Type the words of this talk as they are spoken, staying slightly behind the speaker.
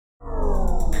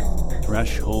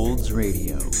Thresholds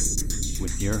Radio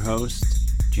with your host,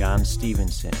 John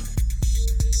Stevenson.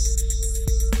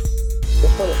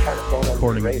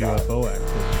 According to UFO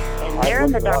activity. And they're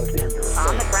in the darkness,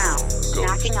 on the ground,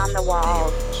 knocking on the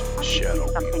walls.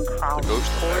 Something crawling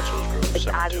towards you. It's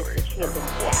obvious that she had been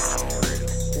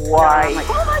stabbed. Why? I'm like,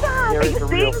 oh my God, are you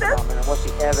seeing this? And what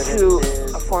the evidence To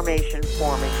is. a formation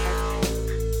forming.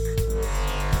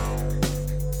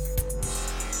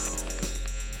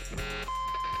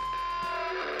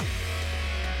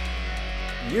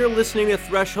 You're listening to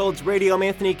Thresholds Radio. I'm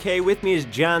Anthony K. With me is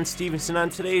John Stevenson. On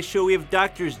today's show, we have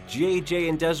Doctors JJ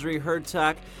and Desiree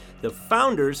Hurtak, the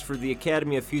founders for the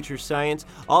Academy of Future Science.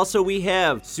 Also, we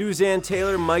have Suzanne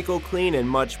Taylor, Michael Kleen, and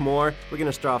much more. We're going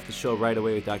to start off the show right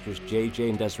away with Doctors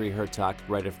JJ and Desiree Hurtak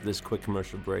right after this quick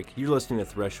commercial break. You're listening to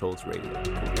Thresholds Radio.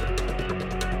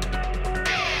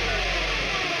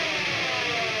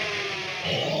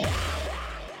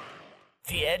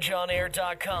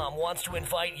 TheEdgeOnAir.com wants to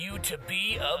invite you to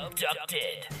be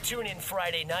abducted. Tune in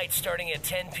Friday night starting at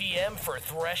 10 p.m. for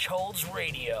Thresholds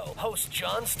Radio. Host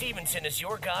John Stevenson is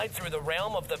your guide through the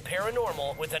realm of the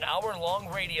paranormal with an hour-long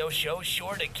radio show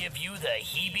sure to give you the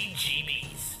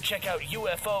heebie-jeebies. Check out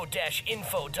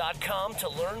UFO-info.com to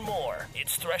learn more.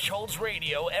 It's Thresholds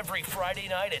Radio every Friday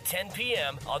night at 10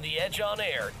 p.m. on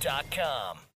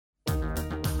TheEdgeOnAir.com.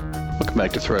 Welcome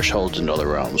back to Thresholds and Other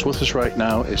Realms. With us right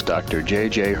now is Dr.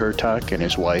 J.J. Hurtak and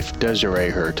his wife, Desiree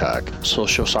Hurtak,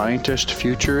 social scientist,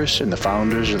 futurists, and the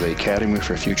founders of the Academy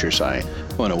for Future Science.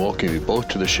 I want to welcome you both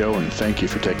to the show and thank you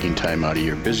for taking time out of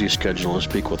your busy schedule to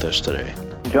speak with us today.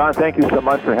 John, thank you so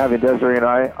much for having Desiree and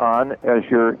I on as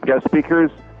your guest speakers.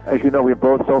 As you know, we're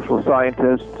both social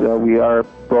scientists. We are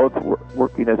both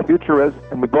working as futurists,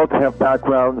 and we both have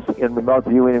backgrounds in remote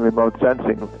viewing and remote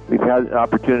sensing. We've had an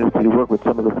opportunity to work with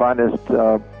some of the finest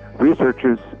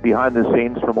researchers behind the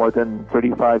scenes for more than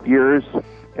 35 years,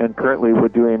 and currently we're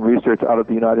doing research out of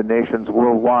the United Nations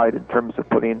worldwide in terms of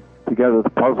putting together the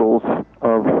puzzles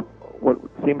of what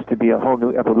seems to be a whole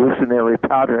new evolutionary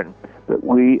pattern that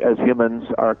we as humans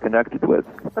are connected with.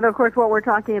 But of course, what we're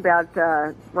talking about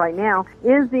right now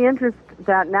is the interest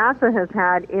that NASA has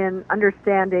had in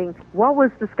understanding what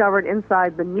was discovered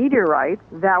inside the meteorites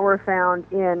that were found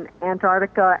in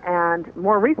Antarctica and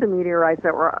more recent meteorites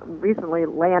that were recently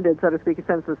landed, so to speak,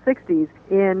 since the 60s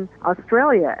in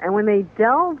Australia. And when they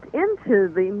delved into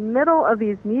the middle of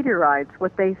these meteorites,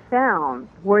 what they found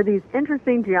were these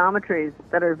interesting geometries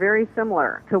that are very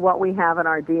similar to what we have in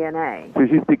our DNA. So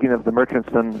she's speaking of the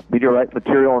Murchison meteorite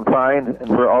material and find, and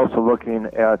we're also looking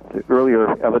at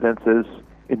earlier evidences.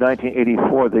 In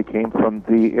 1984, they came from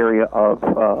the area of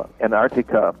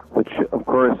Antarctica, which, of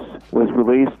course, was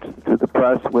released to the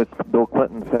press with Bill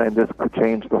Clinton saying this could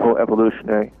change the whole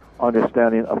evolutionary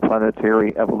understanding of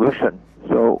planetary evolution.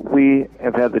 So we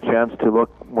have had the chance to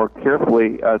look more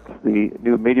carefully at the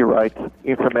new meteorite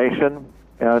information.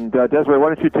 And Desiree,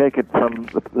 why don't you take it from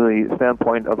the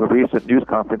standpoint of a recent news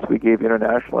conference we gave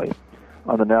internationally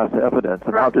on the NASA evidence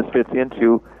and how this fits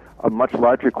into a much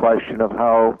larger question of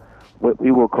how what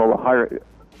we will call a higher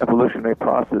evolutionary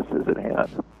process is at hand.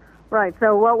 Right,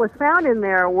 so what was found in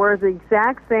there were the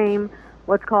exact same,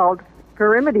 what's called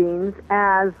pyrimidines,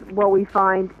 as what we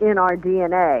find in our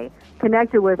DNA,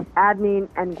 connected with adenine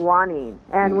and guanine.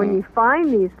 And when you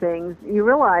find these things, you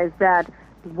realize that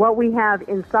what we have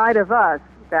inside of us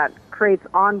that creates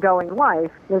ongoing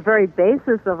life, the very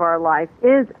basis of our life,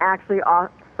 is actually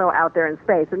also out there in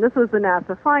space. And this was the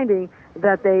NASA finding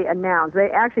that they announced. They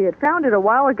actually had found it a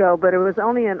while ago, but it was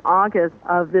only in August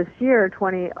of this year,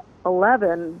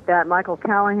 2011, that Michael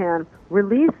Callahan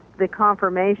released the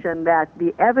confirmation that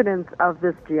the evidence of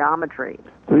this geometry.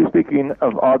 So he's speaking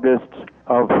of August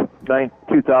of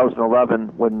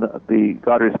 2011, when the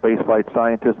Goddard Space Flight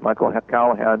scientist Michael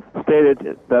Callahan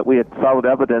stated that we had solid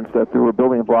evidence that there were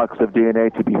building blocks of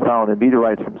DNA to be found in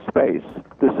meteorites from space.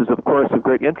 This is, of course, of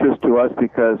great interest to us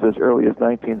because as early as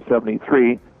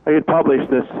 1973, I had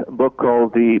published this book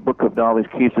called The Book of Knowledge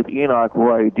Keys of Enoch,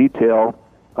 where I detail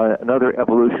another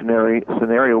evolutionary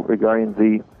scenario regarding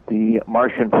the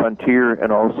Martian frontier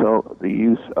and also the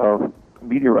use of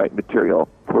meteorite material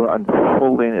for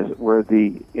unfolding is where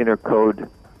the inner code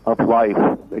of life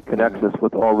that connects us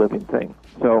with all living things.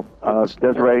 So,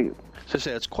 Desiree?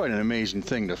 It's quite an amazing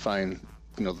thing to find,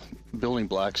 building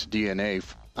blocks DNA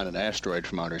on an asteroid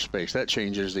from outer space. That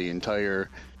changes the entire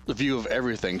the view of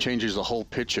everything, changes the whole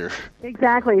picture.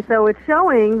 Exactly. So it's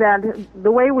showing that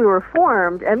the way we were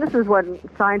formed, and this is what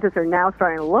scientists are now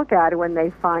starting to look at when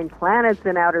they find planets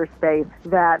in outer space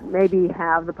that maybe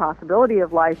have the possibility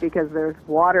of life because there's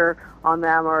water on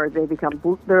them, or they become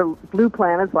they're blue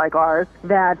planets like ours,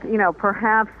 that,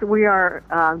 perhaps we are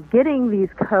getting these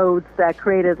codes that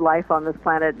created life on this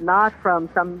planet not from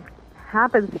some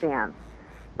happenstance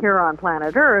here on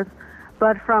planet Earth,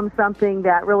 but from something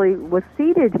that really was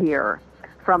seeded here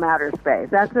from outer space.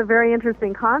 That's a very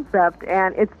interesting concept,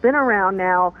 and it's been around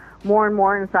now more and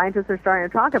more, and scientists are starting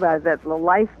to talk about it, that the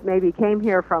life maybe came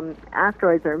here from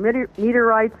asteroids or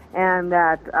meteorites, and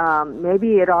that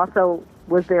maybe it also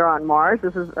was there on Mars.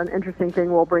 This is an interesting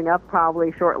thing we'll bring up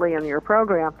probably shortly in your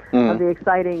program, of the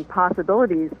exciting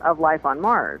possibilities of life on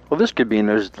Mars. Well, this could mean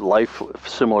there's life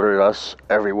similar to us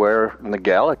everywhere in the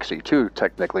galaxy, too,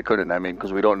 technically, couldn't it? I mean,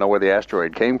 because we don't know where the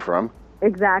asteroid came from.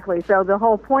 Exactly. So the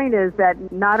whole point is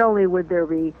that not only would there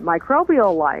be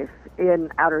microbial life in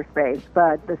outer space,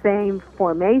 but the same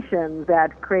formations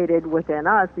that created within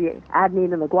us, the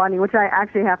adenine and the guanine, which I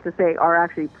actually have to say are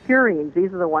actually purines,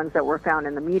 these are the ones that were found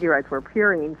in the meteorites were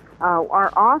purines,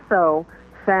 are also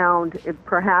found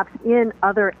perhaps in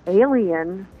other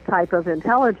alien type of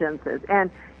intelligences. And,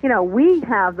 we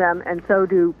have them, and so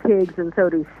do pigs, and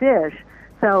so do fish.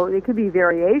 So it could be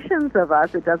variations of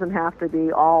us. It doesn't have to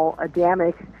be all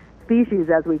Adamic species,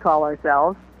 as we call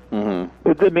ourselves. Mm-hmm.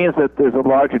 It means that there's a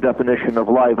larger definition of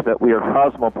life, that we are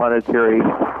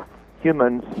cosmoplanetary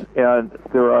humans, and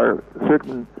there are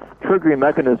certain triggering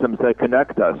mechanisms that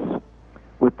connect us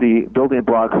with the building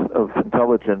blocks of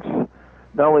intelligence.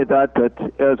 Not only that,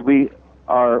 but as we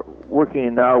are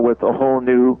working now with a whole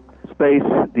new space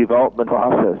development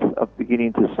process of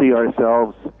beginning to see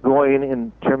ourselves going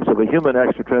in terms of a human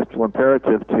extraterrestrial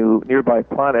imperative to nearby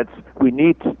planets, we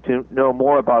need to know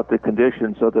more about the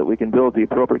conditions so that we can build the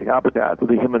appropriate habitat for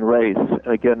the human race. And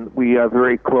again, we are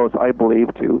very close, I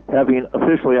believe, to having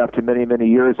officially, after many, many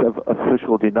years of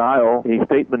official denial, a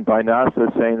statement by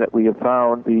NASA saying that we have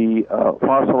found the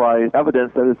fossilized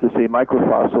evidence, that is to say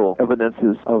microfossil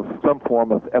evidences of some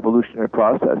form of evolutionary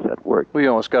process at work. We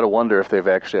almost got to wonder if they've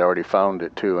actually already found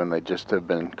it too, and they just have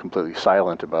been completely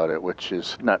silent about it, which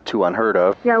is not too unheard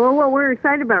of. Yeah, well, what we're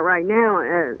excited about right now,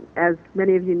 as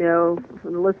many of you know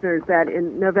from the listeners, that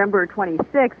in November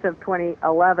 26th of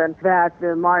 2011, that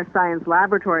the Mars Science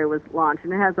Laboratory was launched,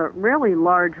 and it has a really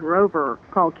large rover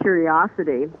called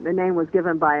Curiosity. The name was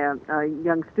given by a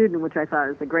young student, which I thought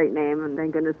was a great name, and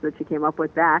thank goodness that she came up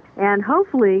with that. And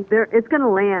hopefully, it's going to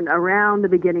land around the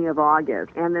beginning of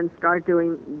August, and then start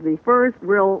doing the first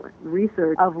real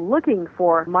research of looking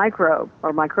for microbe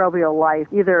or microbial life,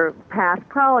 either past,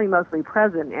 probably mostly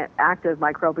present, active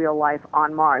microbial life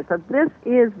on Mars. So this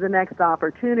is the next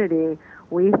opportunity,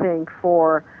 we think,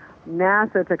 for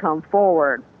NASA to come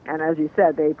forward. And as you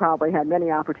said, they probably had many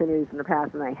opportunities in the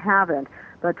past and they haven't.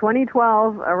 But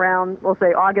 2012, around, we'll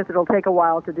say August, it'll take a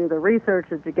while to do the research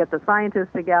and to get the scientists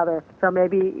together. So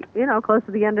maybe, close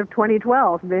to the end of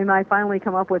 2012, they might finally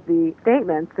come up with the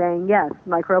statement saying, yes,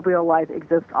 microbial life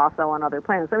exists also on other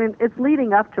planets. I mean, it's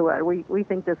leading up to it. We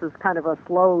think this is kind of a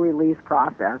slow release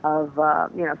process of,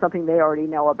 something they already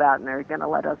know about, and they're going to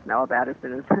let us know about as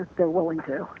soon as they're willing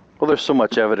to. Well, there's so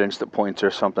much evidence that points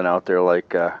there's something out there,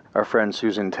 like our friend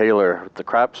Suzanne Taylor with the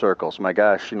crop circles. My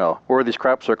gosh, where are these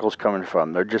crop circles coming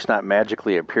from? They're just not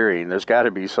magically appearing. There's got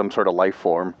to be some sort of life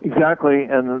form. Exactly,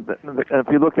 and if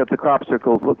you look at the crop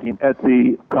circles, looking at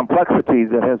the complexity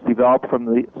that has developed from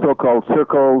the so-called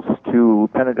circles to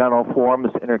pentagonal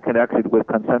forms interconnected with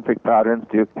concentric patterns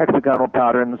to hexagonal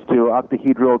patterns to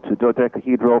octahedral to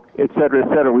dodecahedral, et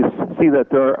cetera, we see that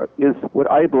there is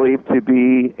what I believe to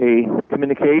be a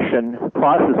communication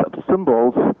process of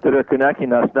symbols that are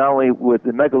connecting us not only with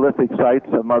the megalithic sites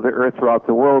of Mother Earth throughout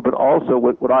the world, but also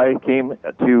with what I came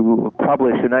to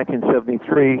publish in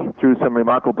 1973 through some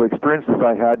remarkable experiences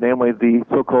I had, namely the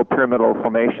so-called pyramidal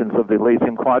formations of the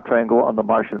Elysium Quadrangle on the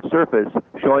Martian surface,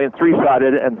 showing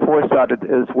three-sided and four-sided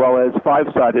as well as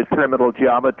five-sided pyramidal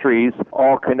geometries,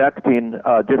 all connecting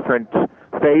different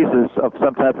phases of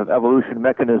some type of evolution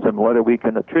mechanism, whether we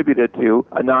can attribute it to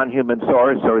a non-human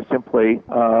source or simply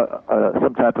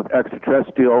some type of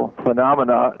extraterrestrial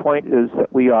phenomena. The point is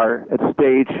that we are at a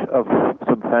stage of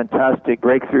some fantastic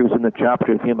breakthroughs in the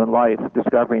chapter of human life,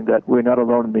 discovering that we're not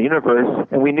alone in the universe,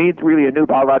 and we need really a new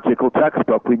biological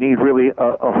textbook. We need really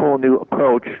a whole new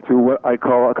approach through what I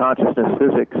call a consciousness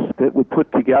physics that would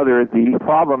put together the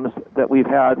problems that we've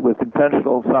had with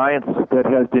conventional science that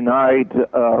has denied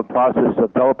a process of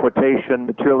teleportation,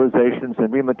 materializations,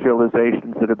 and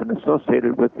rematerializations that have been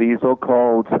associated with these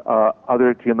so-called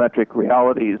other geometric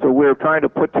realities. So we're trying to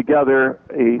put together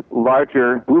a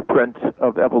larger blueprint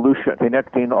of evolution,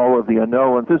 connecting all of the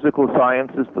unknown physical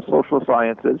sciences, the social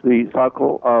sciences, the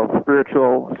cycle of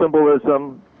spiritual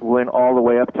symbolism, going all the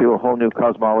way up to a whole new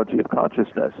cosmology of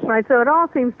consciousness. Right, so it all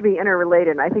seems to be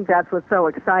interrelated. I think that's what's so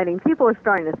exciting. People are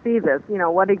starting to see this.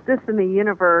 What exists in the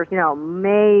universe,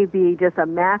 may be just a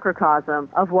macrocosm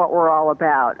of what we're all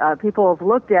about. People have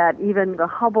looked at even the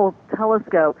Hubble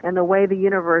telescope and the way the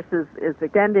universe is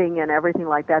extending and everything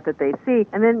like that they see.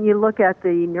 And then you look at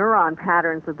the neuron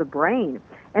patterns of the brain.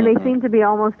 And they seem to be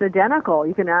almost identical.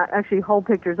 You can actually hold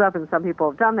pictures up, and some people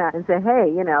have done that, and say,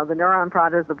 hey, the neuron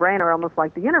patterns of the brain are almost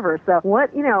like the universe. So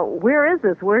where is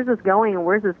this? Where's this going, and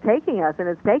where's this taking us? And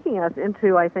it's taking us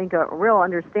into, I think, a real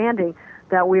understanding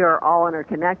that we are all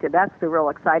interconnected. That's the real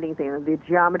exciting thing. The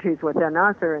geometries within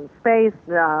us are in space.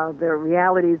 The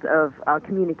realities of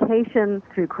communication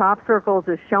through crop circles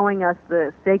is showing us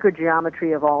the sacred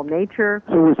geometry of all nature.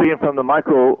 So we're seeing from the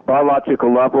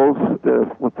microbiological levels,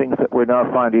 the things that we're now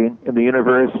finding in the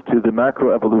universe, to the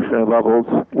macroevolutionary levels.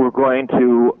 We're going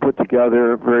to put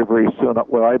together very, very soon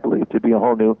what I believe to be a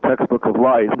whole new textbook of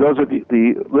life. Those of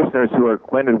the listeners who are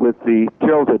acquainted with the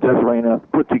materials that Desiree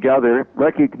put together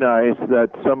recognize that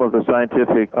some of the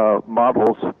scientific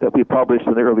models that we published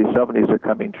in the early 70s are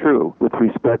coming true with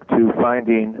respect to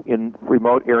finding in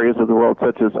remote areas of the world,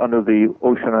 such as under the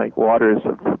oceanic waters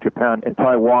of Japan and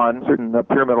Taiwan, certain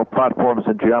pyramidal platforms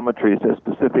and geometries as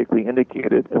specifically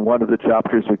indicated in one of the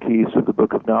chapters or keys of the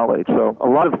Book of Knowledge. So a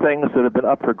lot of things that have been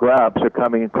up for grabs are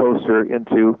coming closer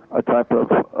into a type of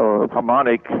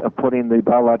harmonic of putting the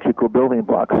biological building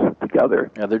blocks together.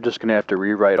 Yeah, they're just going to have to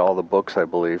rewrite all the books, I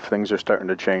believe. Things are starting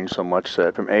to change so much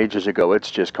that from ages ago,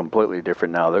 it's just completely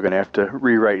different now. They're going to have to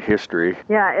rewrite history.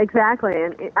 Yeah, exactly.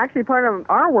 And actually, part of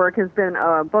our work has been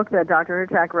a book that Dr.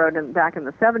 Hurtak wrote back in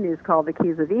the 70s called The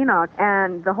Keys of Enoch.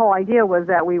 And the whole idea was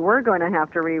that we were going to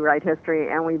have to rewrite history,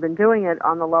 and we've been doing it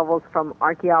on the levels from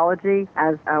archaeology,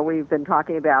 as we've been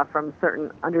talking about, from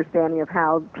certain understanding of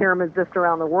how pyramids exist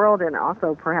around the world and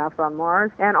also perhaps on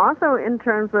Mars. And also in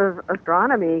terms of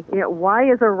astronomy, why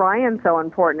is Orion so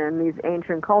important in these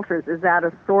ancient cultures? Is that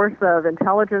a source of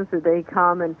intelligence? Do they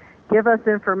come and give us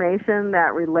information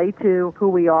that relate to who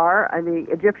we are? The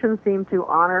Egyptians seem to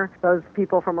honor those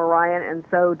people from Orion, and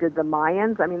so did the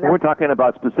Mayans. We're talking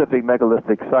about specific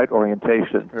megalithic site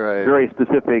orientation, right. Very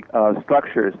specific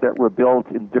structures that were built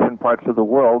in different parts of the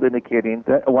world, indicating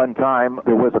that at one time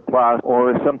there was a class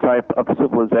or some type of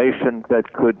civilization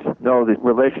that could know the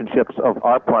relationships of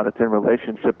our planet in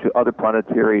relationship to other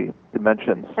planetary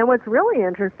dimensions. And what's really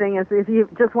interesting is if you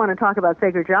just want to talk about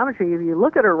sacred geometry, if you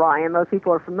look at Orion, most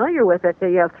people are familiar with it.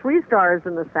 You have 3 stars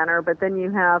in the center, but then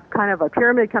you have kind of a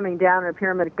pyramid coming down and a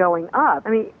pyramid going up.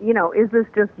 Is this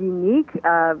just unique?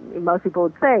 Most people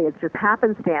would say it's just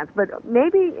happenstance, but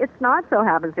maybe it's not so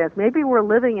happenstance. Maybe we're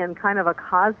living in kind of a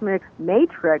cosmic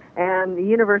matrix, and the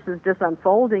universe is just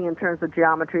unfolding in terms of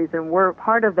geometries, and we're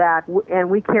part of that,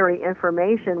 and we carry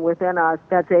information within us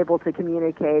that's able to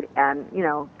communicate and,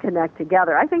 connect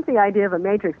together. I think the idea of a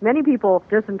matrix, many people,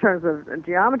 just in terms of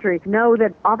geometry, know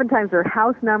that oftentimes their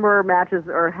house number matches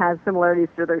or has similarities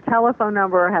to their telephone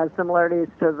number, has similarities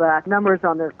to the numbers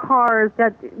on their cars,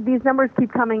 that these numbers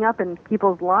keep coming up in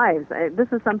people's lives. This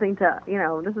is something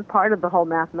this is part of the whole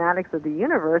mathematics of the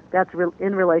universe that's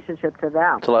in relationship to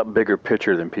them. It's a lot bigger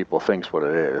picture than people think what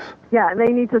it is. Yeah, and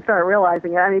they need to start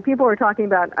realizing it. People are talking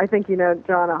about, I think,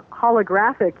 John, a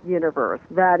holographic universe.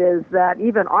 That is that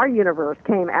even our universe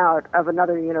came out of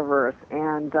another universe.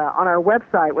 And on our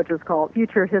website, which is called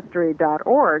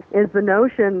futurehistory.org, is the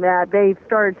notion that they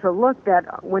started to look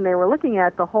that when they were looking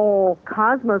at the whole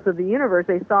cosmos of the universe,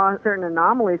 they saw certain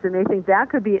anomalies, and they think that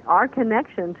could be our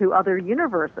connection to other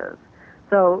universes.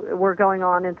 So we're going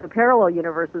on into parallel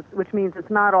universes, which means it's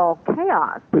not all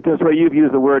chaos. But that's why you've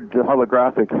used the word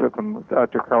holographic from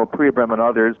Dr. Karl Pribram and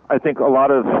others. I think a lot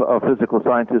of physical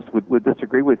scientists would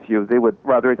disagree with you. They would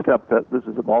rather accept that this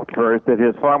is a multiverse that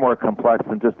is far more complex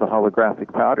than just a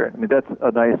holographic pattern. That's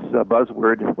a nice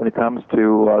buzzword when it comes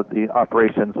to the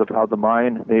operations of how the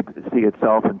mind may see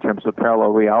itself in terms of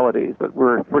parallel realities. But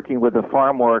we're working with a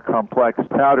far more complex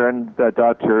pattern that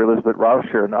Dr. Elizabeth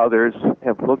Rauscher and others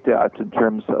have looked at in terms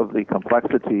of the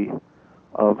complexity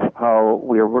of how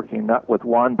we are working not with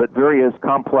one, but various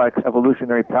complex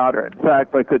evolutionary patterns. In fact,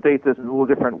 if I could state this in a little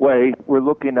different way, we're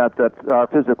looking at that our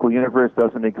physical universe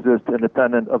doesn't exist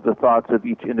independent of the thoughts of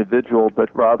each individual,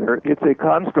 but rather it's a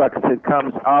construct that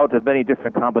comes out of many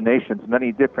different combinations,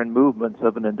 many different movements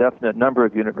of an indefinite number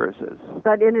of universes.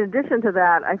 But in addition to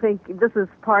that, I think this is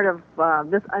part of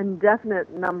this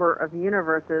indefinite number of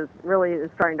universes really is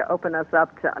starting to open us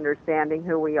up to understanding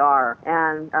who we are.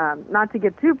 And not to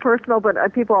get too personal, but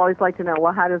people always like to know,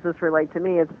 well, how does this relate to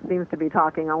me? It seems to be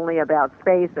talking only about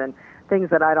space and things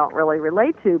that I don't really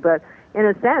relate to, but in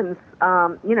a sense,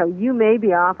 you may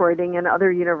be operating in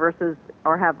other universes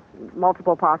or have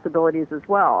multiple possibilities as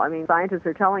well. I mean, scientists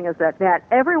are telling us that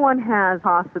everyone has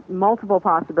multiple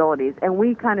possibilities, and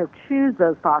we kind of choose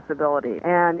those possibilities.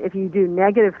 And if you do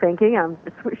negative thinking, I'm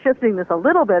shifting this a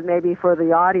little bit maybe for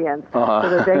the audience so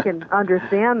that they can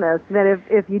understand this, that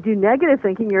if you do negative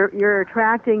thinking, you're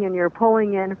attracting and you're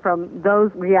pulling in from those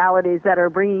realities that are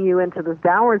bringing you into this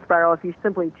downward spiral. If you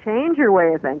simply change your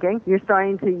way of thinking, you're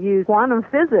starting to use quantum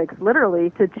physics,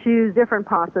 literally, to choose different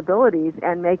possibilities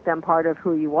and make them part of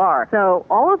who you are. So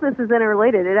all of this is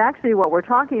interrelated. It actually, what we're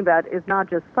talking about is not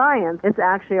just science, it's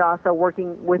actually also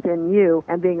working within you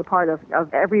and being a part of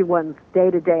everyone's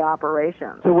day-to-day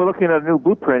operations. So we're looking at a new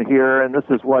blueprint here, and this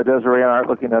is why Desiree and I are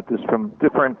looking at this from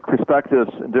different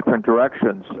perspectives and different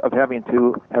directions, of having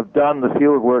to have done the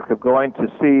field work of going to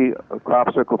see a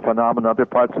crop circle phenomenon in other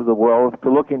parts of the world,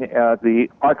 to looking at the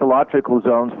archaeological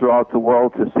zones throughout the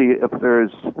world to see if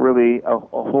there's really a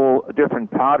whole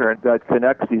different pattern that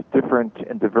connects these different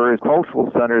and diverse cultural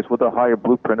centers with a higher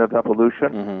blueprint of evolution.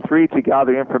 Mm-hmm. 3, to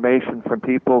gather information from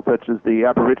people such as the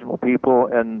Aboriginal people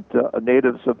and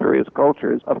natives of various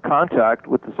cultures of contact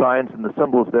with the signs and the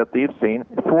symbols that they've seen.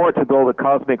 4, to build a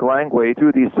cosmic language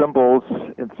through these symbols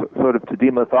and sort of to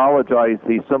demythologize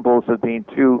these symbols as being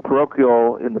too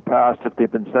parochial in the past if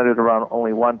they've been centered around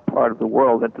only one part of the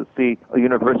world, and to see a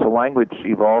universal language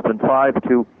evolve. And 5,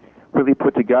 to really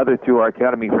put together through our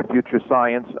Academy for Future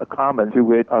Science a common through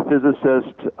which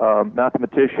physicists,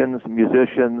 mathematicians,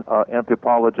 musicians,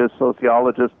 anthropologists,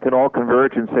 sociologists can all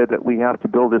converge and say that we have to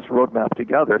build this roadmap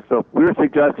together. So we're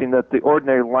suggesting that the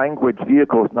ordinary language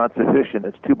vehicle is not sufficient.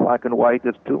 It's too black and white,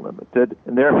 it's too limited,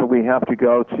 and therefore we have to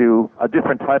go to a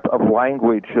different type of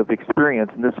language of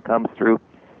experience, and this comes through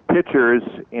pictures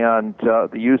and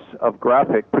the use of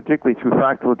graphic, particularly through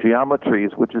fractal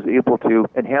geometries, which is able to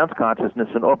enhance consciousness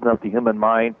and open up the human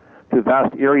mind to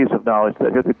vast areas of knowledge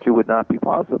that hitherto would not be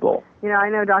possible. I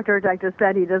know Dr. Hurtak just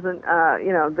said he doesn't,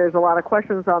 there's a lot of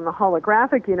questions on the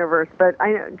holographic universe, but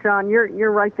John,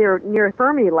 you're right there near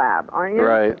Fermi Lab, aren't you?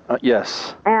 Right,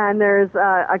 yes. And there's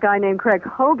a guy named Craig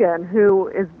Hogan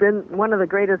who has been one of the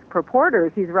greatest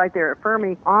purporters, he's right there at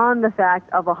Fermi, on the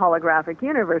fact of a holographic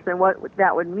universe. And what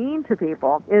that would mean to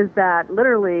people is that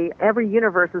literally every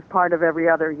universe is part of every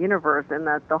other universe, and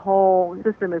that the whole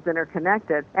system is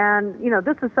interconnected. And,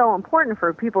 this is so important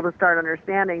for people to start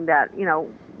understanding that,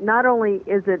 not only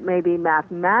is it maybe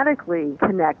mathematically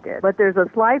connected, but there's a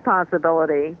slight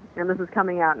possibility, and this is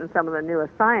coming out in some of the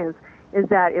newest science, is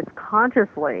that it's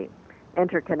consciously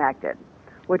interconnected,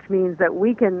 which means that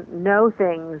we can know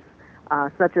things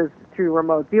such as through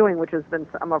remote viewing, which has been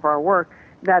some of our work,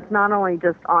 that's not only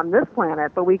just on this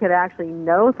planet, but we could actually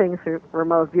know things through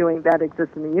remote viewing that exist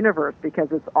in the universe because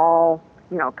it's all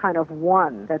kind of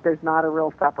one, that there's not a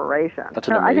real separation. That's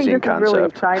an amazing concept. I think this is really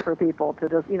exciting for people to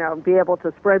just, be able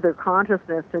to spread their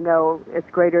consciousness to know it's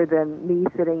greater than me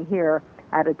sitting here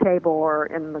at a table or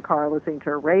in the car listening to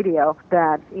a radio,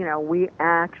 that, we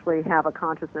actually have a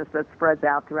consciousness that spreads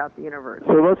out throughout the universe.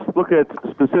 So let's look at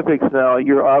specifics now.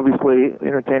 You're obviously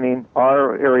entertaining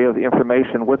our area of the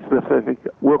information. What specific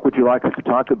work would you like us to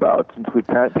talk about, since we've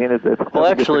painted this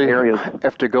different areas?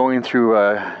 After going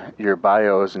through your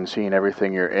bios and seeing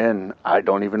everything you're in, I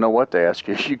don't even know what to ask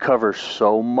you. You cover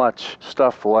so much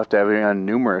stuff. We'll have to have you on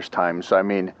numerous times. I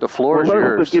mean, the floor is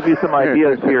yours. Let's give you some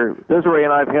ideas here. Desiree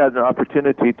and I have had an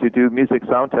opportunity to do music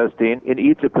sound testing in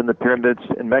Egypt, in the pyramids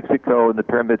in Mexico, in the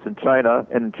pyramids in China,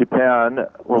 and in Japan,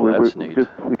 where we were just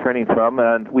returning from,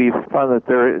 and we've found that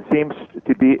there seems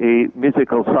to be a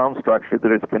musical sound structure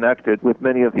that is connected with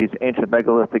many of these ancient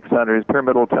megalithic centers,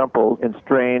 pyramidal temples, and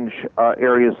strange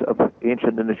areas of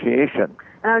ancient initiation.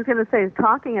 And I was going to say,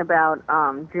 talking about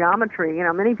geometry,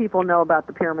 many people know about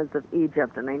the pyramids of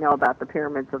Egypt, and they know about the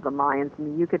pyramids of the Mayans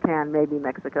in the Yucatan, maybe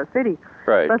Mexico City.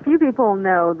 Right. But few people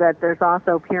know that there's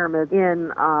also pyramids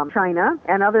in China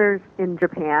and others in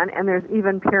Japan, and there's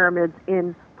even pyramids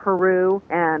in Peru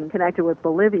and connected with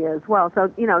Bolivia as well. So,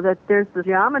 that there's the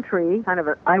geometry, kind of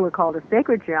I would call it a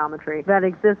sacred geometry, that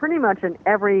exists pretty much in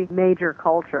every major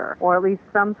culture, or at least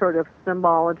some sort of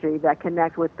symbology that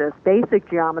connect with this basic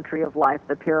geometry of life,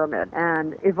 the pyramid,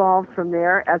 and evolves from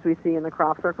there, as we see in the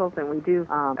crop circles. And we do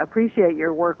appreciate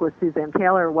your work with Suzanne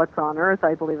Taylor, What's on Earth,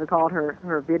 I believe it's called,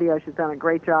 her video. She's done a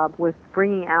great job with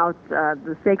bringing out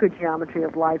the sacred geometry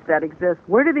of life that exists.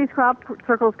 Where do these crop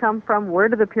circles come from? Where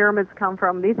do the pyramids come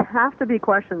from? These have to be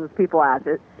questions people ask.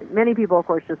 Many people, of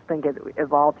course, just think it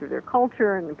evolved through their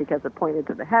culture, and because it pointed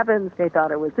to the heavens, they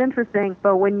thought it was interesting.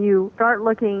 But when you start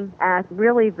looking at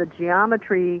really the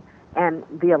geometry and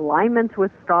the alignments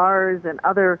with stars and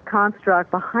other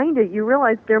constructs behind it, you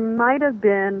realize there might have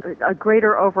been a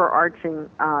greater overarching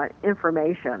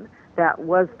information that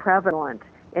was prevalent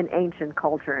in ancient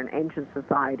culture and ancient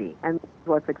society, and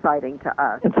what's exciting to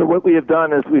us. And so what we have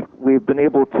done is we've been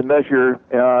able to measure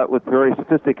with very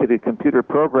sophisticated computer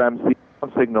programs the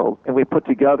sound signals, and we put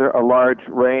together a large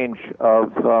range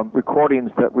of recordings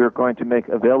that we're going to make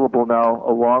available now,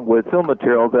 along with film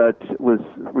material that was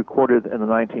recorded in the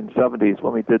 1970s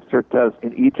when we did CERT tests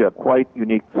in Egypt. Quite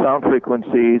unique sound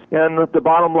frequencies. And the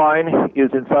bottom line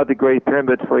is, inside the Great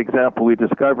Pyramid, for example, we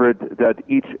discovered that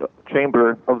each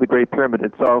chamber of the Great Pyramid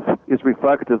itself is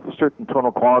reflective of certain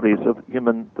tonal qualities of the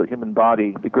human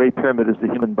body. The Great Pyramid is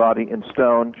the human body in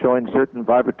stone, showing certain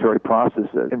vibratory processes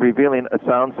and revealing a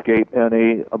soundscape and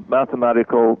a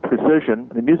mathematical precision,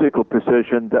 a musical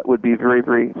precision that would be very,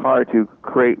 very hard to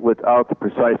create without the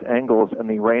precise angles and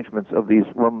the arrangements of these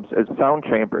rooms as sound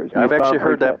chambers. I've actually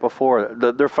heard that before.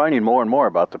 They're finding more and more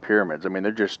about the pyramids. I mean,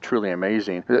 they're just truly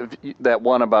amazing. That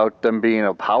one about them being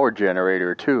a power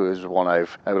generator, too, is one I'm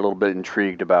a little bit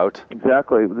intrigued about.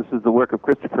 Exactly. This is the work of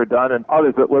Christopher Dunn and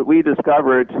others. But what we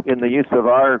discovered in the use of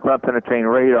our ground-penetrating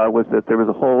radar was that there was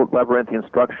a whole labyrinthian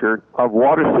structure of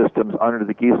water systems under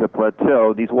the Giza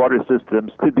Plateau. These water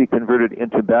systems could be converted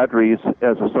into batteries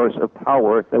as a source of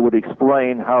power that would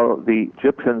explain how the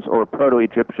Egyptians or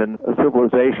proto-Egyptian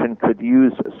civilization could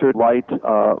use certain light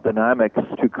dynamics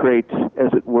to create,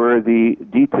 as it were, the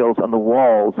details on the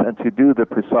walls and to do the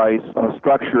precise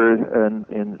structure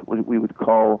and what we would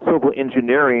call civil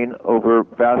engineering over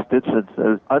vast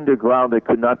distances underground that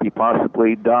could not be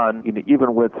possibly done,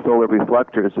 even with solar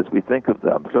reflectors as we think of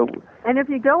them. And if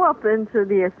you go up into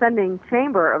the ascending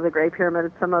chamber of the Great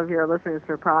Pyramid, some of your listeners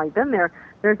have probably been there,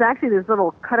 there's actually these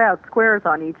little cutout squares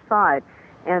on each side,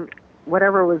 and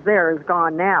whatever was there is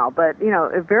gone now. But,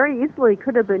 it very easily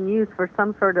could have been used for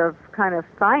some sort of kind of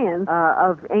science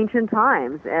of ancient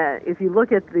times. If you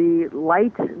look at the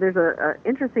light, there's a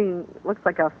interesting, looks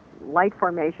like a light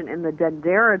formation in the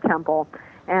Dendera Temple,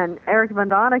 and Eric Van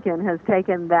Doniken has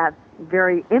taken that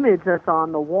very image that's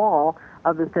on the wall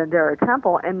of the Dendera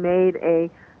Temple and made a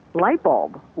light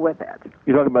bulb with it.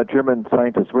 You're talking about German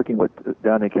scientists working with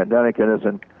Doniken. Doniken is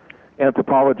an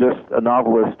anthropologist, a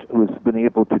novelist who's been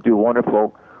able to do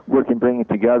wonderful work in bringing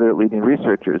together leading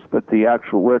researchers, but the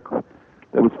actual work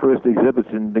that was first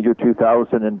exhibited in the year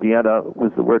 2000 in Vienna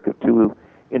was the work of two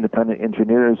independent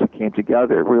engineers who came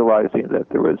together, realizing that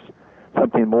there was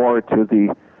something more to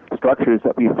the structures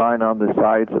that we find on the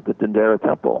sides of the Dendera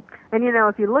Temple. And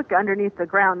if you look underneath the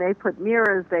ground, they put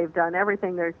mirrors, they've done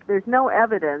everything. There's no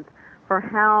evidence for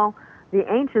how the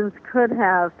ancients could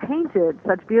have painted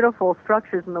such beautiful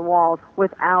structures in the walls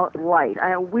without light.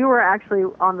 We were actually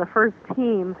on the first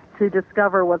team to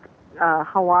discover what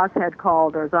Hawass had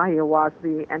called, or Zahi Hawass,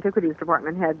 the antiquities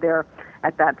department head there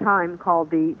at that time,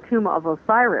 called the Tomb of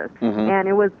Osiris. Mm-hmm. And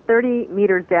it was 30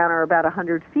 meters down, or about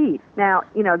 100 feet. Now,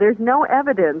 there's no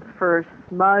evidence for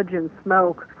smudge and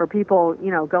smoke for people,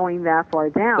 going that far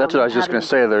down. That's what I was just going to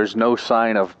say. There's no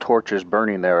sign of torches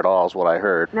burning there at all, is what I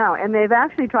heard. No, and they've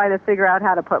actually tried to figure out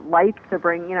how to put lights to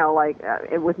bring,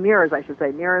 with mirrors, I should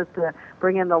say, mirrors to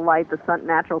bring in the light,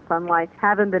 natural sunlight.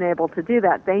 Haven't been able to do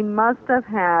that. They must have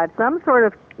had some sort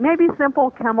of maybe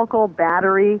simple chemical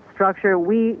battery structure.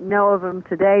 We know of them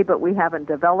today, but we haven't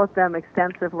developed them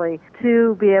extensively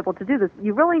to be able to do this.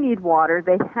 You really need water.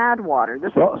 They had water.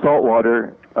 Salt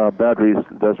water batteries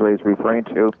Desiree is referring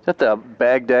to. Is that the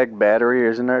Baghdad battery,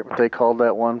 isn't it? They called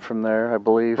that one from there, I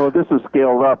believe. Well, this was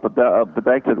scaled up, but the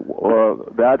Baghdad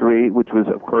battery, which was,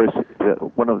 of course,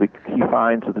 one of the key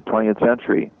finds of the 20th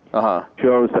century,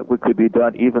 shows that what could be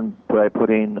done even by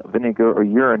putting vinegar or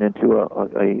urine into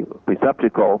a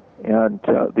receptacle, and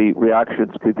the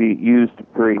reactions could be used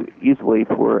very easily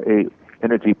for a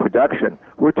energy production.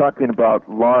 We're talking about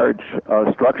large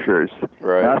structures,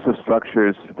 massive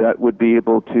structures that would be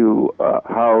able to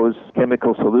house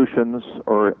chemical solutions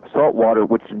or salt water,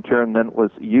 which in turn then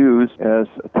was used as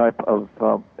a type of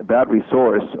battery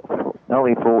source, not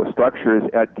only for structures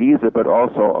at Giza, but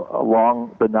also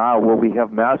along the Nile, where we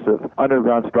have massive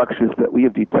underground structures that we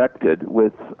have detected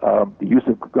with the use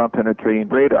of ground-penetrating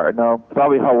radar. Now,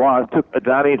 Saudi Hawass took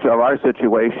advantage of our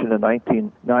situation in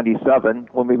 1997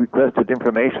 when we requested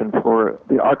information for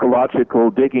the archaeological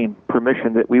digging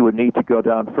permission that we would need to go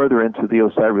down further into the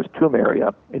Osiris tomb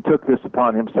area, and took this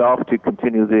upon himself to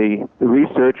continue the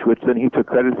research, which then he took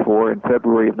credit for in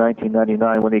February of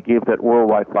 1999 when he gave that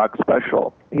Worldwide Fox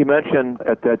special. He mentioned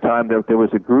at that time that there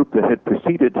was a group that had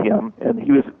preceded him, and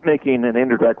he was making an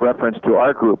indirect reference to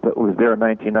our group that was there in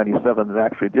 1997 that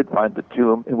actually did find the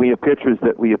tomb. And we have pictures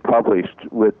that we have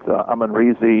published with Aman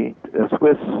Rizi, a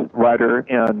Swiss writer,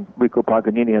 and Rico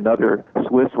Paganini, another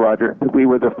Swiss writer. We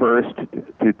were the first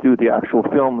to do the actual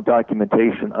film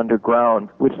documentation underground,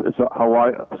 which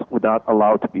Hawaii would not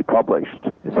allow to be published.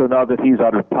 So now that he's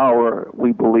out of power,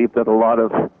 we believe that a lot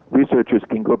of researchers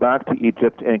can go back to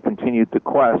Egypt and continue the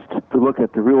quest to look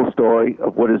at the real story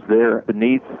of what is there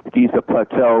beneath the Giza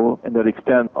Plateau and that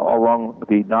extends along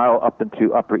the Nile up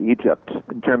into Upper Egypt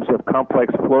in terms of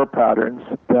complex floor patterns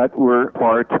that were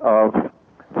part of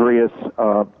various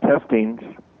testings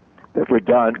that were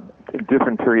done in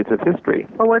different periods of history.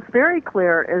 Well, what's very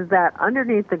clear is that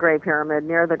underneath the Great Pyramid,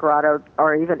 near the grotto,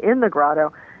 or even in the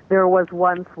grotto, there was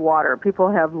once water.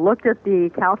 People have looked at the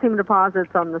calcium deposits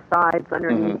on the sides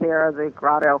underneath there, the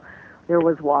grotto. There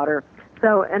was water.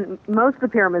 So, and most of the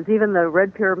pyramids, even the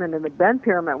Red Pyramid and the Bent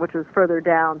Pyramid, which was further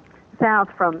down south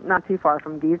from, not too far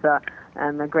from Giza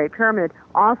and the Great Pyramid,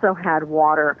 also had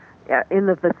water in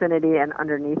the vicinity and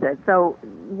underneath it. So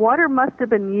water must have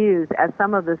been used as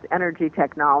some of this energy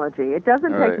technology. It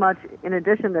doesn't take much in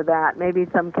addition to that, maybe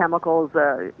some chemicals,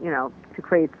 to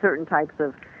create certain types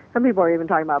of, some people are even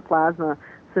talking about plasma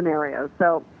scenarios.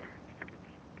 So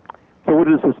what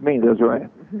does this mean, Desiree?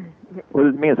 What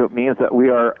it means that we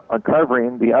are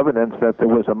uncovering the evidence that there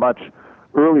was a much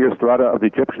earlier strata of the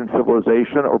Egyptian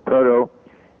civilization or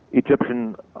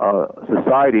proto-Egyptian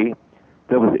society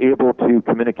that was able to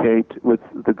communicate with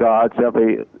the gods, have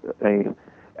a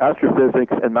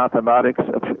astrophysics and mathematics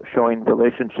of showing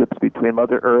relationships between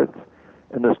Mother Earth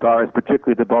and the stars,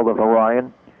 particularly the belt of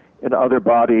Orion, and other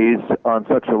bodies on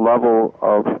such a level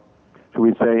of, shall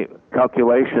we say,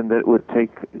 calculation that it would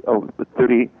take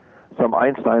 30-some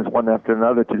Einsteins one after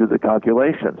another to do the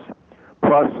calculations,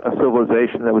 plus a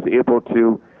civilization that was able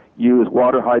to use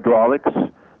water hydraulics,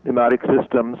 pneumatic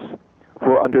systems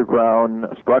for underground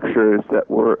structures that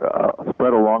were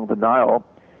spread along the Nile,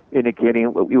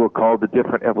 indicating what we will call the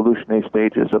different evolutionary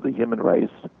stages of the human race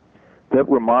that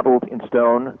were modeled in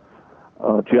stone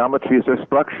geometries or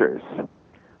structures.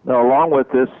 Now, along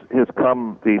with this has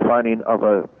come the finding of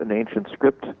an ancient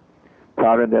script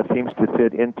pattern that seems to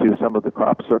fit into some of the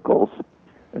crop circles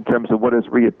in terms of what is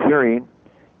reappearing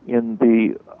in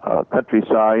the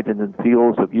countryside and in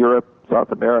fields of Europe,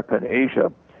 South America, and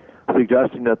Asia,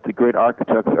 suggesting that the great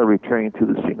architects are returning to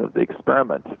the scene of the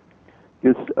experiment.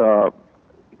 This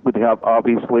would have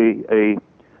obviously a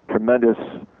tremendous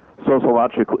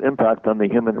sociological impact on the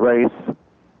human race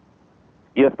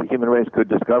if the human race could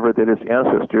discover that its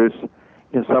ancestors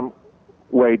in some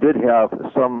way did have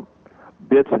some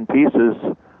bits and pieces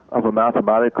of a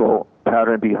mathematical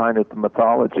pattern behind it, the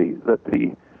mythology, that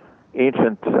the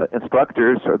ancient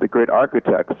instructors or the great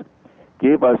architects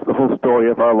gave us the whole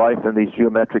story of our life in these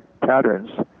geometric patterns,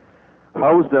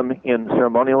 housed them in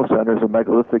ceremonial centers or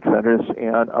megalithic centers,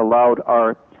 and allowed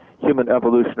our human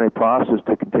evolutionary process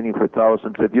to continue for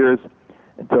thousands of years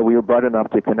until we were bright enough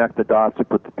to connect the dots and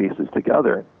put the pieces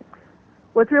together.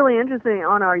 What's really interesting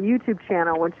on our YouTube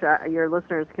channel, which your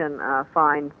listeners can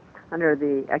find under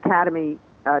the Academy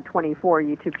 24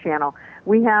 YouTube channel,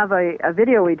 we have a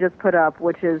video we just put up,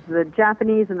 which is the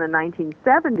Japanese in the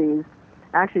 1970s,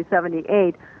 actually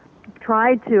 78,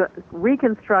 tried to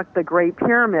reconstruct the Great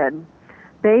Pyramid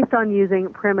based on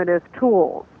using primitive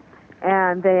tools.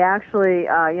 And they actually,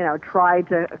 tried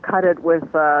to cut it with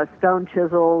stone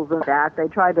chisels and that. They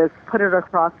tried to put it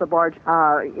across the barge,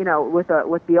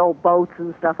 with the old boats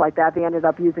and stuff like that. They ended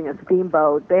up using a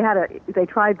steamboat. They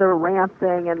tried the ramp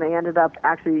thing, and they ended up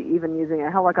actually even using a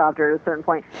helicopter at a certain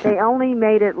point. They only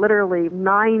made it literally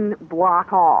 9-block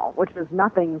tall, which is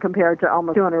nothing compared to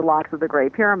almost 200 blocks of the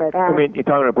Great Pyramid. And you're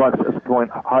talking about blocks that's going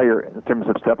higher in terms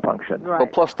of step function. Right. Well,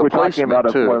 plus the We're talking about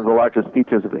one of the largest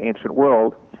features of the ancient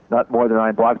world. Not more than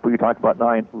 9 blocks, but you're talking about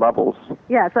 9 levels.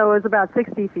 Yeah, so it was about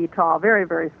 60 feet tall, very,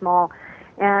 very small.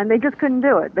 And they just couldn't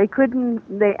do it.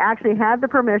 They actually had the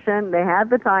permission, they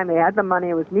had the time, they had the money.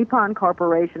 It was Nippon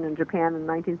Corporation in Japan in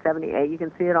 1978. You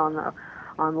can see it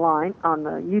online on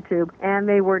the YouTube, and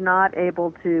they were not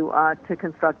able to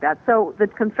construct that. So the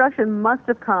construction must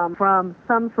have come from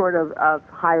some sort of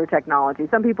higher technology.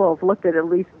 Some people have looked at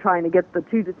least trying to get the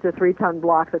 2 to 3 ton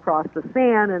blocks across the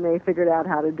sand, and they figured out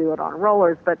how to do it on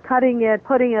rollers. But cutting it,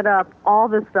 putting it up, all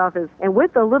this stuff and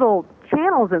with the little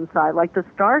channels inside, like the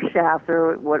star shafts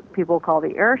or what people call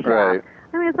the air shaft. Right.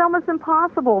 I mean, it's almost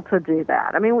impossible to do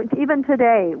that. I mean, even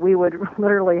today, we would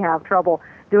literally have trouble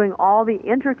doing all the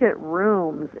intricate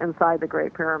rooms inside the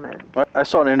Great Pyramid. I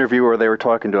saw an interview where they were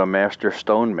talking to a master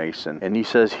stonemason, and he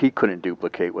says he couldn't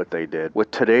duplicate what they did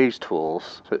with today's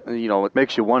tools. So, it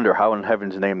makes you wonder how in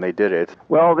heaven's name they did it.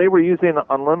 Well, they were using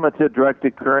unlimited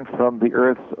directed current from the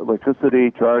Earth's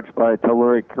electricity charged by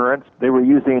telluric currents. They were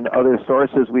using other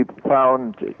sources. We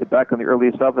found back in the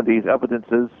early 70s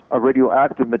evidences of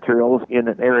radioactive materials in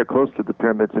an area close to the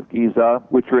pyramids of Giza,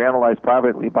 which were analyzed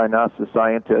privately by NASA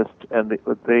scientists, and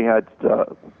they had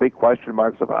big question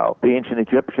marks of how the ancient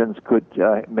Egyptians could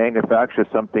manufacture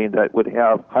something that would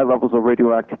have high levels of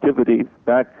radioactivity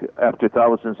back after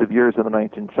thousands of years in the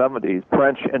 1970s.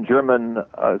 French and German,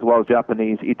 as well as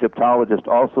Japanese Egyptologists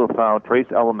also found trace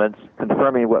elements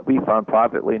confirming what we found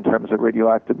privately in terms of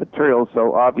radioactive materials.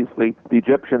 So obviously the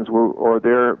Egyptians or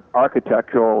their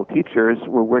architectural teachers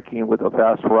were working with a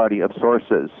vast variety of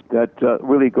sources that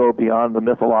really go beyond the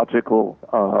mythological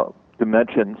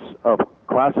dimensions of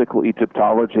classical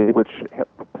Egyptology, which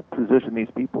position these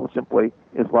people simply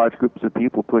as large groups of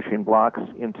people pushing blocks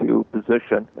into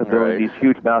position and building these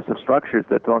huge, massive structures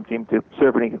that don't seem to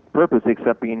serve any purpose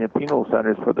except being funeral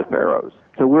centers for the pharaohs.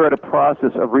 So we're at a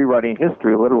process of rewriting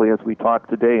history, literally, as we talk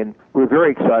today, and we're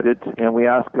very excited, and we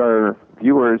ask our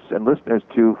viewers and listeners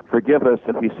to forgive us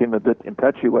if we seem a bit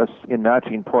impetuous in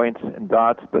matching points and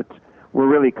dots, but we're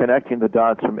really connecting the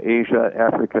dots from Asia,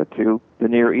 Africa to the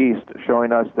Near East,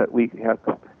 showing us that we have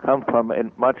come from a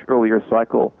much earlier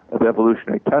cycle of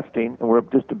evolutionary testing, and we're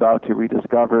just about to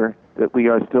rediscover that we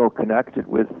are still connected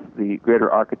with the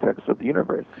greater architects of the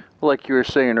universe. Like you were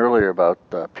saying earlier about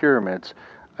the pyramids,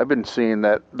 I've been seeing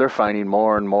that they're finding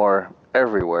more and more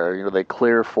everywhere. They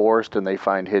clear forest and they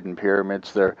find hidden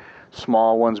pyramids. They're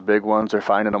small ones, big ones, they're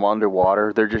finding them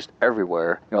underwater. They're just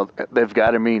everywhere. They've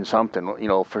got to mean something.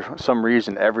 For some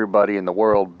reason, everybody in the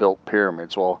world built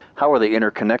pyramids. Well, how were they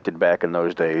interconnected back in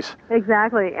those days?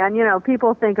 Exactly. And,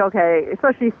 people think, okay,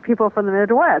 especially people from the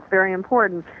Midwest, very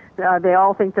important. They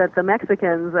all think that the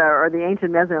Mexicans, or the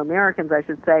ancient Mesoamericans, I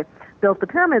should say, built the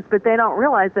pyramids, but they don't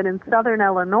realize that in southern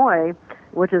Illinois,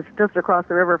 which is just across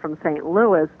the river from St.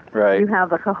 Louis, you have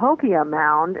the Cahokia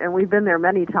Mound, and we've been there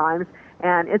many times.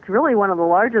 And it's really one of the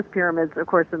largest pyramids, of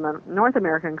course, in the North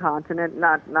American continent,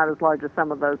 not as large as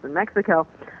some of those in Mexico.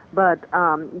 But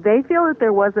they feel that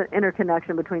there was an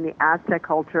interconnection between the Aztec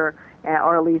culture,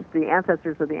 or at least the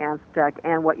ancestors of the Aztec,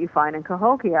 and what you find in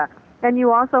Cahokia. And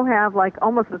you also have like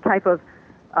almost a type of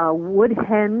wood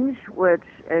henge, which,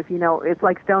 if you know, it's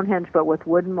like Stonehenge but with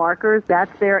wooden markers.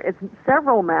 That's there. It's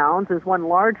several mounds. There's one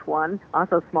large one,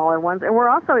 also smaller ones. And we're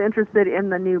also interested in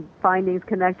the new findings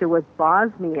connected with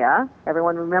Bosnia.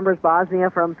 Everyone remembers Bosnia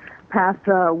from past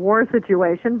war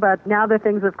situation, but now that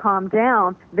things have calmed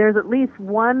down, there's at least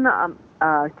one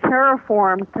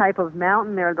terraformed type of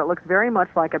mountain there that looks very much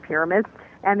like a pyramid,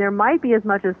 and there might be as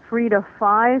much as 3 to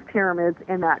 5 pyramids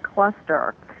in that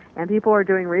cluster. And people are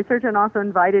doing research and also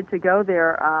invited to go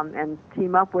there and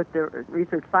team up with the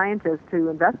research scientists to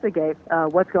investigate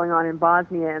what's going on in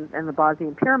Bosnia and the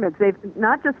Bosnian pyramids. They've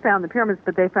not just found the pyramids,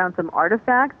 but they found some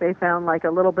artifacts. They found like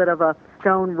a little bit of a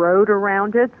stone road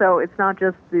around it. So it's not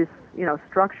just this,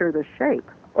 structure, the shape.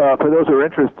 For those who are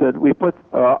interested, we put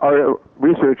our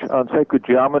research on sacred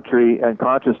geometry and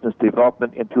consciousness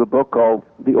development into a book called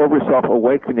The Overself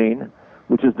Awakening,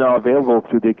 which is now available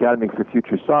through the Academy for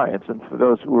Future Science. And for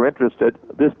those who are interested,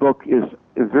 this book is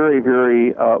very,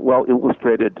 very well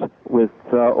illustrated with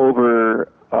over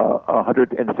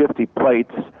 150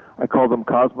 plates. I call them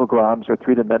cosmograms, or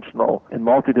three-dimensional and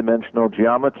multidimensional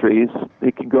geometries.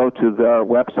 You can go to the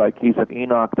website,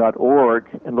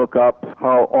 keysofenoch.org, and look up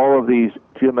how all of these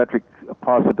geometric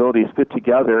possibilities fit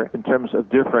together in terms of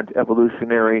different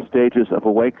evolutionary stages of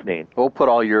awakening. We'll put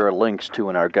all your links to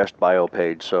in our guest bio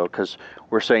page, so because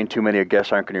we're saying too many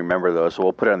guests aren't going to remember those, so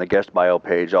we'll put it on the guest bio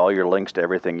page, all your links to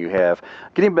everything you have.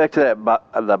 Getting back to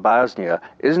that, the Bosnia,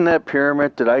 isn't that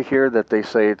pyramid, did I hear that they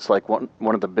say it's like one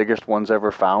of the biggest ones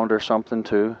ever found or something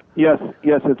too? Yes,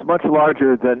 it's much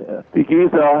larger than the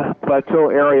Giza Plateau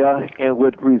area and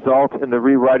would result in the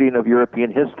rewriting of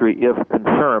European history if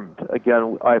confirmed. Again,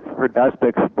 I've heard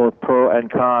aspects both pro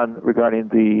and con regarding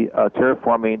the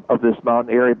terraforming of this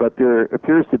mountain area, but there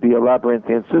appears to be a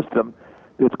labyrinthine system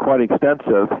that's quite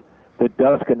extensive that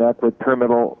does connect with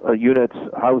pyramidal units,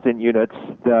 housing units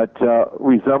that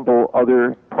resemble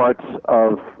other parts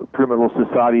of pyramidal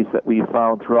societies that we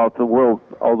found throughout the world,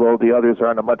 although the others are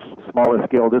on a much smaller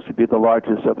scale. This would be the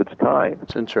largest of its kind.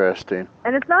 It's interesting.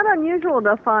 And it's not unusual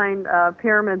to find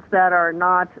pyramids that are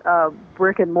not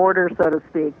brick and mortar, so to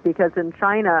speak, because in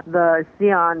China, the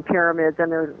Xi'an pyramids,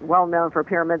 and they're well known for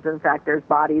pyramids, in fact, there's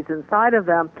bodies inside of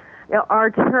them,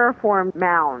 are terraformed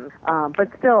mounds, but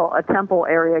still a temple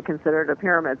area considered a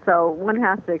pyramid. So one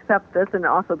has to accept this, and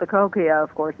also the Kokkia,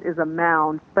 of course, is a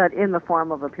mound, but in the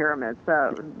form of a pyramid.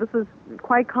 So this is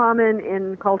quite common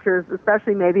in cultures,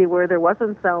 especially maybe where there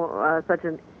wasn't such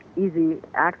an easy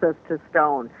access to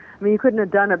stone. I mean, you couldn't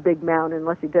have done a big mound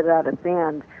unless you did it out of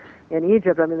sand. In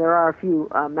Egypt, I mean, there are a few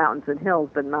mountains and hills,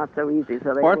 but not so easy.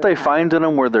 So aren't they finding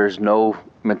them where there's no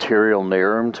material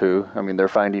near them, too? I mean, they're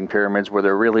finding pyramids where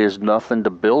there really is nothing to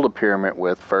build a pyramid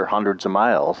with for hundreds of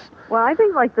miles. Well, I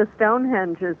think like the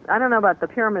Stonehenge is, I don't know about the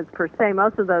pyramids per se.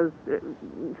 Most of those,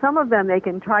 some of them they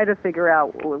can try to figure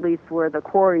out at least where the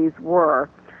quarries were.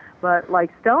 But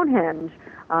like Stonehenge,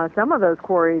 some of those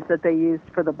quarries that they used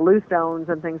for the bluestones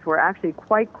and things were actually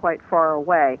quite far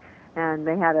away. And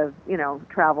they had to,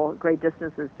 travel great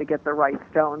distances to get the right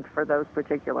stones for those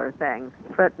particular things.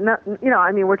 But,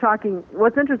 we're talking,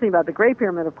 what's interesting about the Great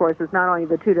Pyramid, of course, is not only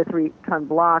the 2 to 3 ton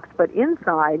blocks, but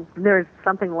inside there's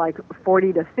something like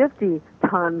 40 to 50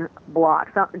 ton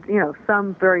blocks,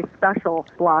 some very special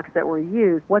blocks that were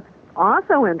used. What's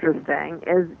also interesting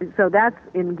is, so that's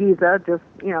in Giza, just,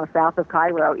 south of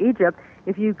Cairo, Egypt.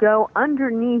 If you go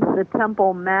underneath the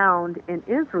Temple Mound in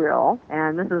Israel,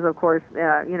 and this is, of course,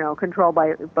 controlled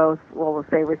by both, we'll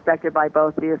say respected by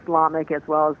both the Islamic as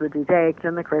well as the Judaic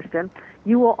and the Christian,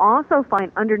 you will also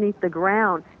find underneath the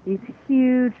ground these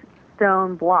huge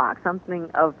stone blocks, something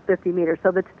of 50 meters.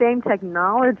 So the same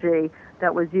technology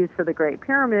that was used for the Great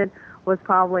Pyramid was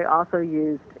probably also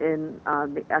used in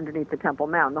underneath the Temple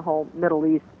Mount. The whole Middle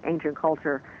East ancient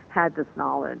culture had this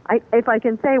knowledge. If I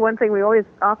can say one thing we always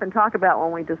often talk about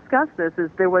when we discuss this is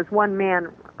there was one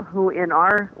man who in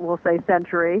our, we'll say,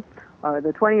 century,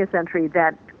 the 20th century,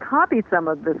 that copied some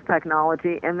of this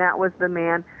technology, and that was the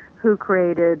man who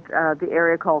created the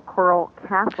area called Coral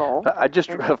Castle.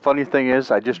 The funny thing is,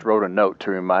 I just wrote a note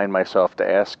to remind myself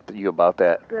to ask you about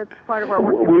that. That's part of our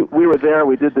work. We were there,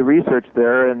 we did the research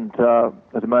there, and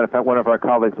as a matter of fact, one of our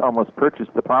colleagues almost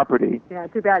purchased the property. Yeah,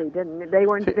 too bad he didn't. They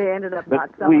ended up not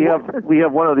selling it. We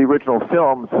have one of the original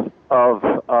films of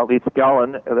Leeds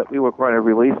Gallen that we were going to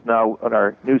release now on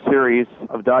our new series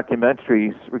of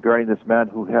documentaries regarding this man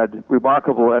who had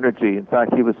remarkable energy. In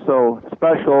fact, he was so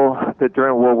special that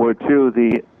during World War II,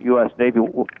 the U.S. Navy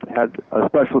had a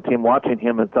special team watching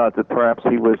him and thought that perhaps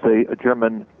he was a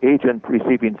German agent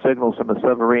receiving signals from a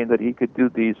submarine that he could do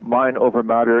these mind over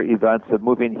matter events of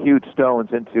moving huge stones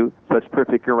into such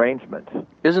perfect arrangement.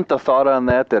 Isn't the thought on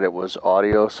that it was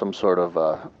audio, some sort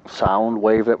of sound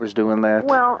wave that was doing that?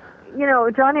 Well,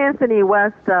 John Anthony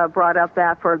West brought up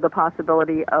that for the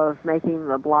possibility of making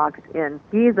the blocks in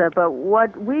Giza, but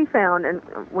what we found, and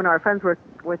when our friends were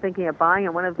thinking of buying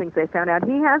it, one of the things they found out,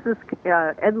 he has this,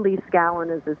 Ed Lee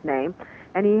Scallon is his name,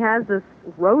 and he has this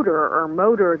rotor or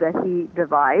motor that he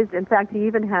devised. In fact, he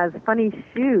even has funny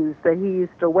shoes that he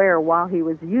used to wear while he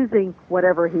was using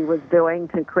whatever he was doing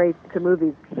to move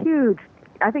these huge,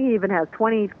 I think he even has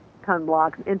 20-ton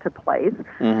blocks into place.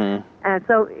 Mm-hmm. And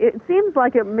so it seems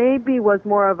like it maybe was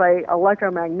more of a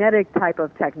electromagnetic type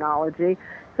of technology.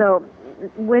 So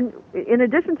in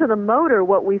addition to the motor,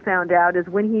 what we found out is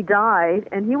when he died,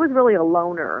 and he was really a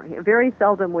loner. Very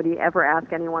seldom would he ever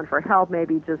ask anyone for help,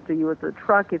 maybe just to use a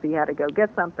truck if he had to go get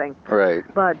something. Right.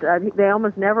 But they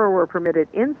almost never were permitted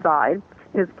inside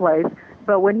his place.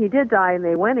 But when he did die and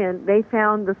they went in, they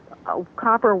found this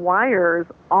copper wires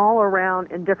all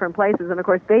around in different places. And, of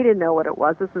course, they didn't know what it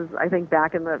was. This is, I think,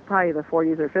 back in probably the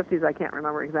 40s or 50s. I can't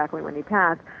remember exactly when he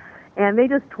passed. And they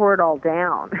just tore it all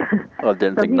down. Well,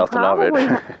 didn't think nothing of it. He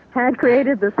probably had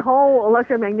created this whole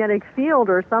electromagnetic field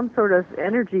or some sort of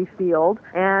energy field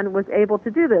and was able to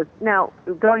do this. Now,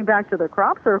 going back to the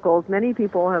crop circles, many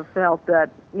people have felt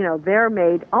that, they're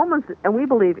made almost, and we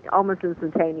believe almost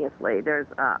instantaneously. There's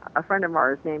a friend of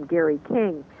ours named Gary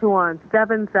King, who on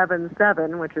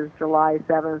 7/7/7, which is July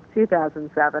 7th,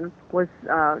 2007, was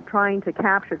trying to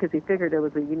capture, because he figured it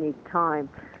was a unique time,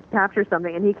 capture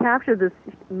something, and he captured this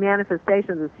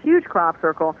manifestation, this huge crop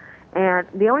circle, and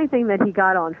the only thing that he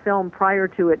got on film prior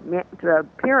to it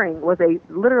appearing was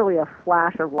literally a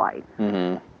flash of light.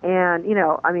 Mm-hmm. And,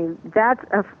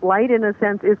 light in a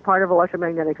sense is part of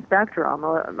electromagnetic spectrum,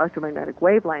 electromagnetic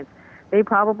wavelengths. They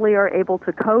probably are able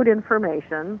to code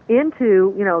information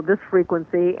into, this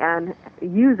frequency and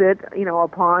use it,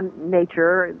 upon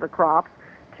nature, the crops,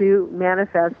 to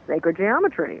manifest sacred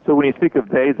geometry. So when you speak of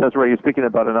they, Desiree, you're speaking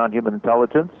about a non-human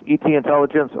intelligence, ET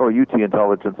intelligence or UT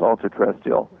intelligence,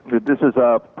 ultra-terrestrial. This is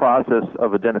a process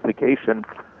of identification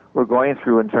we're going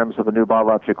through in terms of a new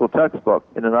biological textbook.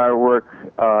 And in our work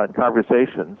and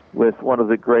conversations with one of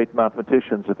the great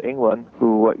mathematicians of England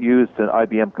who used an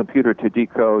IBM computer to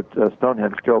decode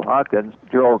Stonehenge, Gerald Hawkins,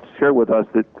 Gerald shared with us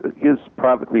that his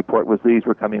private report was these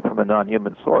were coming from a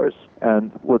non-human source.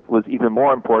 And what was even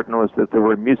more important was that there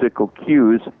were musical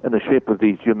cues in the shape of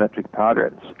these geometric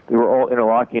patterns. They were all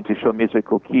interlocking to show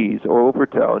musical keys or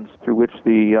overtones through which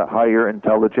the higher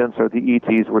intelligence or the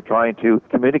ETs were trying to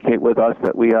communicate with us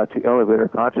that we to elevate our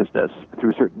consciousness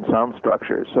through certain sound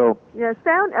structures. So, yeah,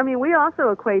 sound. We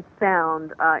also equate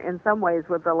sound in some ways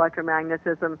with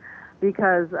electromagnetism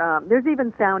because there's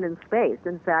even sound in space.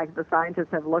 In fact, the scientists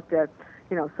have looked at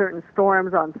certain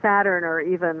storms on Saturn or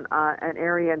even an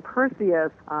area in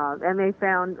Perseus, and they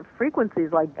found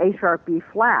frequencies like A sharp B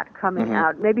flat coming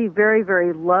out, maybe very,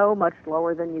 very low, much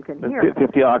lower than you can hear.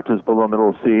 50 octaves below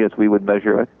middle C as we would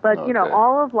measure it. But,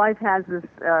 all of life has this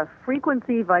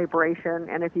frequency vibration,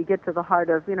 and if you get to the heart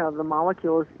of, the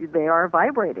molecules, they are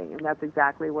vibrating, and that's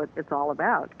exactly what it's all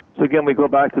about. So again, we go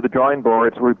back to the drawing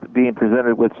boards. We're being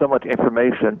presented with so much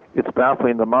information. It's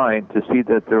baffling the mind to see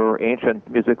that there are ancient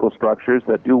musical structures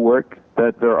that do work,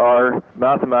 that there are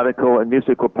mathematical and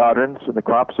musical patterns in the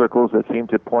crop circles that seem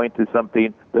to point to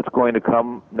something that's going to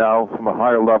come now from a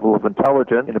higher level of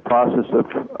intelligence in the process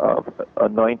of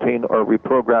anointing or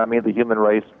reprogramming the human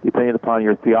race, depending upon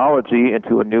your theology,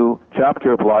 into a new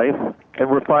chapter of life. And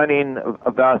we're finding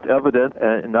a vast evidence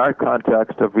in our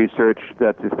context of research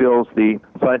that fulfills the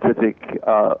scientific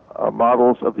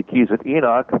models of the keys of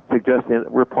Enoch, suggesting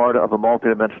that we're part of a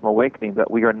multidimensional awakening,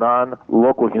 that we are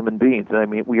non-local human beings.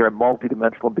 We are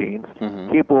multidimensional beings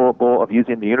capable of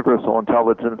using the universal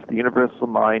intelligence, the universal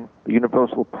mind, the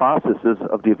universal processes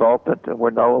of development, and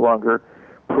we're no longer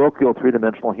parochial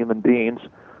three-dimensional human beings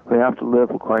who have to live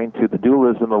according to the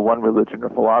dualism of one religion or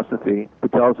philosophy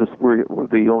that tells us we're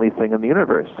the only thing in the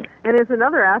universe. And there's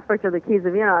another aspect of the Keys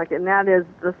of Enoch, and that is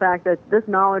the fact that this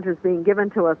knowledge is being given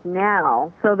to us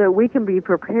now so that we can be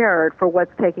prepared for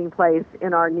what's taking place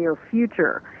in our near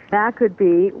future. That could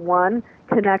be, one,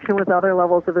 connection with other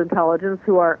levels of intelligence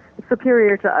who are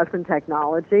superior to us in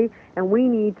technology, and we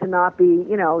need to not be,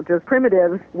 just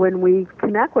primitives when we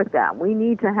connect with them. We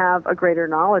need to have a greater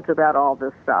knowledge about all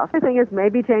this stuff. The thing is,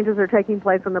 maybe changes are taking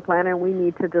place on the planet, and we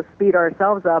need to just speed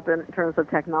ourselves up in terms of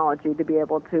technology to be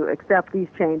able to accept these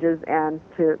changes and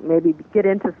to maybe get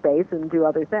into space and do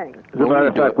other things. As a matter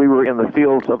of fact, we were in the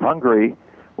fields of Hungary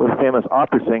with famous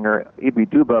opera singer Ibi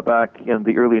Duba back in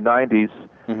the early 90s,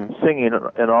 singing,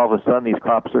 and all of a sudden these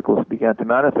crop circles began to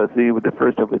manifest. They were the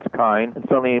first of its kind, and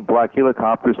suddenly black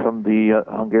helicopters from the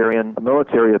Hungarian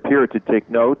military appeared to take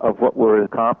note of what were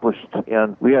accomplished,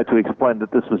 and we had to explain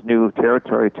that this was new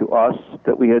territory to us,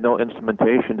 that we had no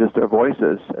instrumentation, just our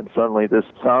voices, and suddenly this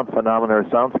sound phenomena or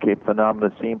soundscape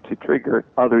phenomena seemed to trigger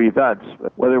other events.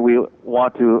 Whether we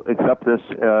want to accept this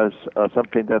as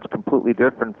something that's completely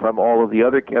different from all of the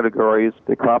other categories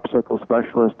the crop circle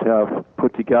specialists have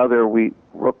put together, we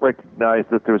recognize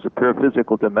that there's a pure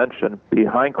physical dimension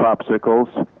behind crop circles,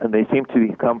 and they seem to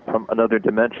come from another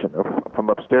dimension, or from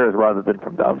upstairs rather than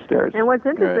from downstairs. And what's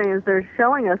interesting is they're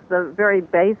showing us the very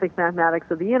basic mathematics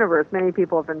of the universe. Many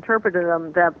people have interpreted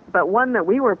them, but one that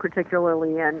we were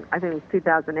particularly in, I think it was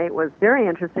 2008, was very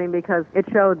interesting because it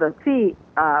showed the phi,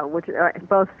 which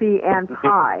both phi and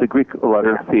pi. The Greek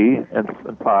letter phi and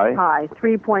pi. Pi,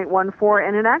 3.14,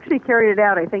 and it actually carried it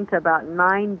out, I think, to about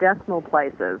 9 decimal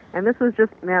places. And this was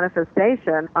just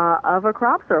manifestation of a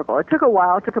crop circle. It took a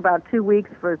while. It took about 2 weeks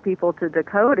for people to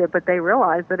decode it, but they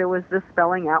realized that it was just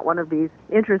spelling out one of these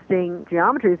interesting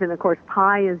geometries. And, of course,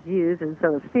 pi is used, and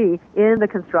so is phi, in the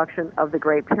construction of the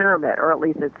Great Pyramid, or at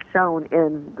least it's shown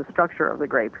in the structure of the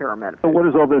Great Pyramid. So what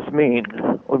does all this mean?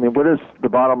 What is the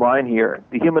bottom line here?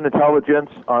 The human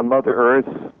intelligence on Mother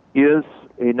Earth is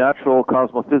a natural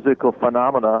cosmophysical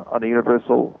phenomena on a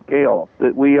universal scale,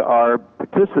 that we are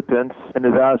participants in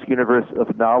a vast universe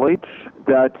of knowledge,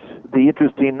 that the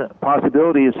interesting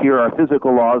possibilities here are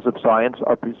physical laws of science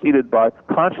are preceded by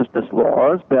consciousness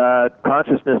laws, that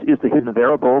consciousness is the hidden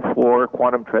variable for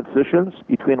quantum transitions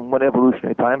between one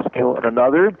evolutionary timescale and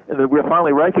another, and that we're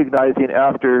finally recognizing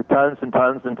after tons and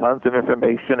tons and tons of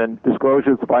information and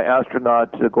disclosures by astronaut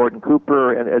Gordon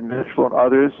Cooper and Ed Mitchell and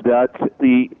others that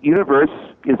the universe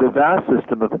is a vast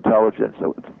system of intelligence.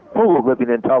 So it's full of living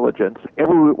intelligence.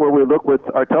 Everywhere we look with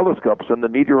our telescopes, from the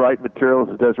meteorite materials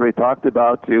that Desiree talked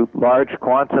about to large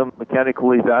quantum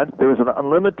mechanical events, there is an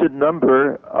unlimited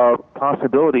number of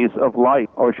possibilities of life,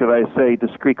 or should I say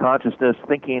discrete consciousness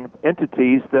thinking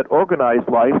entities that organize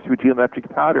life through geometric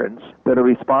patterns that are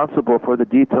responsible for the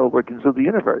detailed workings of the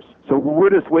universe. So we're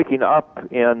just waking up,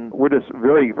 and we're just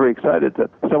very, very excited that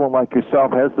someone like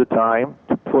yourself has the time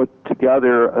to put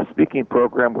together a speaking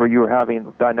program where you're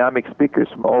having dynamic speakers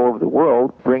from all over the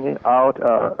world bringing out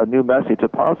a new message, a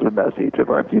positive message of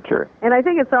our future. And I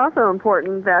think it's also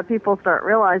important that people start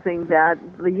realizing that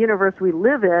the universe we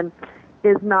live in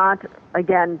is not,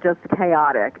 again, just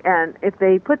chaotic. And if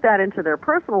they put that into their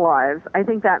personal lives, I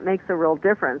think that makes a real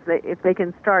difference. If they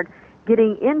can start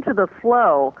getting into the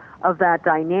flow of that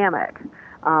dynamic,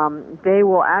 they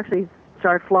will actually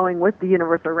start flowing with the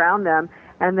universe around them,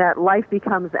 and that life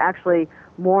becomes actually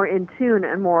more in tune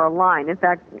and more aligned. In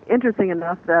fact, interesting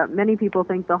enough that many people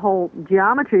think the whole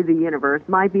geometry of the universe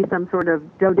might be some sort of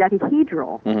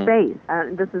dodecahedral space.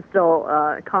 This is still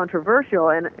controversial,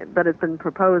 but it's been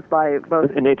proposed by both...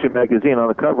 In Nature magazine on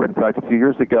the cover, in fact, a few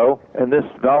years ago, and this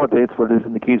validates what is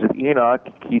in the Keys of Enoch,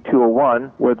 Key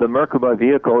 201, where the Merkaba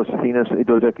vehicle is seen as a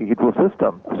dodecahedral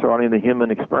system surrounding the human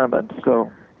experiment.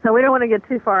 So we don't want to get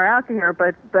too far out here,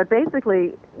 but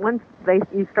basically, once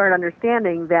you start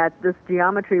understanding that this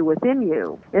geometry within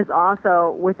you is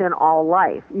also within all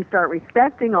life, you start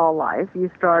respecting all life,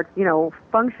 you start,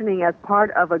 functioning as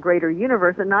part of a greater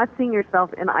universe and not seeing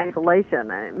yourself in isolation.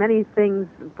 Many things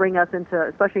bring us into,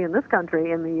 especially in this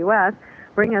country, in the U.S.,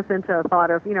 bring us into a thought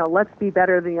of, let's be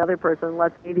better than the other person,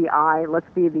 let's be the eye, let's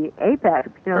be the apex.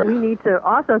 We need to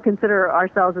also consider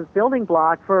ourselves as building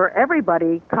blocks for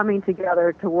everybody coming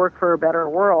together to work for a better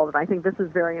world. And I think this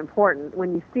is very important.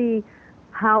 When you see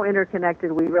how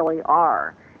interconnected we really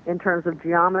are in terms of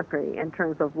geometry, in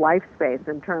terms of life space,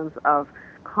 in terms of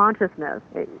consciousness,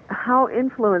 how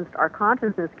influenced our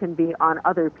consciousness can be on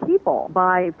other people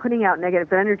by putting out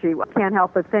negative energy. I can't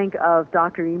help but think of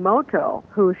Dr. Emoto,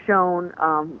 who's shown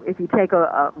if you take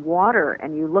a water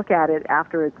and you look at it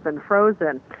after it's been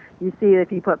frozen, you see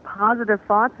if you put positive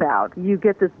thoughts out, you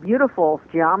get this beautiful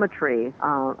geometry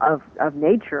of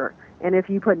nature. And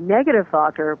if you put negative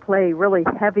thoughts or play really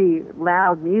heavy,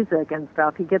 loud music and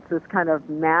stuff, he gets this kind of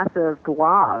massive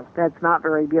glob that's not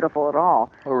very beautiful at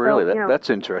all. Oh, really? So, that's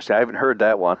interesting. I haven't heard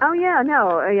that one. Oh, yeah,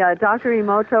 no. Dr.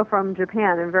 Emoto from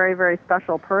Japan, a very, very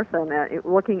special person,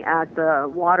 looking at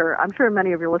the water. I'm sure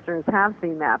many of your listeners have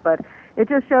seen that, but it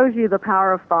just shows you the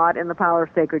power of thought and the power of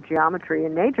sacred geometry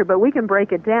in nature. But we can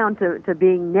break it down to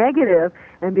being negative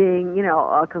and being,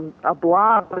 a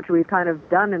blob, which we've kind of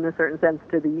done in a certain sense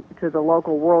to the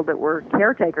local world that we're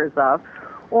caretakers of,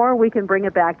 or we can bring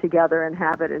it back together and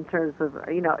have it in terms of,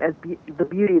 as the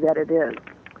beauty that it is.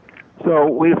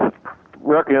 So we've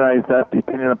recognized that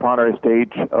depending upon our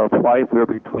stage of life, we're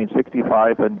between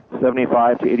 65 and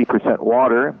 75 to 80%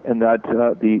 water, and that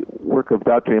the work of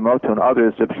Dr. Emoto and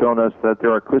others have shown us that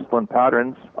there are crystalline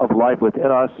patterns of life within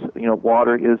us.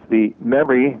 Water is the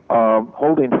memory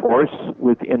holding force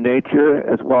within nature,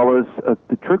 as well as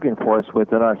the triggering force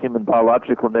within our human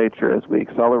biological nature. As we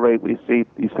accelerate, we see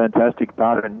these fantastic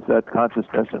patterns that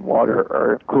consciousness and water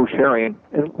are co-sharing.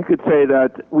 And we could say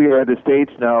that we are at a stage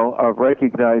now of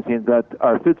recognizing that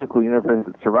our physical universe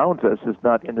that surrounds us is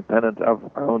not independent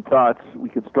of our own thoughts. We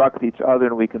construct each other,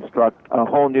 and we construct a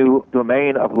whole new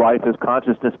domain of life as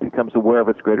consciousness becomes aware of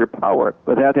its greater power.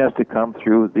 But that has to come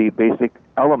through the basic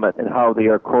element and how they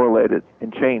are correlated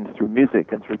and changed through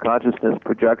music and through consciousness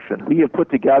projection. We have put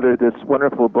together this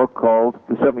wonderful book called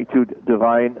The 72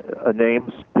 Divine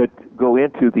Names that go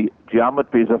into the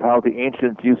geometries of how the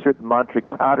ancients use certain mantric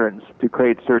patterns to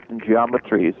create certain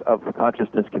geometries of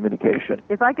consciousness communication.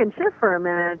 If I can shift for a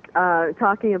minute,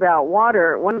 talking about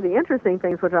water, one of the interesting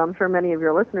things, which I'm sure many of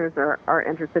your listeners are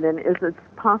interested in, is it's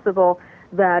possible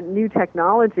that new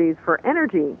technologies for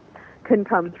energy can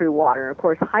come through water. Of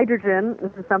course, hydrogen,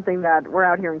 this is something that we're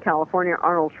out here in California.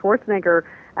 Arnold Schwarzenegger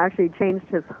actually changed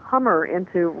his Hummer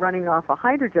into running off of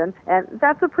hydrogen, and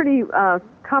that's a pretty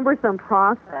cumbersome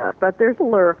process. But there's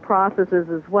other processes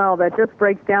as well that just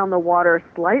breaks down the water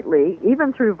slightly,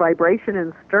 even through vibration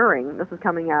and stirring. This is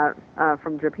coming out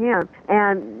from Japan,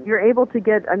 and you're able to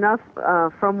get enough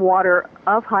from water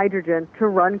of hydrogen to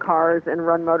run cars and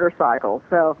run motorcycles.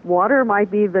 So water might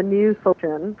be the new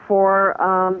solution for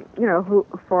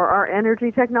for our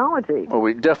energy technology. Well,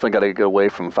 we definitely got to get away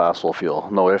from fossil fuel.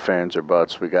 No ifs, ands, or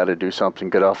buts. We got to do something,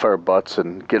 get off our butts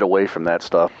and get away from that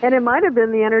stuff. And it might have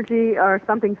been the energy or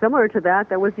something similar to that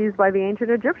was used by the ancient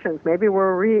Egyptians. Maybe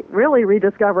we're really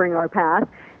rediscovering our past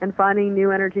and finding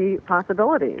new energy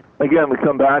possibilities. Again, we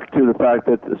come back to the fact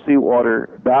that the seawater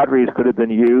batteries could have been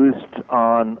used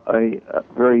on a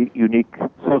very unique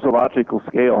sociological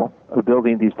scale of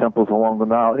building these temples along the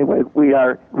Nile. Anyway, we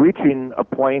are reaching a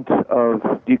point of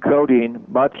decoding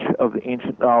much of the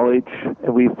ancient knowledge,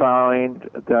 and we find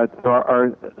that there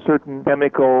are certain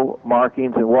chemical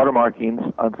markings and water markings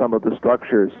on some of the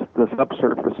structures, the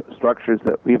subsurface structures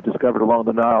that we've discovered along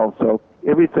the Nile. So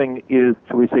everything is,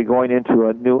 shall we say, going into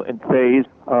a new phase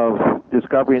of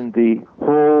discovering the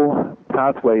whole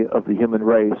pathway of the human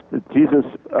race. Jesus,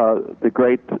 the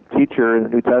great teacher in the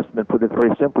New Testament, put it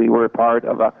very simply: we're a part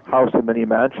of a house of many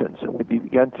mansions, and we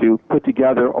begin to put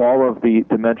together all of the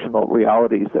dimensional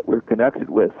realities that we're connected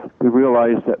with. We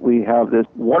realize that we have this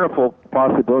wonderful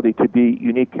possibility to be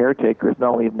unique caretakers,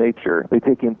 not only of nature, but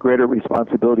taking greater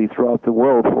responsibility throughout the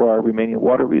world for our remaining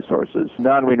water resources,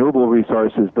 non-renewable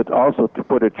resources, but also to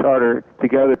put a charter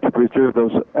together to preserve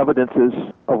those evidences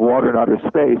of water in outer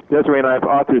space. Desiree and I have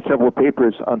authored several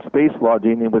papers on space law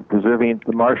dealing with preserving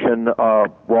the Martian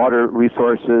water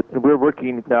resources, and we're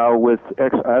working now with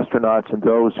ex-astronauts and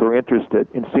those who are interested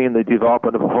in seeing the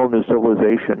development of a whole new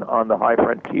civilization on the high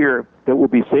frontier that will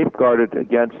be safeguarded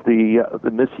against the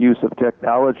misuse of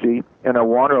technology and a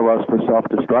wanderlust for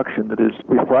self-destruction that is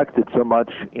reflected so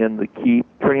much in the key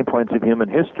turning points of human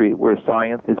history, where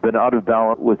science has been out of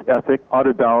balance with ethic, out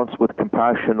of balance with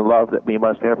compassion and love that we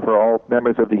must have for all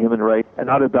members of the human race,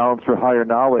 and out of balance for higher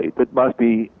knowledge that must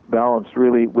be balanced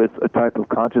really with a type of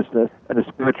consciousness and a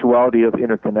spirituality of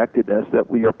interconnectedness, that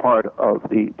we are part of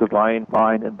the divine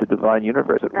mind and the divine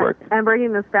universe at work. And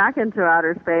bringing this back into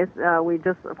outer space, we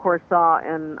just, of course, saw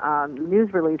in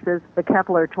news releases the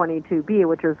Kepler 22b,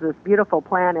 which is this beautiful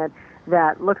planet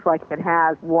that looks like it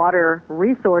has water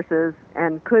resources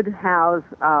and could house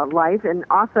life. And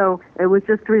also, it was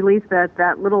just released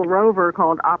that little rover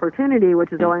called Opportunity,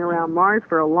 which is going around Mars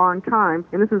for a long time.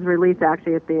 And this was released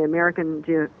actually at the American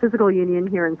Geophysical Union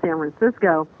here in San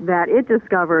Francisco, that it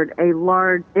discovered a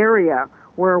large area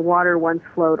where water once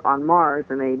flowed on Mars,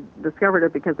 and they discovered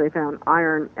it because they found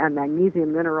iron and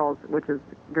magnesium minerals, which is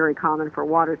very common for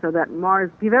water. So that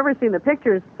Mars, if you've ever seen the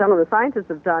pictures some of the scientists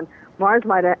have done, Mars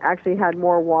might have actually had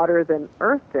more water than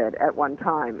Earth did at one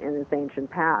time in its ancient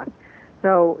past.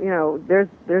 So,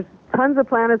 there's tons of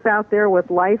planets out there with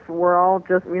life. We're all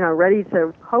just, ready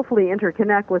to hopefully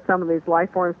interconnect with some of these life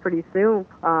forms pretty soon.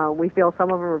 We feel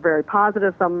some of them are very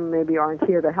positive, some maybe aren't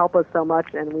here to help us so much,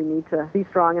 and we need to be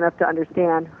strong enough to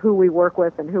understand who we work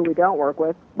with and who we don't work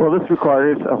with. Well, this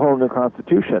requires a whole new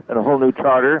constitution and a whole new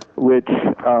charter, which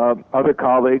other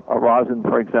colleague, Rosin,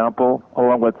 for example,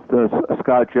 along with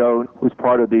Scott Jones, who's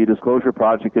part of the Disclosure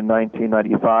Project in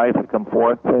 1995, had come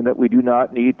forth saying that we do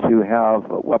not need to have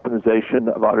weaponization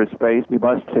of outer space. We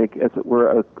must take, as it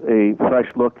were, a fresh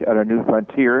look at our new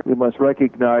frontier. We must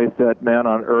recognize that man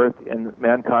on Earth and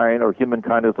mankind, or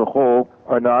humankind as a whole,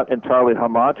 are not entirely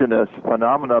homogeneous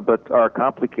phenomena, but are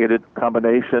complicated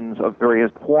combinations of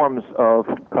various forms of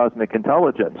cosmic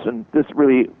intelligence. And this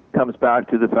really comes back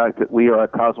to the fact that we are a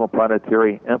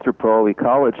cosmoplanetary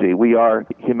anthropoecology. We are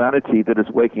humanity that is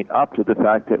waking up to the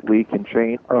fact that we can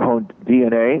change our own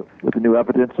DNA with the new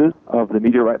evidences of the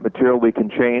meteorite material. We can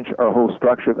change our whole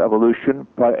structure of evolution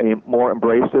by a more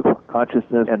embracive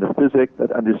consciousness and a physics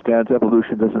that understands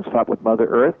evolution doesn't stop with Mother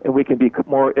Earth. And we can be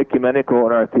more ecumenical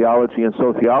in our theology and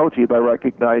sociology by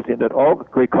recognizing that all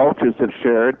great cultures have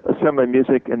shared a similar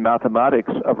music and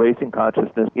mathematics of raising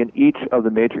consciousness in each of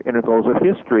the major intervals of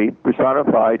history,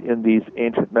 personified in these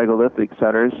ancient megalithic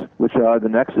centers, which are the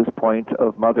nexus point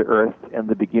of Mother Earth and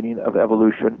the beginning of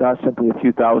evolution, not simply a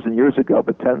few thousand years ago,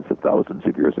 but tens of thousands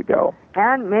of years ago.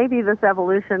 And maybe this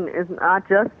evolution is not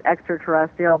just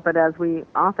extraterrestrial, but as we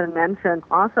often mention,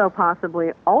 also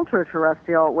possibly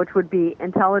ultra-terrestrial, which would be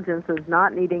intelligences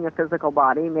not needing a physical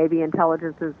body, maybe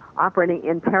intelligences operating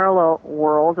in parallel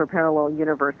worlds or parallel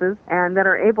universes, and that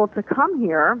are able to come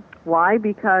here. Why?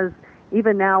 Because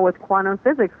even now with quantum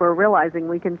physics, we're realizing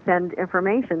we can send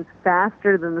information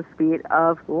faster than the speed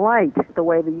of light. The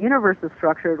way the universe is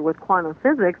structured with quantum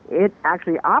physics, it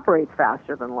actually operates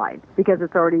faster than light because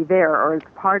it's already there, or it's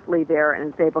partly there,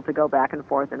 and it's able to go back and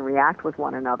forth and react with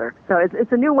one another. So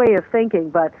it's a new way of thinking,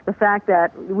 but the fact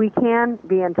that we can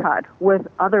be in touch with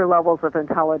other levels of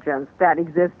intelligence that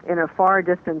exist in a far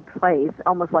distant place,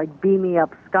 almost like beam me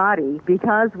up Scotty,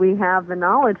 because we have the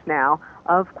knowledge now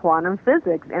of quantum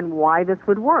physics and why this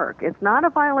would work. It's not a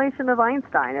violation of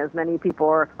Einstein, as many people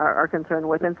are concerned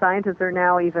with, and scientists are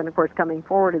now even, of course, coming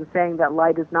forward and saying that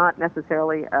light is not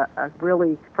necessarily a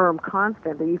really firm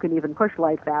constant, that you can even push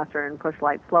light faster and push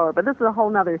light slower. But this is a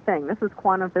whole other thing. This is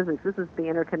quantum physics. This is the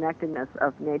interconnectedness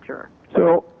of nature.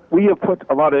 So we have put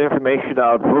a lot of information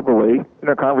out verbally in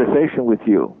our conversation with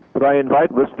you, but I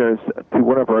invite listeners to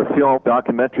one of our film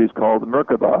documentaries called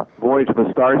Merkaba, Voyage of a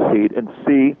Starseed, and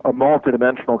see a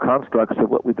multidimensional constructs of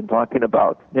what we've been talking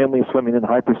about, namely swimming in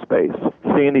hyperspace,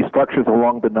 seeing these structures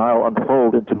along the Nile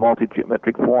unfold into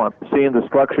multi-geometric form, seeing the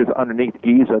structures underneath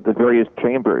Giza, the various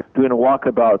chambers, doing a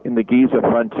walkabout in the Giza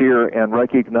frontier and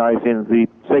recognizing the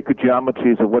sacred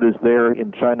geometries of what is there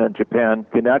in China and Japan,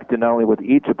 connected not only with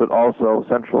Egypt but also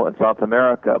Central and South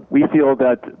America. We feel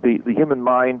that the human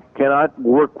mind cannot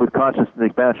work with consciousness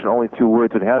expansion only through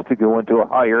words. It has to go into a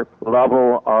higher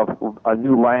level of a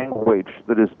new language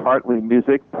that is partly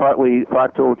music, partly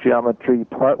fractal geometry,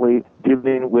 partly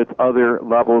dealing with other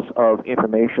levels of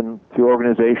information through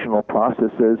organizational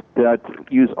processes that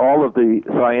use all of the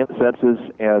science senses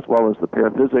as well as the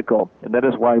paraphysical. And that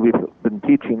is why we've been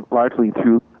teaching largely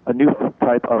through a new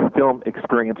type of film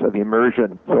experience of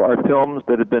immersion. So our films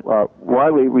that have been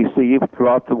widely received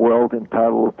throughout the world,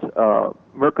 entitled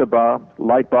Merkaba,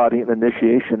 Light Body and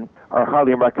Initiation, are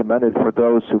highly recommended for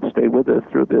those who've stayed with us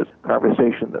through this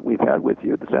conversation that we've had with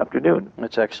you this afternoon.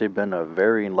 It's actually been a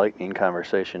very enlightening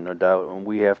conversation, no doubt, and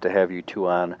we have to have you two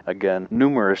on again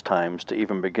numerous times to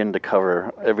even begin to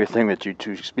cover everything that you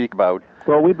two speak about.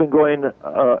 Well, we've been going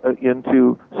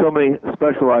into so many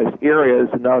specialized areas,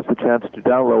 and now it's the chance to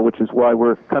download, which is why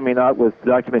we're coming out with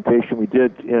documentation we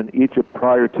did in Egypt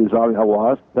prior to Zahi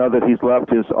Hawass. Now that he's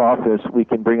left his office, we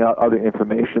can bring out other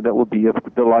information that will be of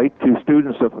delight to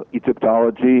students of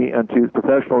Egyptology and to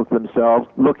professionals themselves,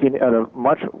 looking at a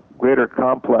much greater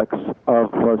complex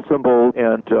of symbols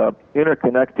and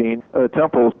interconnecting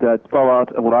temples that spell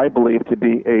out what I believe to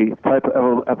be a type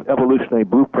of evolutionary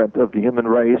blueprint of the human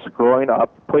race growing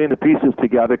up, putting the pieces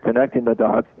together, connecting the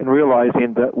dots, and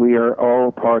realizing that we are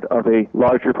all part of a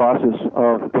larger process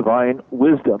of divine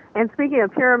wisdom. And speaking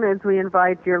of pyramids, we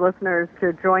invite your listeners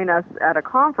to join us at a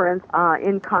conference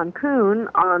in Cancun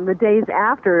on the days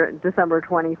after December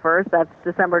 21st. That's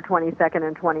December 22nd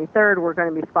and 23rd. We're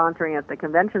going to be sponsoring at the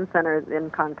Convention Center in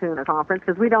Cancun a conference,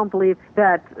 because we don't believe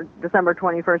that December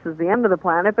 21st is the end of the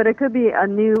planet, but it could be a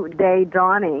new day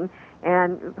dawning.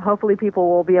 And hopefully people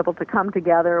will be able to come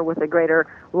together with a greater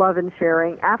love and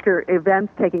sharing after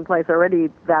events taking place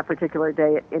already that particular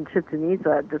day in Chichen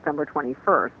Itza, December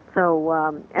 21st.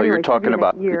 So, anyway, you're talking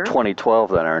about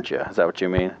 2012 then, aren't you? Is that what you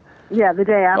mean? Yeah, the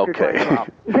day after. Okay. 2012.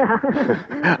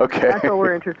 Yeah. Okay. That's what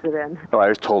we're interested in. Well, I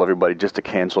just told everybody just to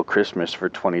cancel Christmas for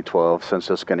 2012. Since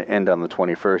it's going to end on the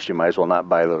 21st, you might as well not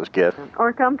buy those gifts.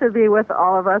 Or come to be with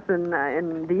all of us in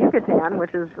the Yucatan,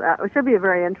 which should be a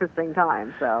very interesting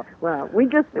time. So, well, we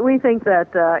think that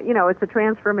it's a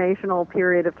transformational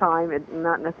period of time,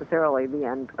 not necessarily the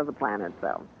end of the planet.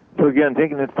 So again,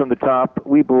 taking it from the top,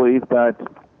 we believe that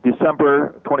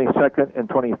December 22nd and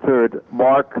 23rd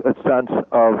mark a sense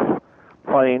of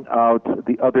finding out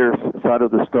the other side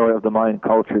of the story of the Mayan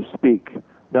culture speak,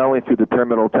 not only through the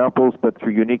pyramidal temples, but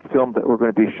through unique film that we're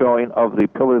going to be showing of the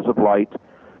pillars of light,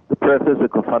 the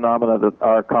paraphysical phenomena that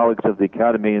our colleagues of the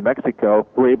Academy in Mexico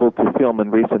were able to film in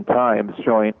recent times,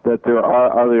 showing that there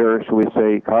are other, shall we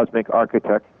say, cosmic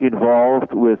architects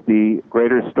involved with the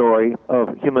greater story of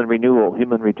human renewal,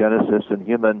 human regenesis, and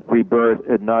human rebirth,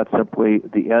 and not simply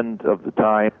the end of the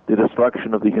time, the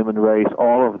destruction of the human race,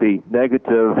 all of the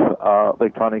negative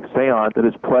electronic seance that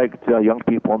has plagued young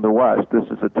people in the West. This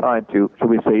is a time to, shall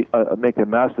we say, make a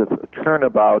massive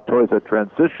turnabout towards a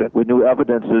transition with new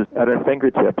evidences at our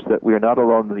fingertips that we are not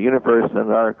alone in the universe,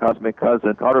 and our cosmic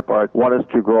cousin counterparts want us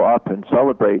to grow up and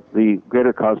celebrate the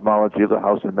greater cosmology of the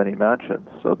House of Many Mansions.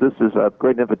 So this is a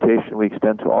great invitation we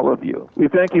extend to all of you. We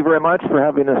thank you very much for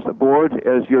having us aboard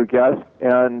as your guest,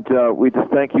 and we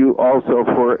just thank you also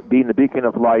for being the beacon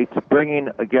of light, bringing,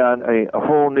 again, a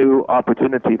whole new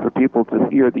opportunity for people to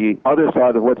hear the other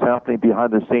side of what's happening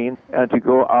behind the scenes, and to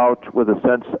go out with a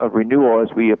sense of renewal as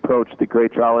we approach the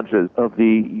great challenges of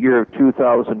the year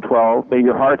 2012. May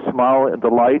your heart heart smile in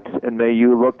delight, and may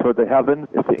you look toward the heavens,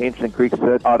 as the ancient Greeks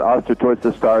said, ad astra, towards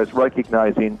the stars,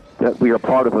 recognizing that we are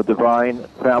part of a divine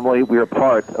family. We are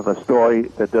part of a story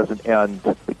that doesn't end,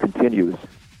 it continues.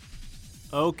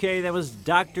 Okay, that was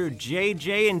Dr.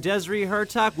 JJ and Desiree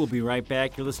Hurtak. We'll be right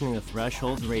back. You're listening to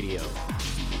Thresholds Radio.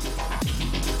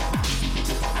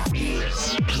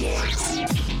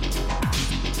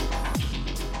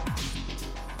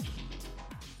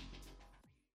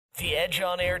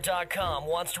 TheEdgeOnAir.com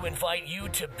wants to invite you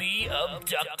to be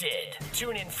abducted.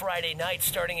 Tune in Friday night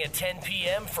starting at 10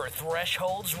 p.m. for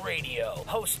Thresholds Radio.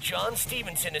 Host John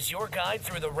Stevenson is your guide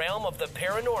through the realm of the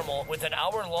paranormal with an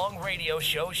hour-long radio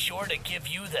show sure to give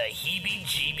you the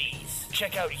heebie-jeebies.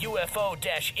 Check out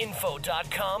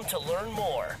UFO-info.com to learn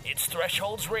more. It's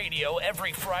Thresholds Radio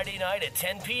every Friday night at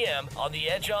 10 p.m. on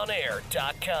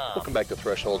TheEdgeOnAir.com. Welcome back to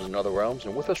Thresholds and Other Realms,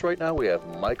 and with us right now we have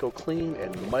Michael Kleen,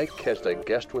 and Mike has a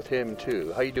guest with him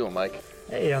too. How you doing, Mike?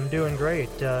 Hey, I'm doing great.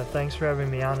 Thanks for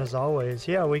having me on as always.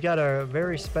 Yeah, we got a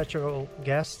very special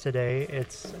guest today.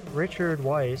 It's Richard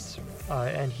Weiss,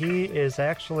 and he is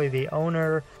actually the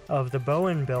owner of the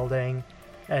Bowen Building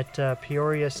at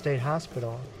Peoria State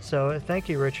Hospital. So thank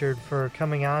you, Richard, for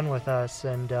coming on with us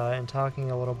and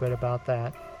talking a little bit about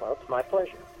that. Well, it's my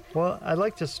pleasure. Well, I'd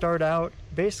like to start out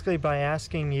basically by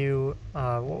asking you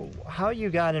how you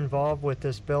got involved with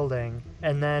this building.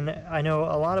 And then I know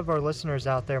a lot of our listeners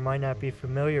out there might not be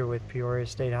familiar with Peoria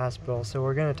State Hospital, so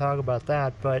we're going to talk about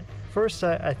that. But first,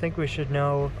 I think we should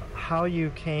know how you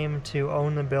came to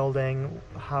own the building,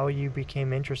 how you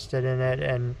became interested in it,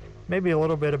 and maybe a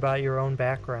little bit about your own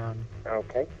background.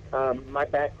 Okay. My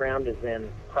background is in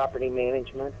property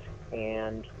management,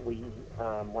 and we,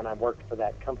 when I worked for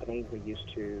that company, we used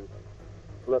to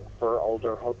look for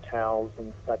older hotels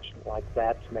and such like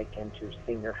that to make into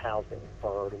senior housing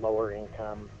for lower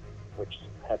income, which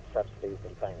had subsidies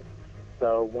and things.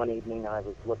 So one evening I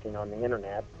was looking on the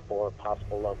internet for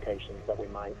possible locations that we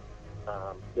might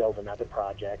build another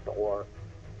project or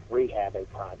rehab a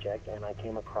project, and I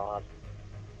came across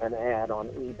an ad on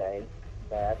eBay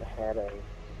that had a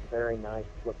very nice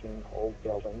looking old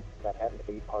building that happened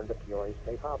to be part of the Peoria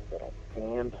State Hospital.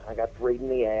 And I got to reading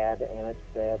the ad, and it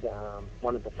said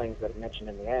one of the things that it mentioned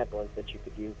in the ad was that you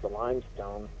could use the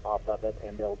limestone off of it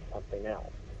and build something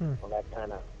else. Well, that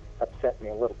kind of upset me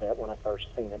a little bit when I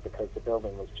first seen it, because the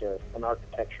building was just an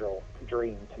architectural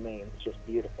dream to me. It's just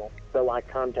beautiful. So I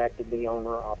contacted the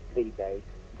owner off eBay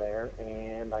there,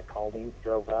 and I called him,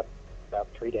 drove up about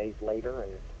 3 days later,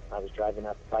 and I was driving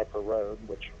up Cypher Road,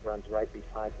 which runs right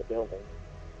beside the building.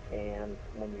 And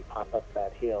when you pop up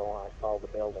that hill, I saw the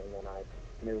building, and I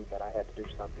knew that I had to do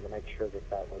something to make sure that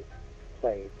that was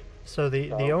saved. So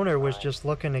the owner was just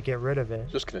looking to get rid of it.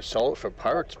 Just going to sell it for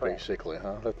parts, basically,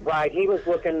 huh? Right. He was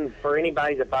looking for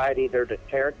anybody to buy it, either to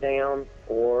tear it down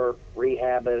or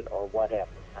rehab it or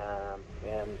whatever.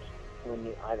 And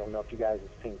when I don't know if you guys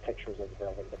have seen pictures of the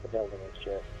building, but the building is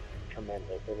just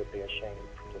tremendous. It would be a shame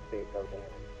to see it go down.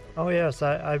 Oh yes,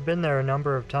 I've been there a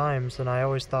number of times, and I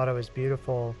always thought it was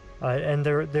beautiful. And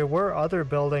there were other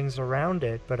buildings around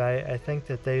it, but I think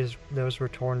that those were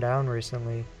torn down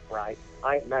recently. Right.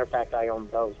 Matter of fact, I own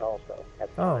those also at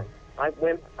the time. I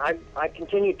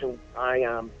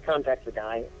contacted the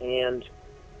guy, and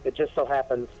it just so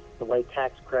happens the way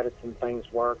tax credits and things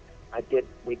work,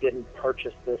 we didn't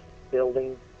purchase this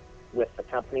building with the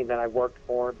company that I worked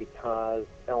for, because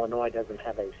Illinois doesn't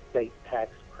have a state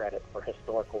tax credit for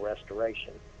historical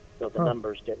restoration, so the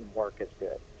numbers didn't work as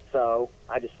good. So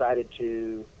I decided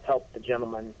to help the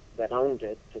gentleman that owned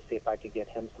it to see if I could get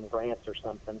him some grants or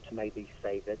something to maybe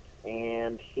save it.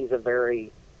 And he's a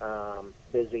very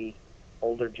busy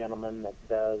older gentleman that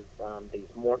does these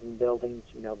Morton buildings,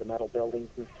 the metal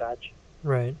buildings and such.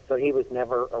 Right. So he was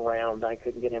never around. I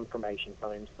couldn't get information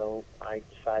from him, so I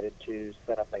decided to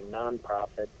set up a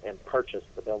nonprofit and purchase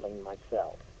the building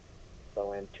myself.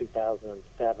 So in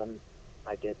 2007,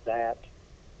 I did that,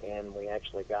 and we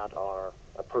actually got our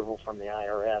approval from the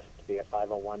IRS to be a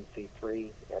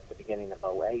 501c3 at the beginning of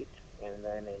 2008, and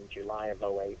then in July of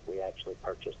 2008, we actually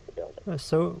purchased the building.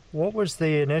 So what was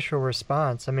the initial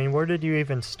response? I mean, where did you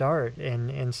even start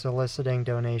in soliciting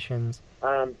donations?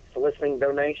 Soliciting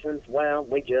donations? Well,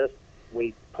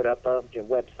 we put up a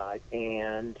website,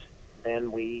 and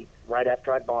then right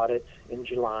after I bought it in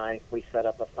July, we set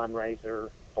up a fundraiser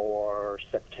for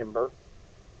September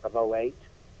of 2008,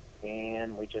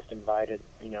 and we just invited,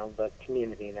 the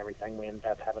community and everything. We ended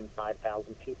up having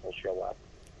 5,000 people show up.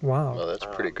 Wow. Well, that's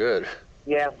pretty good.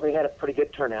 Yeah, we had a pretty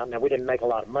good turnout. Now, we didn't make a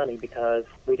lot of money because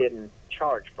we didn't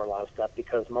charge for a lot of stuff,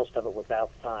 because most of it was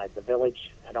outside. The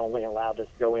village had only allowed us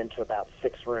to go into about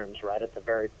 6 rooms right at the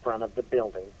very front of the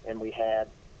building, and we had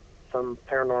some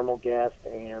paranormal guests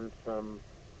and some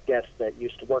guests that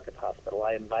used to work at the hospital.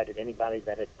 I invited anybody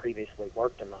that had previously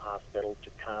worked in the hospital to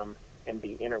come and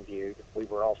be interviewed. We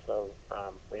were also,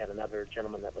 we had another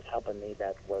gentleman that was helping me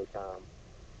that was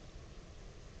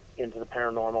into the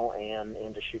paranormal and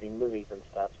into shooting movies and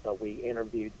stuff. So we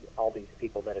interviewed all these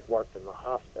people that had worked in the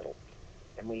hospital.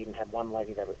 And we even had one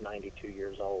lady that was 92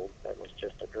 years old that was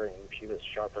just a dream. She was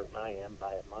sharper than I am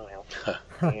by a mile.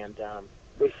 And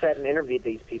we sat and interviewed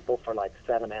these people for like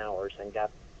 7 hours and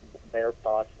got their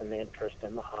thoughts and interest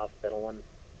in the hospital and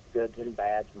goods and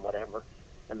bads and whatever.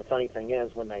 And the funny thing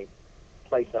is, when they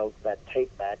played that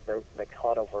tape back, they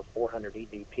caught over 400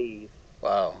 EVPs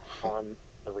on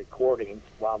the recordings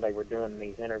while they were doing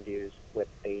these interviews with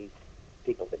the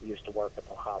people that used to work at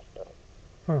the hospital.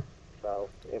 So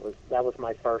that was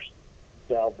my first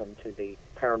delve into the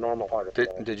paranormal part of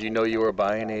it. Did you know you were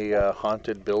buying a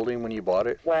haunted building when you bought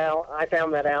it? Well, I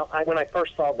found that out. When I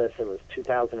first saw this, it was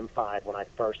 2005 when I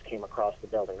first came across the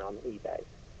building on eBay.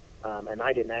 And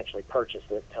I didn't actually purchase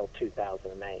it until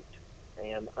 2008.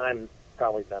 And I'm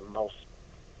probably the most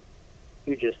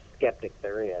hugest skeptic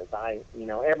there is.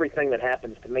 Everything that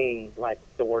happens to me, like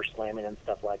doors slamming and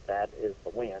stuff like that, is the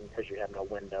wind, because you have no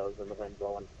windows and the wind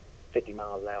blowing 50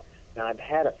 miles an hour. Now, I've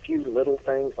had a few little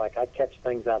things, like I catch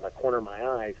things out of the corner of my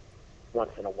eyes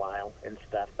once in a while and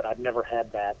stuff, but I've never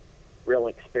had that real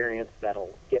experience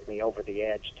that'll get me over the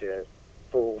edge to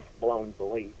full-blown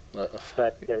belief.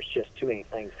 But there's just too many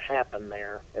things happen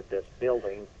there at this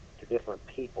building to different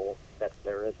people that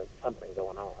there isn't something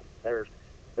going on.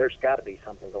 There's got to be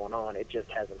something going on. It just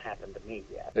hasn't happened to me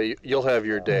yet. You'll have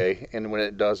your day, and when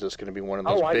it does, it's going to be one of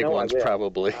those big ones,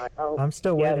 probably. I'm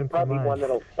still waiting for probably mine. One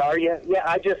that'll star you. Yeah,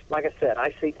 I just, like I said,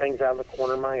 I see things out of the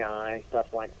corner of my eye, stuff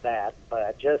like that,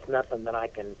 but just nothing that I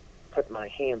can put my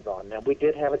hands on. Now, we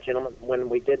did have a gentleman, when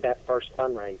we did that first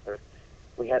fundraiser,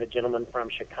 we had a gentleman from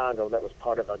Chicago that was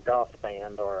part of a goth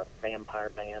band or a vampire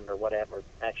band or whatever.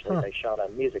 Actually, they shot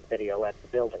a music video at the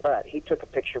building. But he took a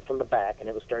picture from the back, and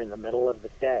it was during the middle of the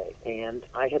day. And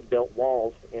I had built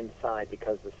walls inside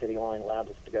because the city only allowed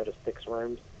us to go to 6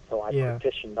 rooms. So I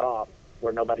partitioned off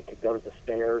where nobody could go to the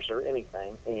stairs or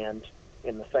anything. And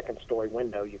in the second-story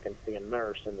window, you can see a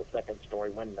nurse in the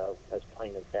second-story window as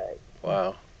plain as day.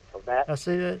 Wow. So that... I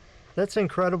see that. That's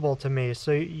incredible to me.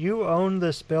 So you own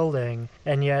this building,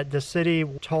 and yet the city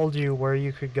told you where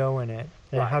you could go in it.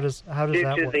 And right. How does that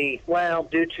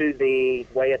work? Due to the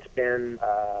way it's been,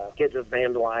 kids have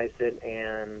vandalized it,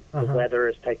 and the weather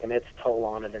has taken its toll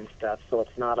on it and stuff, so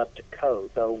it's not up to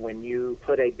code. So when you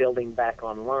put a building back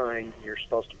online, you're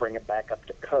supposed to bring it back up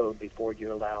to code before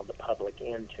you allow the public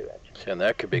into it. And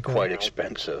that could be quite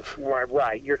expensive.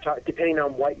 Right. You're depending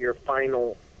on what your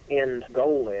final end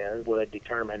goal is would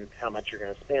determine how much you're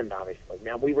going to spend, obviously.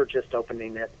 Now, we were just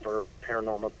opening it for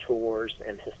paranormal tours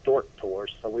and historic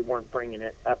tours, so we weren't bringing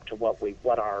it up to what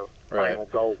our final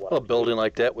goal was. Well, a building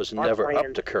like that was never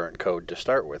up to current code to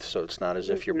start with, so it's not as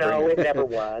if you're bringing... No, it never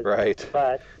was. Right.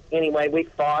 But anyway, we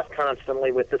fought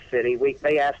constantly with the city.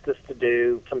 They asked us to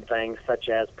do some things such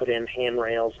as put in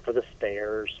handrails for the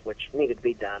stairs, which needed to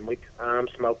be done. We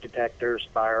smoke detectors,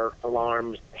 fire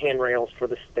alarms, handrails for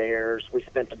the stairs. We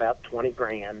spent about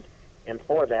 $20,000, and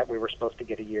for that we were supposed to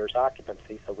get a year's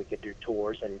occupancy so we could do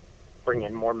tours and bring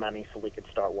in more money so we could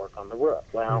start work on the roof.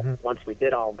 Well, once we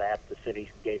did all that, the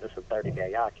city gave us a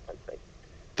 30-day occupancy.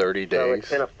 30 days. So it's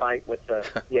been a fight with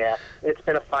it's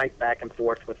been a fight back and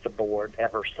forth with the board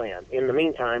ever since. In the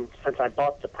meantime, since I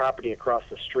bought the property across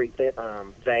the street,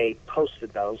 they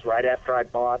posted those right after I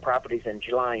bought properties in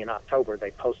July and October.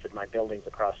 They posted my buildings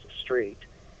across the street,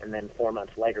 and then 4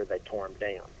 months later they tore them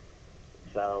down.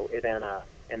 So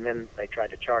and then they tried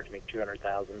to charge me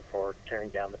 $200,000 for tearing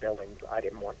down the buildings I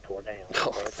didn't want tore down.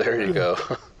 Oh, so there you go.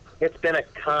 It's been a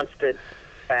constant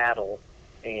battle,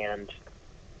 and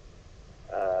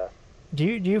do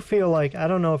you feel like, I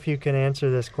don't know if you can answer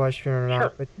this question or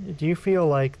not, but do you feel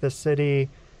like the city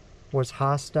was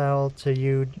hostile to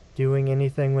you doing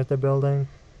anything with the building?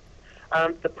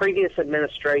 The previous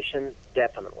administration,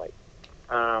 definitely.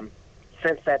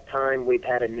 Since that time, we've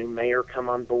had a new mayor come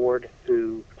on board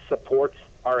who supports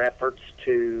our efforts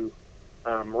to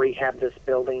rehab this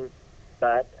building,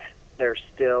 but there's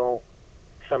still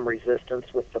some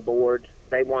resistance with the board.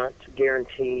 They want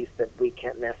guarantees that we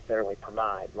can't necessarily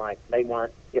provide. Like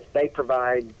if they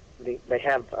provide, they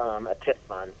have a TIF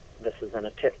fund. This is in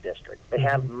a TIF district. They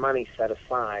have money set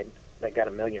aside. They got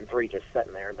 $1.3 million just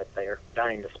sitting there that they're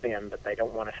dying to spend, but they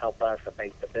don't want to help us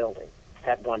abate the building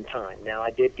at one time. Now,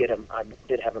 I did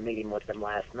have a meeting with them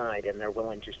last night, and they're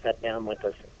willing to sit down with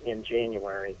us in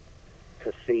January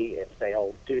to see if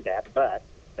they'll do that, but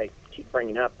they keep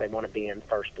bringing up they want to be in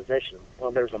first position.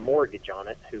 Well, there's a mortgage on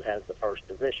it who has the first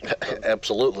position. So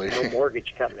Absolutely. no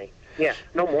mortgage company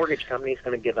is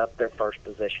going to give up their first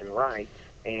position rights,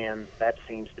 and that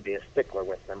seems to be a stickler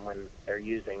with them when they're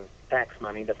using tax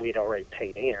money that we'd already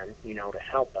paid in, to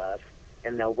help us,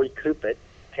 and they'll recoup it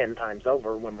 10 times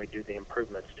over when we do the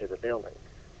improvements to the building.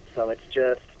 So it's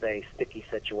just a sticky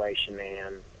situation,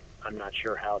 and I'm not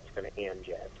sure how it's going to end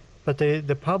yet. But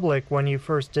the public, when you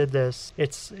first did this,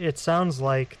 it sounds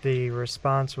like the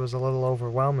response was a little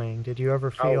overwhelming. Did you ever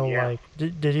feel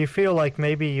did you feel like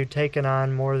maybe you'd taken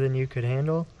on more than you could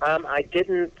handle? I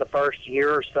didn't the first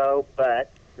year or so,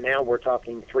 but now we're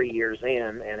talking 3 years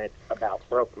in, and it about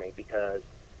broke me because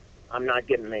I'm not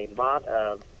getting a lot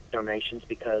of donations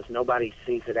because nobody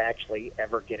sees it actually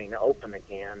ever getting open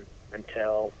again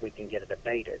until we can get it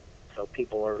abated. So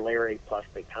people are leery, plus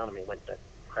the economy went to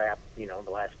crap, the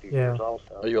last few years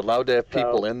also. Are you allowed to have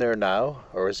people in there now,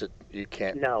 or is it you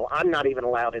can't? No, I'm not even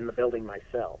allowed in the building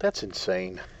myself. That's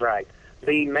insane. Right.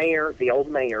 The old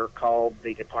mayor called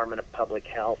the Department of Public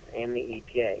Health and the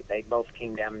EPA. They both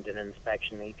came down and did an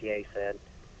inspection. The EPA said,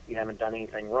 you haven't done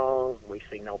anything wrong. We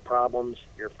see no problems.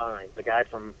 You're fine. The guy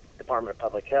from Department of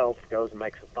Public Health goes and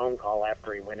makes a phone call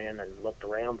after he went in and looked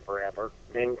around forever,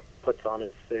 then puts on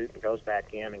his suit and goes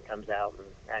back in and comes out and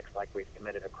acts like we've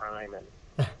committed a crime. And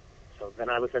so then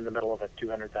I was in the middle of a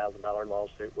 $200,000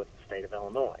 lawsuit with the state of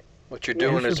Illinois. What you're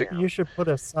doing is you should put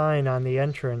a sign on the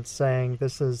entrance saying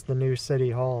this is the new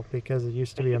city hall because it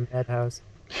used to be a madhouse.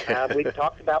 We've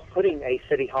talked about putting a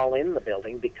city hall in the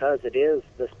building because it is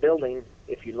this building.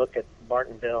 If you look at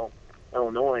Bartonville,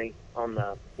 Illinois, on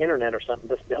the internet or something,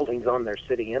 this building's on their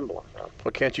city emblem.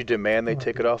 Well, can't you demand they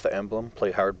take it off the emblem,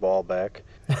 play hardball back?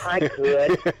 I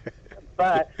could,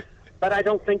 but I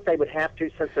don't think they would have to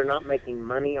since they're not making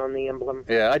money on the emblem.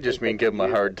 Yeah, I just mean give them a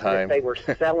hard time. If they were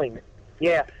selling it.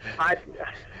 Yeah,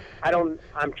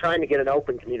 I'm trying to get an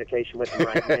open communication with them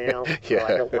right now, so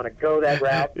I don't want to go that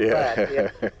route.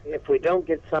 Yeah. But if we don't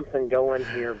get something going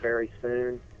here very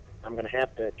soon, I'm going to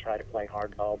have to try to play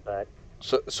hardball. But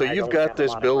so you've got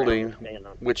this building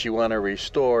which you want to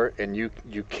restore, and you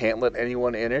can't let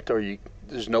anyone in it, or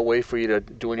there's no way for you to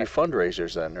do any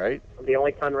fundraisers then, right? The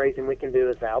only fundraising we can do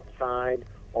is outside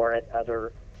or at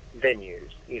other venues,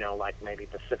 like maybe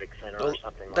the Civic Center or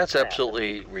something like that. That's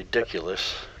absolutely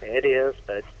ridiculous. It is,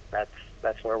 but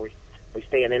that's where we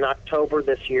stand. In October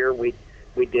this year, we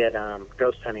did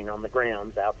ghost hunting on the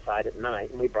grounds outside at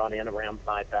night, and we brought in around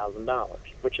 $5,000,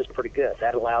 which is pretty good.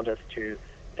 That allowed us to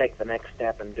take the next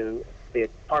step and do. The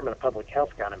Department of Public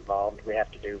Health got involved. We have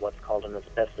to do what's called an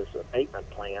asbestos abatement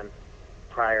plan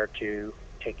prior to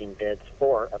taking bids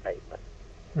for abatement.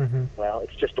 Mm-hmm. Well,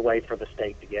 it's just a way for the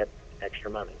state to get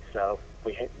extra money. So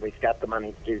we've got the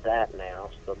money to do that now.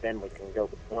 So then we can go,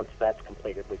 once that's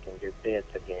completed, we can do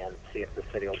bids again, see if the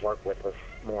city will work with us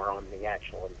more on the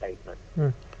actual abatement.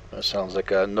 That sounds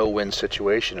like a no-win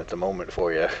situation at the moment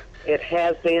for you. It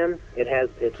has been.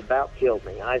 It's about killed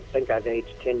me. I think I've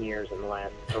aged 10 years in the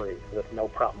last 3 with no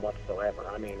problem whatsoever.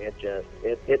 I mean,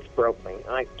 it's broke me.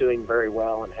 I'm doing very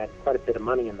well and had quite a bit of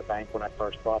money in the bank when I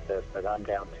first bought this, but I'm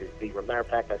down to zero. Matter of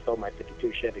fact, I sold my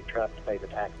 52 Chevy truck to pay the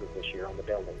taxes this year on the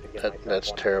building.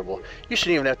 That's terrible. You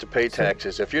shouldn't even have to pay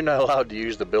taxes. If you're not allowed to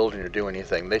use the building or do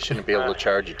anything, they shouldn't be able to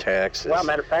charge you taxes. Well,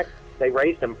 matter of fact, they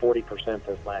raised them 40%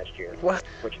 this last year. What?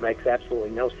 Which makes absolutely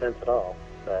no sense at all.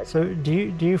 But so do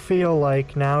you feel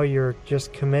like now you're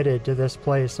just committed to this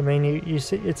place? I mean, you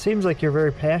see, it seems like you're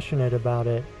very passionate about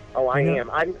it. Oh, I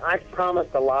am. I've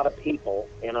promised a lot of people,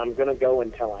 and I'm going to go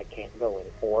until I can't go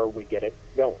anymore, or we get it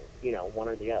going. One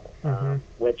or the other. Mm-hmm.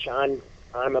 Which I'm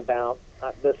about.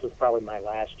 This is probably my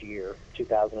last year,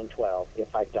 2012,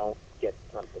 if I don't get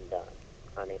something done.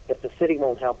 I mean, if the city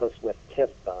won't help us with TIF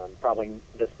fund, probably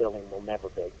this building will never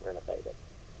be renovated.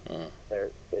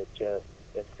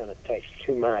 It's going to take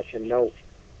too much, and no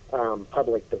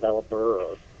public developer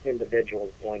or individual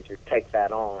is going to take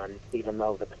that on, even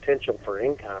though the potential for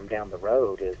income down the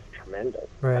road is tremendous.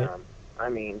 Right. I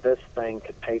mean, this thing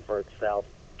could pay for itself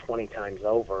 20 times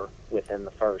over within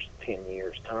the first 10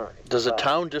 years' time. Does the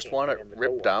town just want it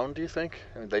ripped down, do you think?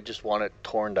 I mean, they just want it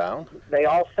torn down? They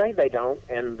all say they don't,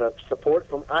 and the support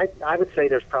from, I would say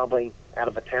there's probably, out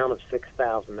of a town of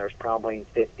 6,000, there's probably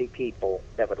 50 people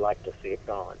that would like to see it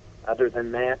gone. Other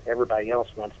than that, everybody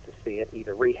else wants to see it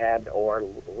either rehabbed or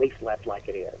at least left like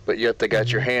it is. But yet they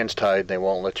got your hands tied and they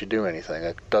won't let you do anything.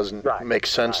 It doesn't make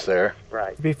sense there.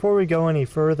 Right. Before we go any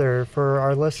further, for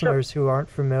our listeners who aren't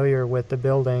familiar with the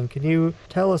building, can you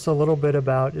tell us a little bit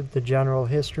about the general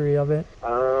history of it?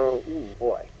 Oh,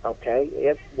 boy. Okay.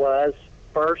 It was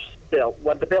first built,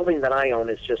 the building that I own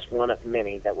is just one of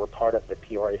many that were part of the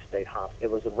Peoria State Hospital.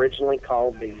 It was originally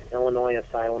called the Illinois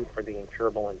Asylum for the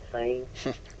Incurable Insane.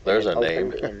 There's a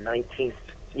name.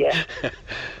 Yeah.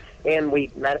 And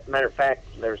matter of fact,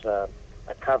 there's a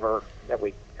cover that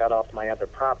we got off my other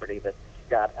property that's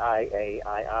got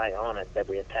IAII on it that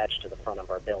we attached to the front of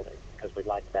our building because we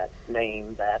like that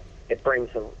name, that it brings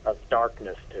a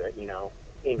darkness to it,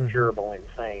 Incurable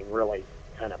Insane really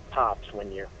kind of pops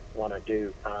when you want to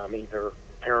do either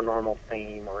paranormal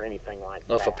theme or anything like that.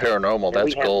 Well, for paranormal,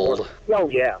 that's gold.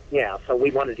 Yeah. So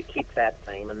we wanted to keep that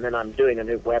theme, and then I'm doing a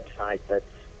new website that's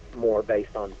more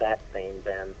based on that theme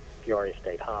than Peoria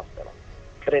State Hospital.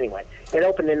 But anyway, it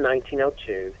opened in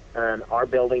 1902, and our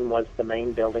building was the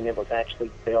main building. It was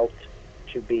actually built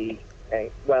to be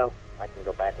I can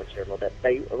go backwards here a little bit.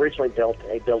 They originally built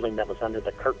a building that was under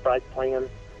the Kirkbride plan.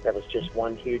 That was just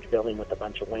one huge building with a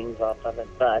bunch of wings off of it.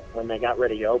 But when they got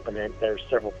ready to open it, there's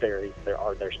several theories.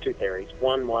 There's two theories.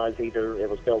 One was either it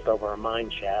was built over a mine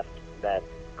shaft that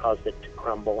caused it to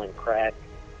crumble and crack.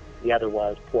 The other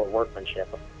was poor workmanship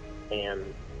and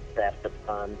theft of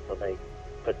funds, so they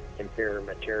put inferior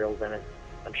materials in it.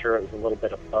 I'm sure it was a little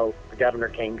bit of both. The governor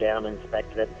came down and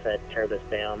inspected it and said, tear this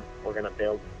down, we're going to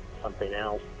build something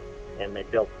else. And they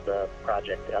built the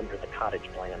project under the cottage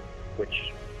plan,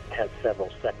 which has several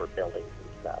separate buildings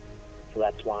and stuff. So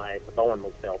that's why the Bowen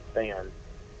was built then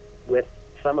with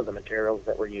some of the materials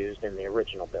that were used in the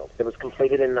original building. It was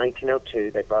completed in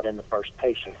 1902. They brought in the first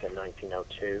patients in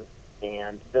 1902.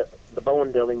 And the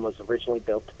Bowen building was originally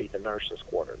built to be the nurses'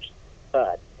 quarters.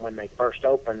 But when they first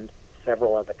opened,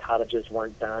 several of the cottages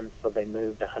weren't done, so they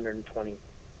moved 120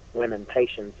 women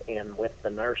patients in with the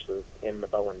nurses in the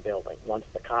Bowen building. Once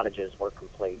the cottages were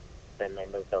complete, then they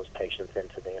moved those patients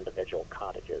into the individual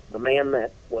cottages. The man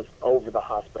that was over the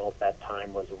hospital at that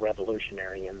time was a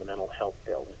revolutionary in the mental health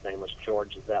field. His name was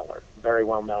George Zeller, very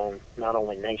well known not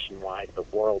only nationwide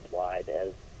but worldwide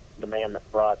as the man that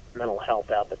brought mental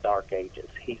health out of the dark ages.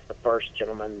 He's the first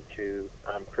gentleman to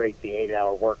create the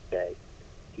 8-hour workday.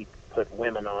 He put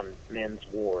women on men's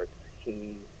wards.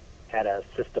 He had a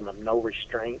system of no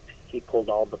restraint. He pulled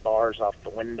all the bars off the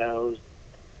windows.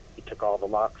 He took all the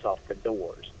locks off the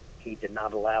doors. He did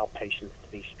not allow patients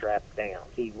to be strapped down.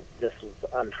 This was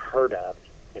unheard of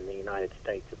in the United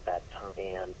States at that time,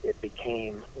 and it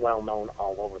became well known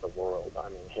all over the world. I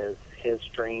mean, his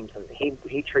dreams, and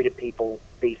he treated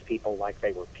these people like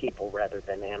they were people rather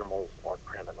than animals or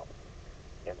criminals,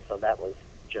 and so that was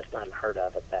just unheard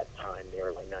of at that time, the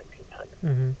early 1900s.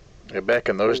 Mm-hmm. Yeah, back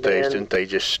in those days, didn't they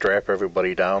just strap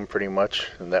everybody down pretty much,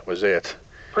 and that was it?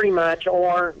 Pretty much,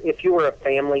 or if you were a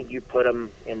family, you put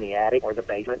them in the attic or the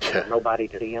basement, and nobody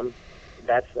to see them.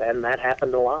 And that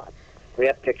happened a lot. We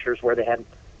have pictures where they had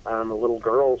little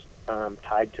girls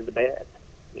tied to the bed,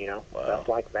 Wow. Stuff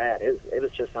like that. It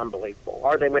was just unbelievable.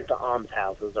 Or they went to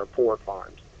almshouses or poor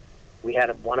farms. We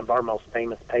had one of our most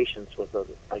famous patients was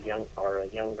a young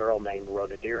girl named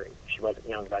Rhoda Deering. She wasn't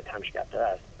young by the time she got to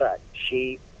us, but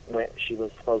she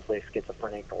was supposedly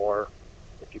schizophrenic, or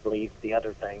if you believe the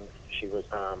other things, she was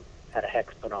had a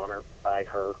hex put on her by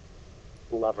her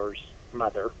lover's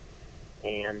mother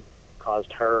and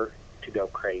caused her to go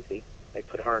crazy. They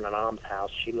put her in an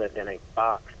almshouse. She lived in a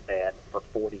box bed for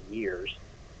 40 years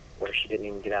where she didn't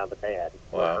even get out of the bed.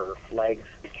 Wow. Her legs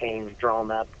became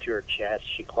drawn up to her chest.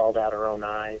 She clawed out her own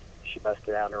eyes. She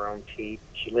busted out her own teeth.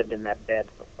 She lived in that bed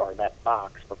or that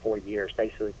box for 40 years.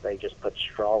 Basically, they just put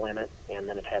straw in it, and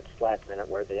then it had slats in it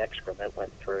where the excrement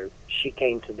went through. She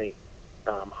came to the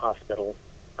hospital,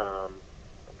 I'm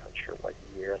not sure what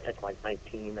year, I think like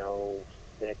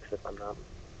 1906, if I'm not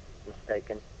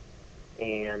mistaken.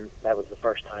 And that was the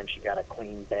first time she got a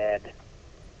clean bed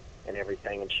and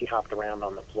everything, and she hopped around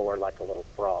on the floor like a little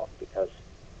frog because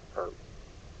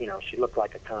she looked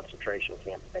like a concentration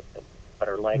camp victim, but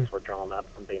her legs were drawn up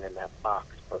from being in that box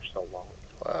for so long.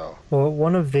 Wow. Well,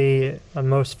 one of the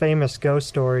most famous ghost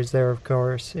stories there, of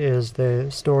course, is the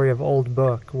story of Old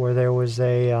Book, where there was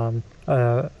a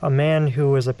man who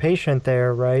was a patient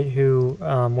there, right, who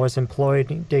was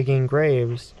employed digging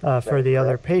graves for the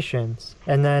other patients.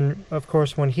 And then, of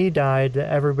course, when he died,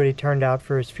 everybody turned out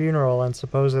for his funeral, and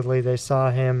supposedly they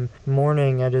saw him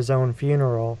mourning at his own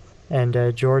funeral.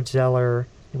 And George Zeller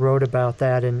wrote about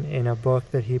that in a book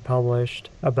that he published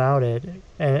about it.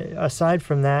 And aside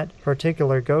from that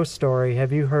particular ghost story,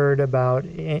 have you heard about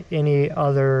any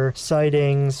other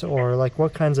sightings, or like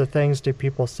what kinds of things do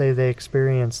people say they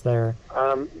experienced there?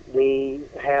 We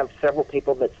have several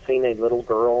people that's seen a little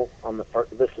girl on the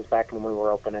first, this is back when we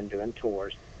were open and doing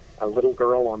tours, a little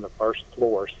girl on the first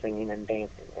floor singing and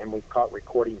dancing, and we've caught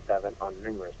recordings of it on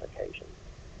numerous occasions.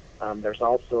 There's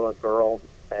also a girl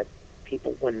that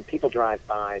when people drive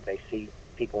by, they see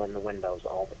people in the windows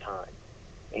all the time.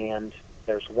 And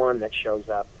there's one that shows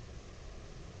up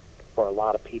for a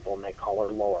lot of people, and they call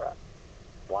her Laura.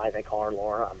 Why they call her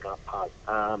Laura, I'm not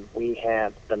positive. We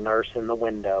had the nurse in the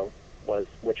window,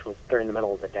 which was during the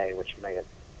middle of the day, which made it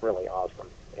really awesome.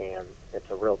 And it's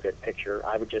a real good picture.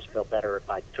 I would just feel better if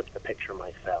I took the picture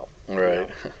myself. Right.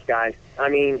 This guy, I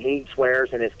mean, he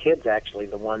swears, and his kid's actually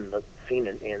the one that's seen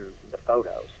it in the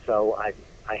photos. So I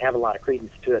have a lot of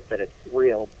credence to it that it's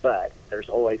real, but there's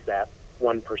always that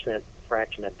 1%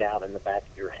 fraction of doubt in the back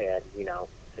of your head,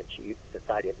 since you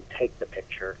decided to take the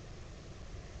picture,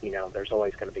 there's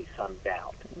always going to be some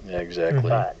doubt. Yeah, exactly.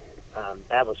 But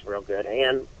that was real good.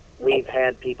 And we've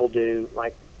had people do,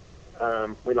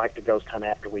 we like to ghost hunt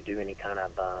after we do any kind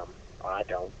of, I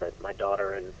don't, but my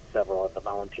daughter and several of the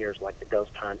volunteers like to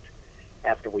ghost hunt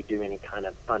after we do any kind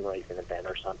of fundraising event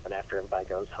or something after everybody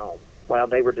goes home. Well,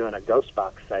 they were doing a ghost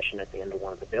box session at the end of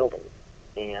one of the buildings,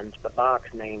 and the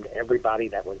box named everybody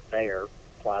that was there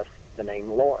plus the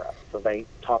name Laura. So they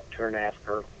talked to her and asked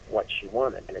her what she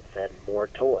wanted, and it said more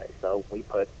toys. So we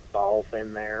put balls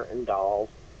in there and dolls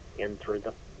in through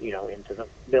the, into the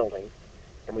building,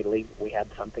 and we had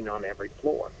something on every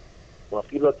floor. Well,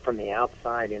 if you look from the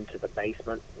outside into the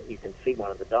basement, you can see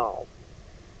one of the dolls.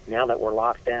 Now that we're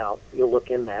locked out, you'll look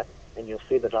in that, and you'll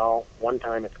see the doll. One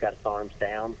time it's got its arms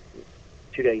down.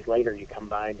 2 days later, you come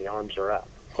by, and the arms are up.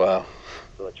 Wow.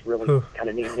 So it's really kind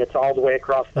of neat. It's all the way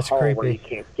across the hall creepy. where you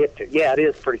can't get to. Yeah, it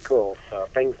is pretty cool. So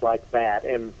things like that.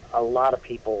 And a lot of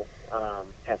people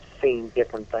have seen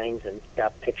different things and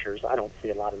got pictures. I don't see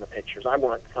a lot in the pictures. I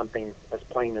want something as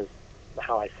plain as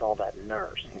how I saw that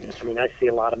nurse. I mean, I see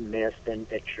a lot of mist in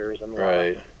pictures and a lot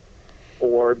of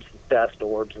orbs, dust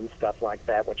orbs and stuff like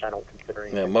that, which I don't consider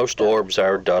anything. Yeah, most orbs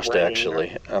are dust, rain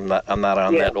actually. I'm not on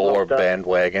that orb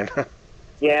bandwagon.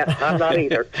 Yeah, I'm not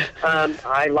either.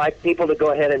 I like people to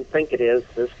go ahead and think it is.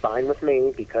 It's fine with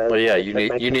me because. Well, yeah, you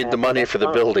need the money for the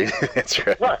building. That's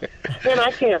right. Right. And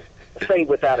I can't say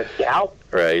without a doubt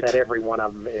that every one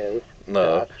of them is.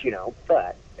 No.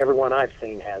 But every one I've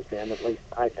seen has been. At least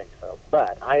I think so.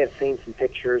 But I have seen some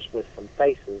pictures with some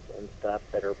faces and stuff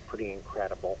that are pretty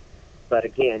incredible. But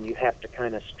again, you have to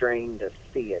kind of strain to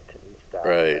see it and stuff.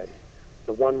 Right. But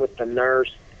the one with the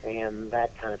nurse and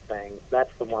that kind of thing,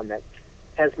 that's the one that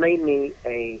has made me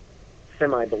a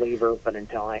semi-believer, but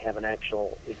until I have an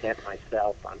actual event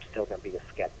myself, I'm still going to be a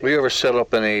skeptic. Have you ever set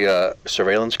up any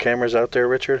surveillance cameras out there,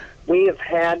 Richard? We have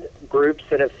had groups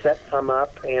that have set some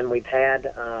up, and we've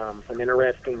had some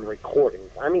interesting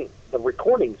recordings. I mean, the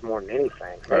recordings more than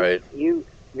anything. Right.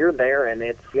 You're there,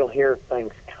 and you'll hear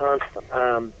things constant.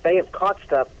 They have caught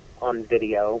stuff on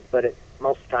video, but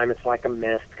most of the time it's like a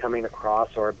mist coming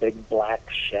across or a big black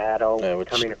shadow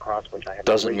coming across, which I have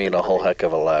doesn't mean a whole heck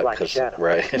of a lot.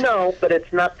 Right. No, but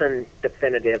it's nothing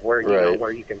definitive where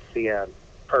where you can see a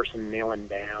person kneeling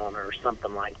down or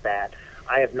something like that.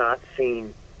 I have not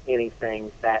seen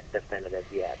anything that definitive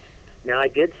yet. Now, I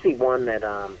did see one that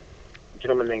a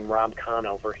gentleman named Rob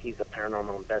Conover, he's a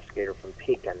paranormal investigator from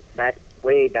Pekin,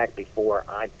 way back before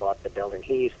I bought the building.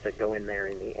 He used to go in there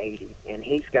in the 80s, and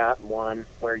he's got one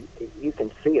where you can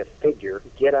see a figure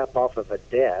get up off of a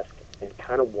desk and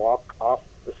kind of walk off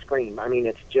the screen. I mean,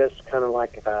 it's just kind of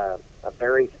like a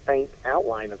very faint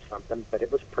outline of something, but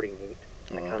it was pretty neat.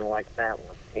 I kind of like that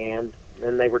one. And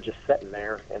then they were just sitting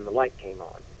there, and the light came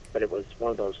on. But it was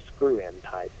one of those screw-in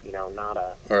type, not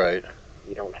a... Right.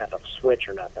 You don't have a switch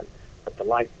or nothing. But the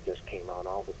light just came on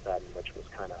all of a sudden, which was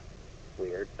kind of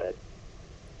weird, but...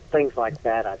 Things like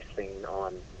that I've seen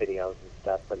on videos and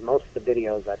stuff, but most of the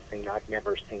videos I've seen, I've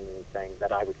never seen anything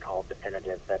that I would call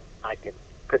definitive that I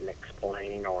couldn't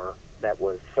explain or that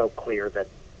was so clear that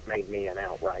made me an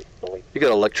outright believer. You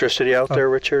got electricity out there,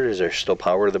 Richard? Is there still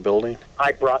power to the building?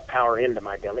 I brought power into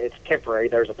my building. It's temporary.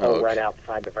 There's a pole right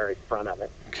outside the very front of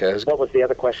it. Okay. What was the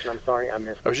other question? I'm sorry, I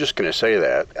missed it. I was just going to say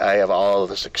that. I have all of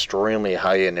this extremely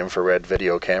high-end infrared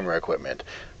video camera equipment.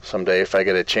 Someday, if I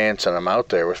get a chance and I'm out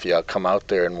there with you, I'll come out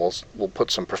there and we'll put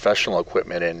some professional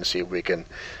equipment in and see if we can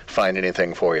find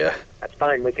anything for you. That's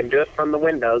fine. We can do it from the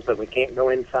windows, but we can't go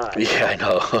inside. Yeah, I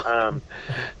know.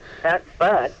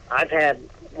 But I've had.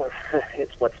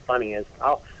 It's what's funny is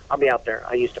I'll be out there.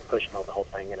 I used to push mow the whole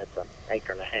thing, and it's an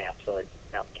acre and a half, so it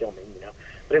about kill me,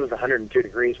 But it was 102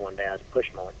 degrees one day. I was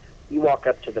push mowing. You walk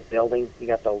up to the building, you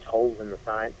got those holes in the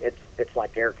side. It's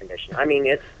like air conditioning. I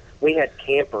mean, we had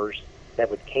campers that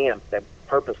would camp, that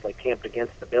purposely camped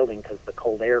against the building because the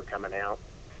cold air coming out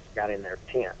got in their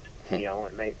tent, and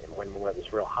when it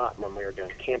was real hot when we were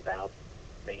doing camp outs,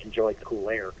 they enjoyed the cool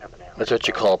air coming out. That's what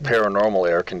you call paranormal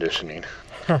air conditioning.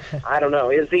 I don't know.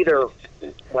 It's either,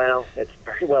 well, it's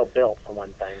very well built for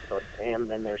one thing, and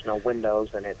then there's no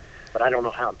windows in it. But I don't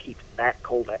know how it keeps that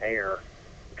cold of air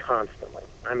constantly.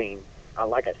 I mean,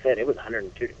 like I said, it was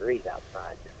 102 degrees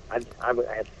outside. I was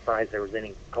surprised there was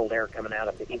any cold air coming out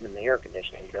of even the air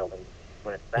conditioning building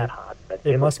when it's that hot. But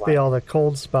it must be all the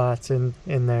cold spots in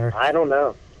there. I don't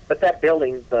know. But that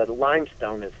building, the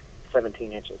limestone is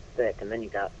 17 inches thick, and then you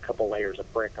got a couple layers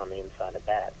of brick on the inside of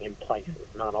that in places.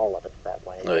 Not all of it's that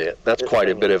way. Oh, yeah. That's quite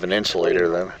a bit of an insulator,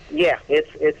 then. Yeah,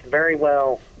 it's very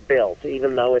well built,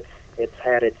 even though it's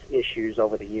had its issues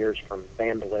over the years from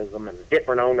vandalism, and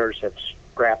different owners have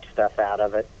scrapped stuff out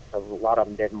of it. So a lot of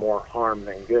them did more harm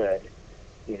than good,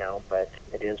 but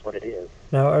it is what it is.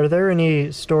 Now, are there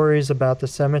any stories about the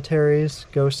cemeteries,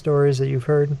 ghost stories that you've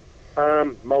heard?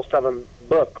 Most of them,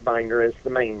 Bookbinder is the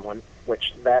main one,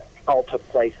 which that all took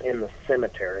place in the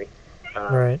cemetery.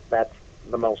 Right. That's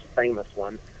the most famous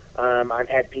one. I've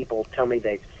had people tell me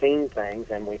they've seen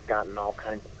things, and we've gotten all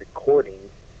kinds of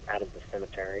recordings out of the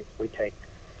cemetery. We take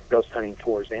ghost hunting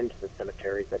tours into the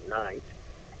cemeteries at night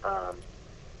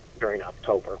during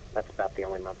October. That's about the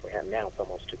only month we have now. It's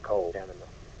almost too cold down in the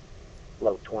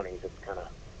low 20s. It's kind of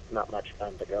not much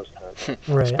fun to ghost hunt.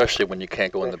 Right. Especially when you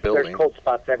can't go in the building. There's cold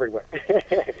spots everywhere.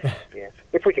 Yeah.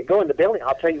 If we could go in the building,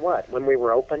 I'll tell you what, when we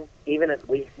were open, even if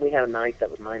we had a night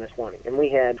that was minus 20, and we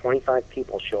had 25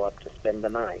 people show up to spend the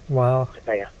night. Wow. To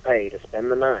pay to spend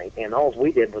the night. And all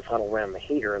we did was huddle around the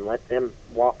heater and let them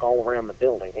walk all around the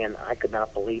building. And I could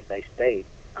not believe they stayed.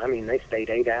 I mean, they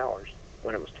stayed 8 hours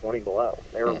when it was 20 below.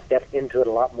 They were into it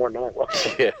a lot more than I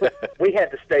was. Yeah. We had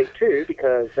to stay, too,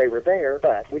 because they were there,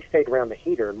 but we stayed around the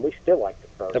heater, and we still liked the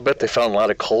frozen. I bet they found a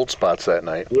lot of cold spots that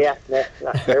night. Yeah,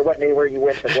 there wasn't anywhere you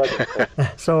went that wasn't cold.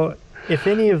 So, if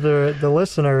any of the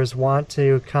listeners want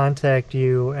to contact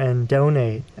you and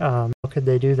donate, how could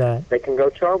they do that? They can go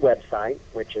to our website,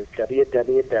 which is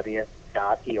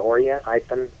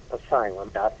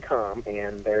www.peoria-asylum.com,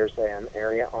 and there's an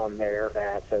area on there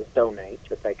that says donate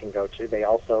that they can go to. They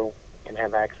also can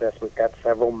have access. We've got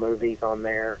several movies on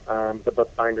there. The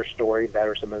Bookbinder story,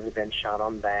 there's a movie been shot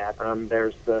on that.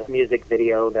 There's the music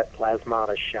video that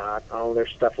Plasmata shot. Oh,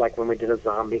 there's stuff like when we did a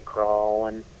zombie crawl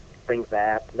and things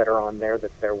that are on there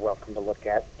that they're welcome to look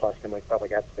at. Plus, then we've probably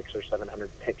got 600 or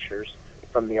 700 pictures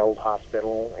from the old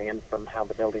hospital and from how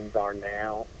the buildings are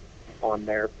now on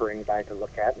there for anybody to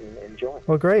look at and enjoy.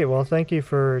 Well, great. Well, thank you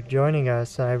for joining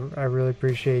us. I really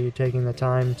appreciate you taking the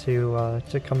time to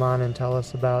come on and tell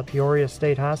us about Peoria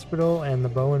State Hospital and the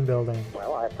Bowen Building.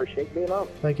 Well, I appreciate being on.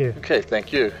 Thank you. Okay,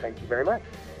 thank you. Thank you very much.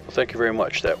 Well, thank you very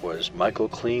much. That was Michael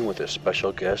Kleen with his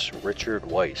special guest, Richard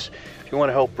Weiss. If you want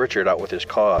to help Richard out with his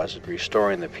cause in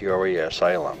restoring the Peoria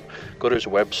Asylum, go to his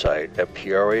website at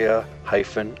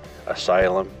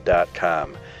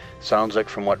peoria-asylum.com. Sounds like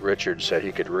from what Richard said,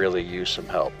 he could really use some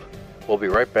help. We'll be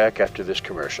right back after this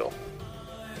commercial.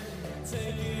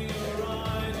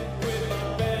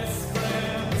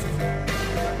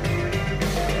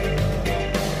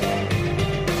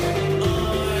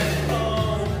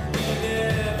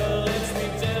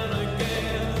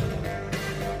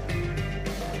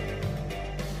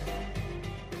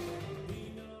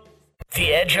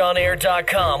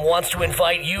 TheEdgeOnAir.com wants to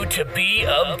invite you to be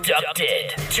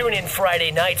abducted. Tune in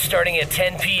Friday night starting at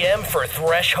 10 p.m. for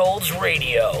Thresholds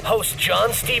Radio. Host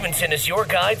John Stevenson is your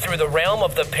guide through the realm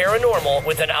of the paranormal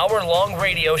with an hour-long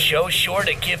radio show sure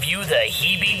to give you the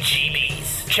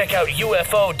heebie-jeebies. Check out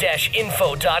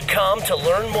UFO-info.com to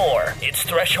learn more. It's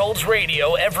Thresholds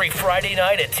Radio every Friday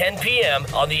night at 10 p.m.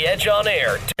 on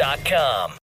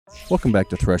TheEdgeOnAir.com. Welcome back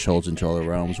to Thresholds into Other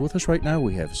Realms. With us right now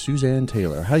we have Suzanne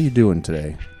Taylor. How you doing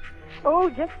today? Oh,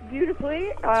 just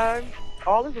beautifully.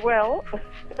 All is well.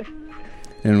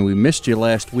 And we missed you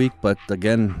last week, but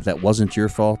again, that wasn't your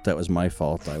fault. That was my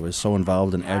fault. I was so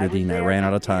involved in editing, I ran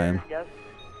out of time. Yes.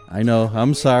 I know.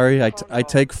 I'm sorry. I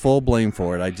take full blame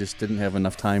for it. I just didn't have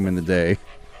enough time in the day.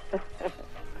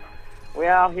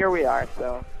 Well, here we are,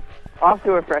 so off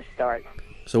to a fresh start.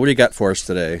 So what do you got for us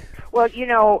today? Well,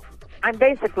 I'm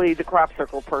basically the crop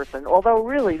circle person, although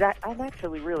really I'm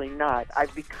actually really not.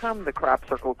 I've become the crop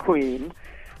circle queen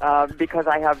because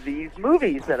I have these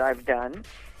movies that I've done,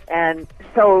 and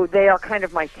so they are kind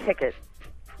of my ticket.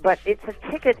 But it's a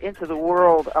ticket into the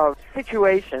world of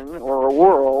situation or a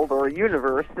world or a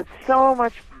universe that's so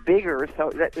much bigger, so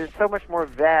that there's so much more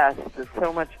vast, it's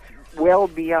so much well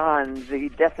beyond the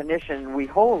definition we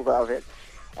hold of it.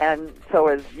 And so,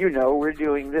 as you know, we're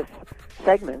doing this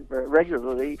segment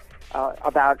regularly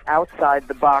about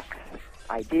outside-the-box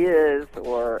ideas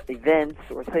or events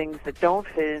or things that don't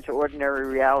fit into ordinary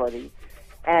reality.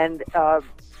 And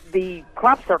the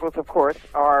crop circles, of course,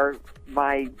 are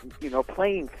my,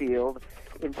 playing field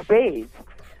in spades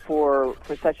for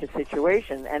such a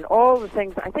situation. And all the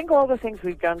things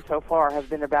we've done so far have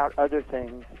been about other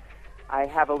things. I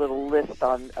have a little list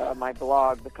on my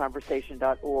blog,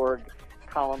 theconversation.org,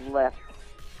 column left,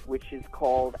 which is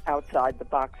called Outside the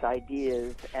Box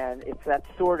Ideas, and it's that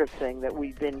sort of thing that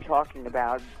we've been talking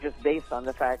about just based on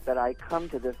the fact that I come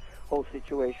to this whole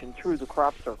situation through the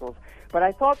crop circles. But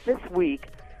I thought this week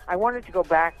I wanted to go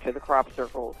back to the crop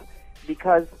circles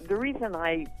because the reason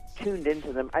I tuned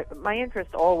into them, my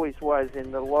interest always was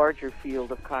in the larger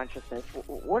field of consciousness.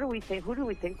 What do we think? Who do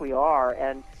we think we are?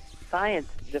 And science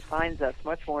defines us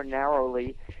much more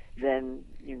narrowly than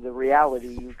the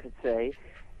reality, you could say,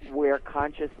 where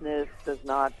consciousness does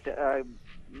not,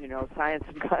 science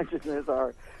and consciousness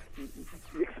are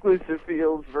exclusive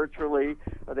fields virtually.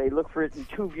 They look for it in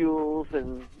tubules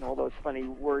and all those funny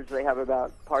words they have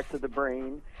about parts of the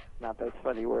brain. Not those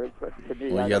funny words, but to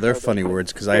me, well, yeah, they're funny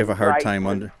words because I have a hard time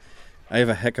I have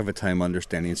a heck of a time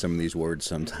understanding some of these words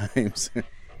sometimes.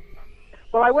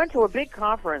 Well, I went to a big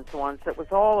conference once that was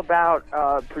all about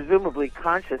presumably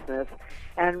consciousness,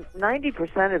 and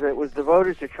 90% of it was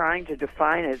devoted to trying to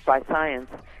define it by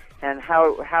science and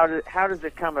how does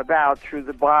it come about through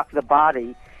the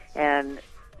body. And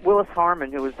Willis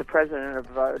Harman, who was the president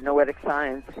of Noetic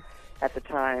Science at the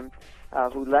time,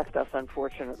 who left us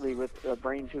unfortunately with a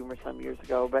brain tumor some years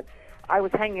ago, but I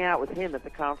was hanging out with him at the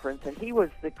conference, and he was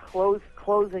the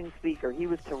closing speaker. He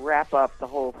was to wrap up the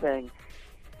whole thing.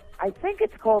 I think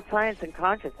it's called Science and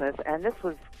Consciousness, and this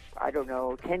was,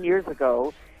 10 years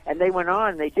ago, and they went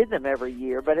on, they did them every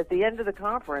year, but at the end of the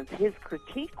conference, his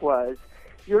critique was,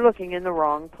 you're looking in the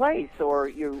wrong place, or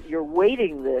you're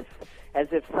weighting this as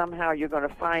if somehow you're going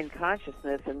to find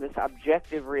consciousness in this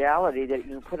objective reality that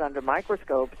you can put under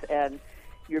microscopes, and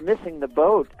you're missing the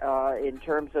boat in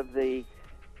terms of the,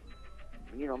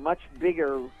 much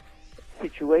bigger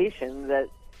situation that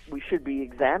we should be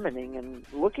examining and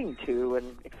looking to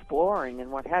and exploring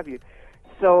and what have you.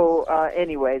 So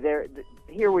anyway,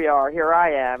 here we are. Here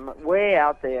I am, way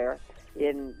out there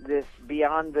in this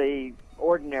beyond the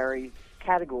ordinary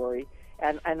category.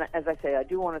 And as I say, I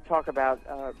do want to talk about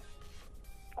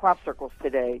crop circles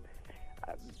today.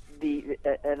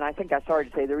 And I think I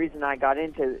started to say the reason I got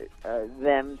into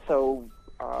them so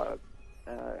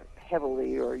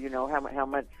heavily, or how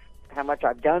much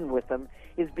I've done with them,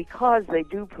 is because they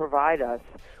do provide us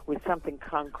with something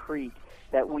concrete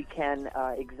that we can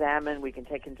examine, we can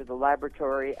take into the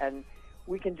laboratory, and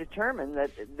we can determine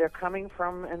that they're coming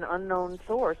from an unknown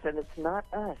source and it's not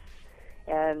us.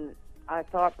 And I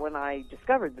thought when I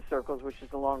discovered the circles, which is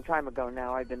a long time ago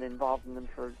now, I've been involved in them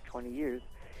for 20 years,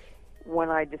 when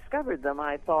I discovered them,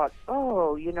 I thought,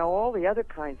 all the other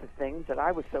kinds of things that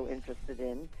I was so interested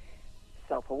in,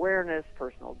 self-awareness,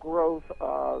 personal growth,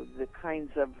 the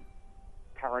kinds of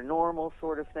paranormal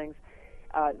sort of things.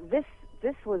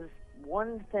 This was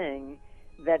one thing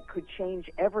that could change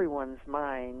everyone's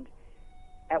mind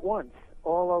at once,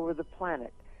 all over the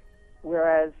planet.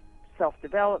 Whereas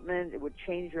self-development, it would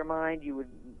change your mind. You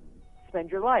would spend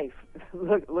your life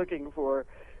looking for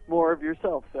more of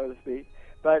yourself, so to speak.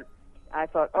 But I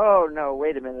thought, oh no,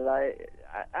 wait a minute.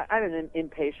 I'm an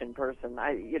impatient person.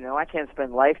 I can't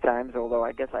spend lifetimes, although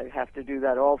I guess I have to do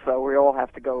that also. We all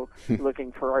have to go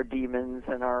looking for our demons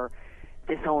and our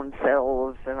disowned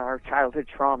selves and our childhood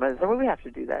traumas. I mean, we have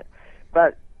to do that.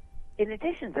 But in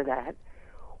addition to that,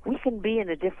 we can be in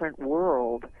a different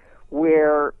world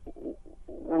where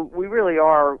we really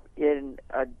are in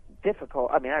a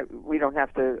difficult... we don't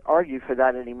have to argue for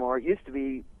that anymore. It used to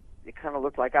be, it kind of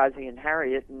looked like Ozzie and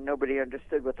Harriet, and nobody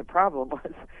understood what the problem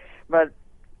was. But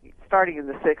starting in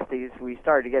the 60s, we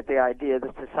started to get the idea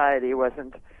that society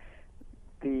wasn't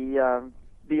the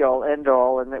be-all,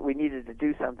 end-all, and that we needed to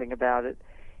do something about it.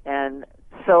 And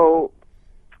so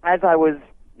as I was,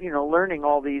 learning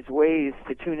all these ways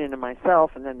to tune into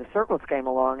myself, and then the circles came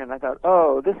along, and I thought,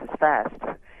 oh, this is fast.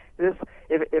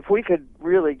 If we could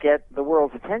really get the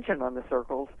world's attention on the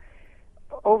circles,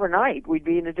 overnight we'd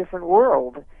be in a different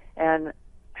world. And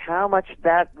how much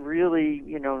that really,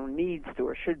 needs to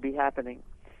or should be happening.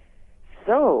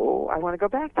 So I want to go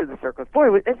back to the circles.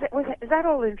 Boy, is that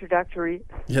all introductory?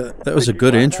 Yeah, that was a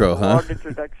good intro, huh? Long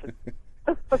introduction.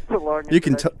 You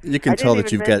can tell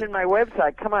that you've got... I didn't even mention my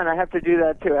website. Come on, I have to do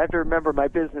that too. I have to remember my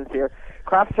business here.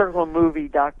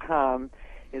 CropCircleMovie.com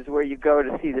is where you go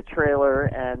to see the trailer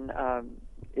and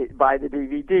buy the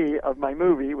DVD of my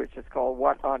movie, which is called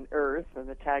What on Earth, and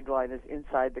the tagline is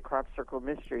Inside the Crop Circle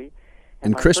Mystery.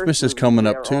 And Christmas is coming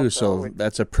up too, so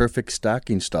that's a perfect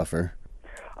stocking stuffer.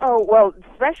 Oh, well,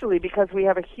 especially because we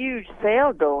have a huge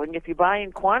sale going if you buy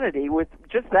in quantity with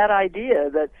just that idea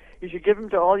that you should give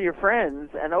them to all your friends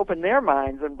and open their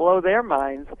minds and blow their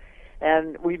minds.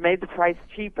 And we made the price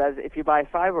cheap, as if you buy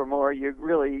 5 or more, you're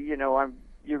really,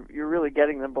 you're really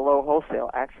getting them below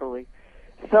wholesale, actually.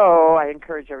 So I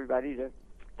encourage everybody to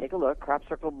take a look,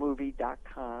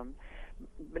 cropcirclemovie.com.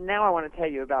 But now I want to tell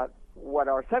you about what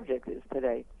our subject is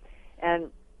today.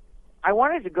 And I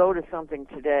wanted to go to something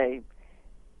today.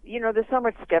 There's so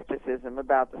much skepticism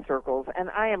about the circles,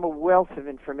 and I am a wealth of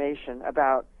information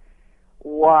about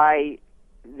why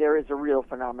there is a real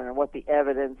phenomenon, what the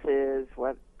evidence is,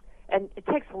 and it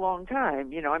takes a long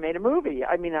time. I made a movie.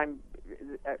 I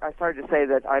started to say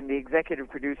that I'm the executive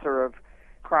producer of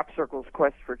Crop Circle's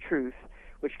Quest for Truth,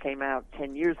 which came out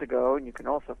 10 years ago, and you can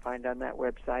also find on that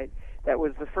website. That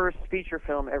was the first feature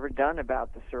film ever done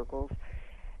about the circles.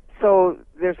 So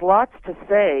there's lots to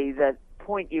say that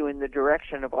point you in the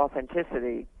direction of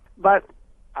authenticity. But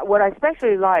what I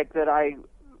especially like that I'm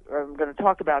going to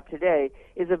talk about today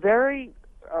is a very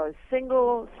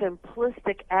single,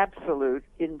 simplistic absolute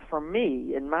for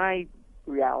me, in my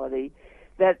reality,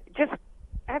 that just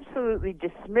absolutely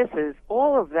dismisses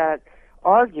all of that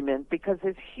argument, because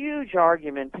there's huge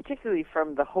argument, particularly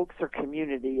from the hoaxer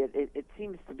community. It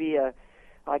seems to be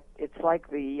it's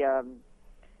like the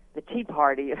Tea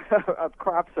Party of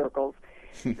crop circles.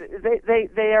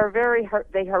 They are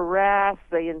they harass,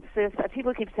 they insist.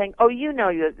 People keep saying, "Oh,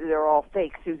 they're all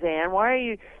fake, Suzanne. Why are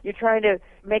you trying to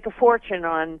make a fortune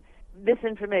on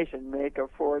misinformation? Make a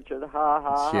fortune, ha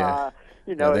ha ha."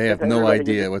 They have no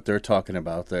idea what they're talking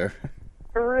about there.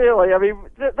 Really,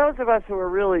 those of us who are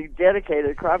really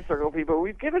dedicated crop circle people,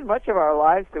 we've given much of our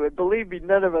lives to it. Believe me,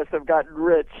 none of us have gotten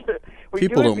rich.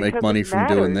 People don't make money from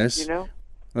doing this.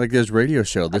 Like this radio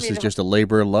show, this is just a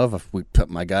labor of love.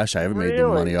 My gosh, I haven't made any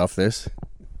money off this.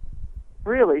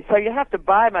 Really? So you have to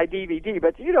buy my DVD,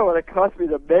 but you know what it cost me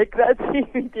to make that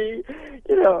DVD?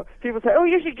 People say, "Oh,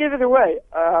 you should give it away."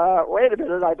 Wait a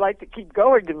minute, I'd like to keep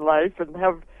going in life and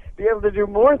be able to do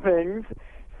more things.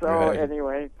 So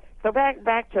anyway, so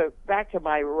back to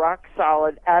my rock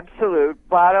solid, absolute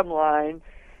bottom line,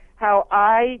 how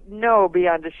I know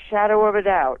beyond a shadow of a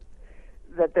doubt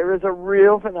that there is a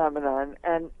real phenomenon,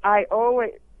 and I know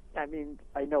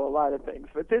a lot of things,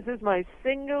 but this is my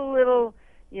single little,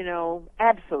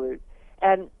 absolute.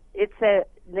 And it's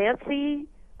Nancy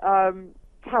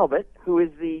Talbot, who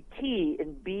is the T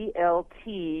in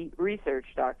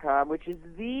BLTresearch.com, which is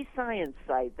the science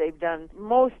site. They've done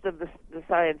most of the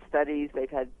science studies. They've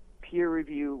had peer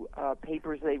review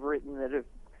papers they've written that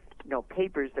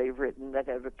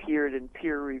have appeared in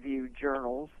peer-reviewed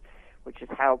journals, which is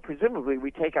how presumably we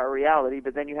take our reality,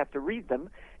 but then you have to read them,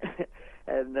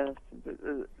 and there's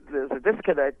a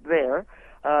disconnect there.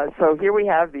 So here we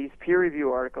have these peer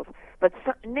review articles. But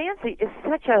Nancy is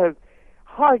such a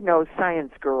hard-nosed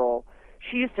science girl.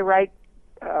 She used to write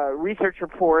research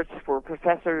reports for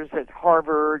professors at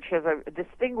Harvard. She has a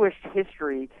distinguished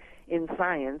history in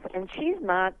science, and she's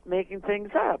not making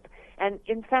things up. And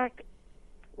in fact,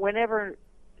 whenever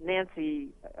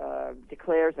Nancy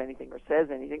declares anything or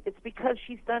says anything, it's because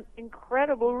she's done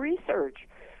incredible research.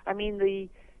 The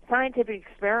scientific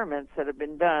experiments that have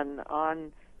been done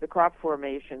on the crop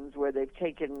formations, where they've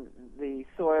taken the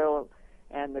soil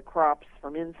and the crops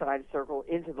from inside a circle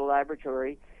into the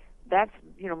laboratory, that's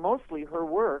mostly her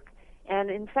work. And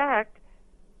in fact,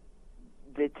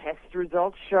 the test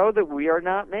results show that we are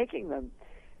not making them.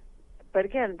 But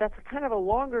again, that's kind of a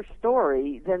longer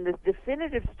story than the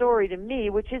definitive story to me,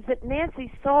 which is that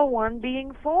Nancy saw one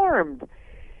being formed.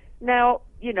 Now,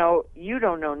 you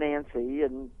don't know Nancy,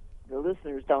 and the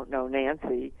listeners don't know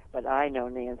Nancy, but I know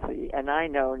Nancy, and I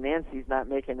know Nancy's not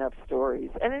making up stories.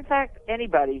 And in fact,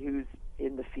 anybody who's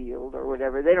in the field or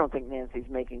whatever, they don't think Nancy's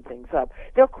making things up.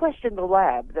 They'll question the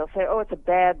lab. They'll say, "Oh, it's a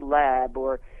bad lab,"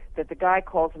 or that the guy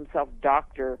calls himself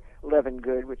Dr.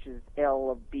 Levengood, which is L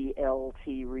of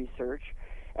BLT Research,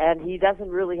 and he doesn't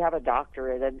really have a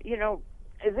doctorate. And,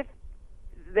 as if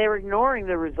they're ignoring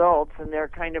the results, and they're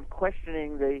kind of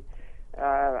questioning the,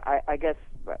 I guess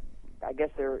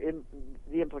the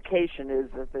implication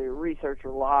is that the researcher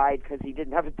lied because he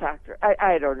didn't have a doctorate.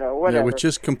 I don't know, whatever. Yeah, which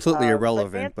is completely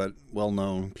irrelevant, but well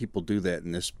known. People do that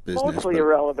in this business. Mostly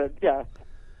irrelevant, yeah.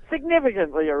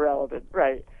 Significantly irrelevant,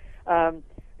 right.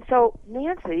 So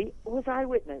Nancy was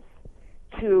eyewitness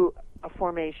to a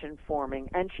formation forming,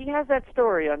 and she has that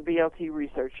story on BLT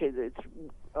Research. It's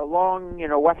along,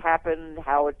 what happened,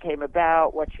 how it came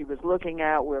about, what she was looking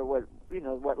at,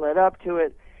 what led up to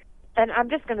it. And I'm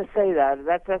just going to say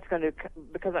that's going to,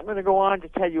 because I'm going to go on to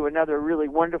tell you another really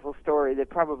wonderful story that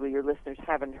probably your listeners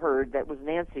haven't heard. That was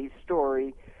Nancy's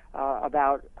story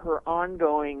about her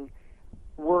ongoing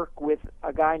work with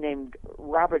a guy named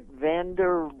Robert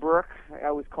Vanderbroek. I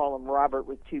always call him Robert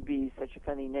with two B's, such a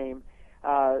funny name.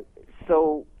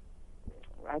 So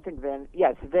I think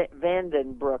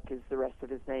Vandenbroek is the rest of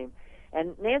his name.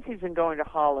 And Nancy's been going to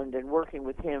Holland and working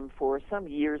with him for some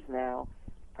years now,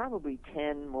 probably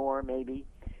 10 more maybe,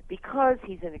 because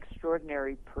he's an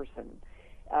extraordinary person.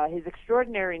 His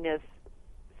extraordinariness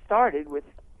started with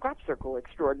crop circle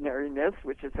extraordinariness,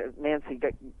 which is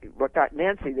what got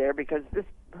Nancy there, because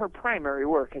her primary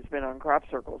work has been on crop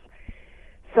circles.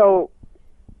 So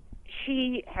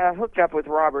she hooked up with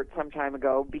Robert some time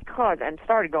ago and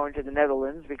started going to the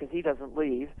Netherlands because he doesn't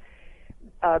leave,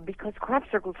 because crop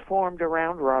circles formed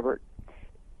around Robert.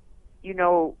 You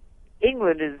know,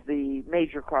 England is the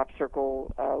major crop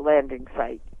circle landing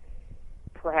site.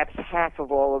 Perhaps half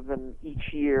of all of them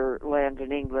each year land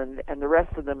in England, and the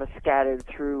rest of them are scattered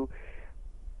through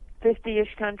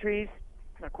 50-ish countries.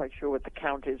 I'm not quite sure what the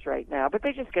count is right now, but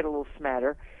they just get a little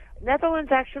smatter.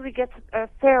 Netherlands actually gets a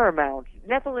fair amount.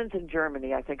 Netherlands and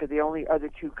Germany, I think, are the only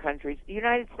other two countries. The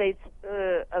United States,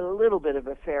 a little bit of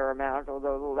a fair amount,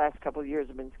 although the last couple of years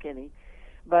have been skinny.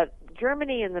 But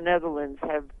Germany and the Netherlands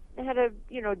have had a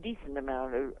decent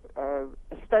amount, a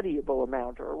studyable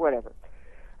amount, or whatever.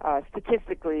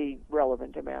 Statistically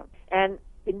relevant amount. And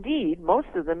indeed, most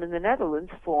of them in the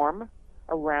Netherlands form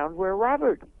around where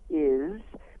Robert is,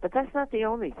 but that's not the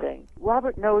only thing.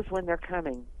 Robert knows when they're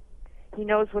coming. He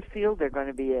knows what field they're going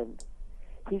to be in.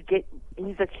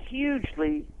 He's a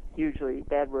hugely,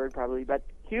 bad word probably, but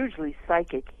hugely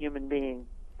psychic human being.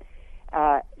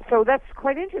 So that's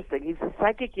quite interesting. He's a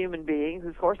psychic human being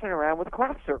who's horsing around with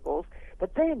crop circles,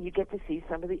 but then you get to see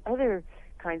some of the other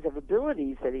kinds of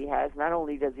abilities that he has. Not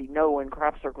only does he know when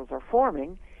crop circles are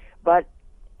forming, but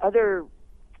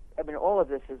all of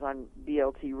this is on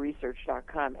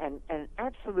bltresearch.com, and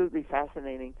absolutely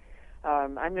fascinating.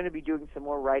 I'm going to be doing some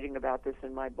more writing about this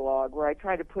in my blog, where I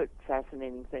try to put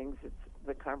fascinating things. It's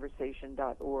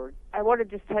theconversation.org. I want to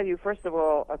just tell you, first of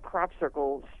all, a crop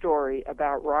circle story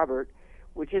about Robert,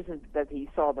 which isn't that he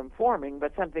saw them forming,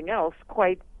 but something else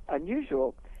quite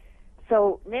unusual.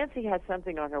 So Nancy has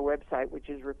something on her website which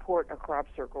is Report a Crop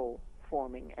Circle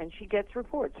Forming, and she gets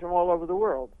reports from all over the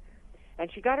world.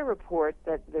 And she got a report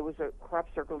that there was a crop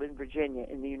circle in Virginia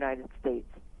in the United States,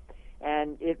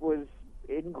 and it was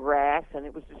in grass, and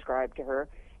it was described to her.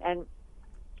 And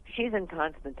she's in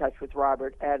constant touch with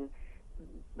Robert, and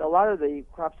a lot of the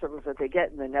crop circles that they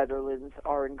get in the Netherlands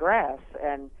are in grass.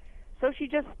 And so she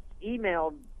just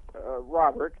emailed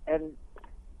Robert and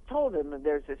told him that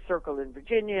there's a circle in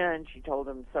Virginia, and she told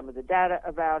him some of the data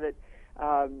about it.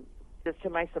 Just to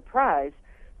my surprise,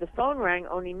 the phone rang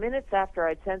only minutes after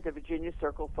I'd sent the Virginia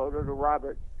circle photo to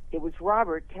Robert. It was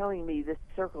Robert telling me this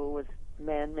circle was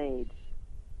man-made.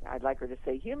 I'd like her to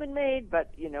say human-made, but,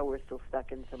 we're still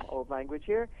stuck in some old language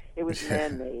here. It was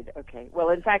man-made. Okay. Well,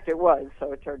 in fact, it was,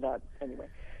 so it turned out anyway.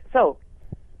 So,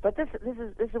 but this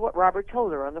is what Robert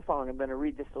told her on the phone. I'm going to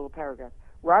read this little paragraph.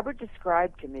 Robert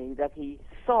described to me that he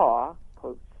saw,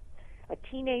 quotes, a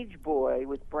teenage boy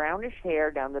with brownish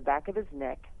hair down the back of his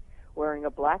neck, wearing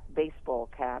a black baseball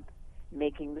cap,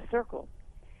 making the circle.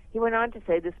 He went on to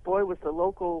say this boy was the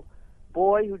local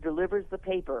boy who delivers the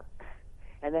paper,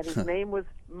 and that his name was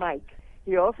Mike.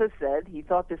 He also said he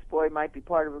thought this boy might be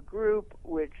part of a group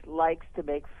which likes to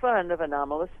make fun of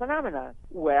anomalous phenomena.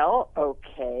 Well,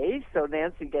 okay, so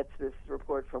Nancy gets this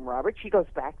report from Robert. She goes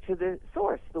back to the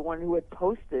source, the one who had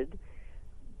posted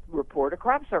Report a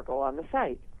Crop Circle on the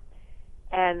site.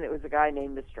 And it was a guy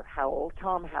named Mr. Howell,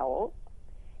 Tom Howell.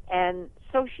 And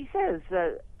so she says,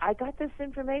 I got this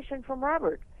information from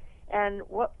Robert, and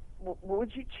what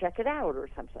would you check it out or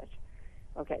some such?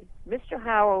 Okay, Mr.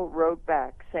 Howell wrote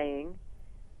back saying,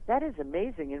 that is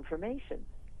amazing information.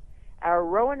 Our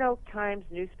Roanoke Times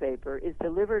newspaper is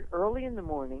delivered early in the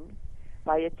morning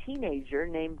by a teenager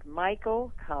named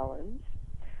Michael Collins.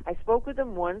 I spoke with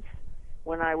him once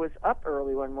when I was up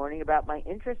early one morning about my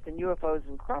interest in UFOs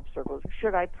and crop circles.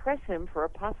 Should I press him for a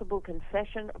possible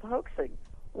confession of hoaxing?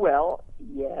 Well,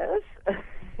 yes.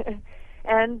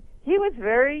 And he was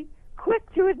very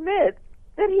quick to admit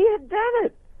that he had done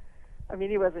it. I mean,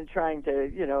 he wasn't trying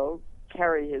to,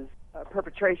 carry his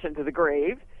perpetration to the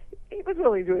grave. He was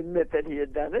willing to admit that he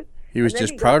had done it. He was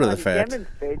just proud of the fact.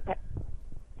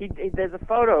 There's a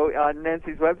photo on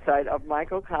Nancy's website of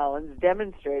Michael Collins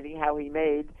demonstrating how he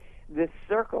made this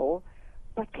circle.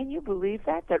 But can you believe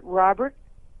that Robert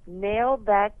nailed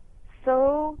that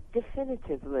so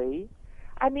definitively?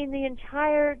 I mean, the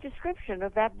entire description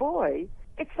of that boy,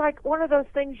 it's like one of those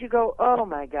things you go, oh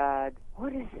my God,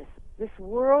 what is this? This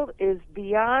world is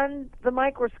beyond the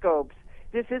microscopes.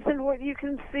 This isn't what you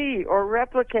can see or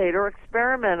replicate or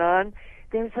experiment on.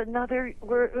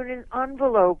 We're in an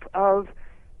envelope of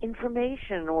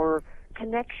information or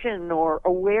connection or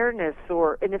awareness,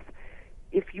 and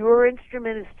if your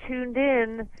instrument is tuned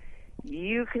in,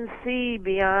 you can see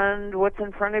beyond what's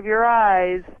in front of your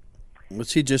eyes.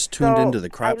 Was he just tuned into the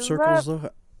crop circles, though?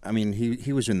 I mean,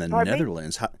 he was in the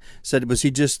Netherlands. Was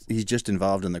he just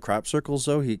involved in the crop circles,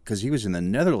 though? Because he was in the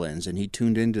Netherlands and he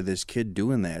tuned into this kid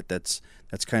doing that. That's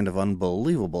kind of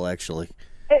unbelievable, actually.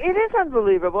 It is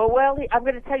unbelievable. Well, I'm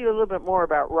going to tell you a little bit more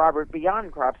about Robert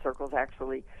beyond crop circles,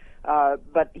 actually.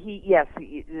 But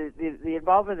the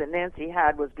involvement that Nancy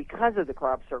had was because of the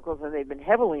crop circles, and they've been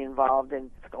heavily involved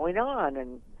in what's going on,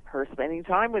 and her spending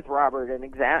time with Robert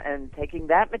and taking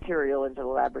that material into the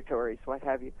laboratories, what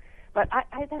have you. But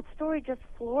that story just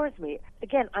floors me.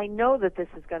 Again, I know that this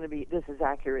is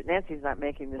accurate. Nancy's not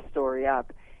making this story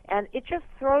up, and it just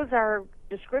throws our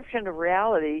description of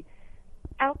reality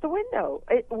out the window.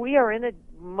 We are in a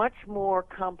much more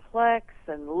complex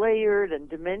and layered and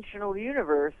dimensional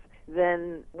universe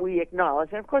than we acknowledge.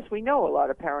 And of course, we know a lot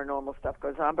of paranormal stuff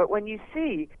goes on, but when you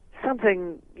see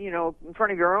something, in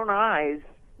front of your own eyes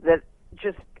that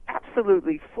just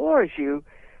absolutely floors you,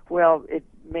 well, it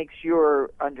makes your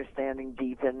understanding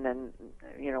deepen, and,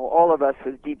 all of us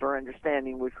with deeper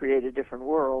understanding would create a different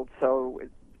world. So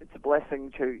it's a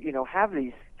blessing to, have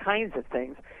these kinds of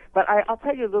things. But I'll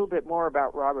tell you a little bit more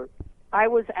about Robert. I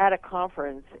was at a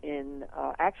conference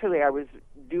I was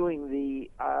doing the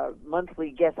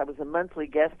monthly guest. I was a monthly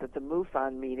guest at the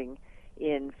MUFON meeting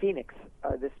in Phoenix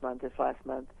this last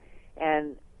month.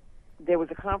 And there was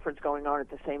a conference going on at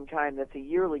the same time that's a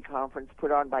yearly conference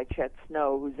put on by Chet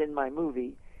Snow, who's in my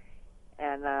movie.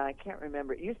 And I can't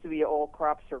remember. It used to be all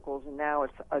crop circles, and now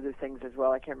it's other things as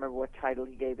well. I can't remember what title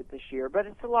he gave it this year. But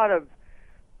it's a lot of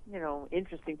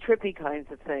interesting, trippy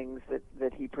kinds of things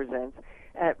that he presents.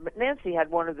 But Nancy had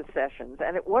one of the sessions,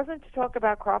 and it wasn't to talk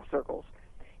about crop circles.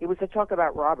 It was to talk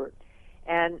about Robert.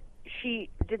 And she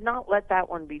did not let that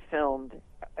one be filmed.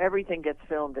 Everything gets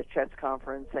filmed at Chet's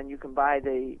conference, and you can buy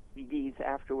the DVDs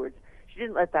afterwards. She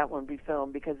didn't let that one be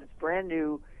filmed because it's brand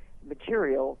new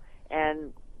material,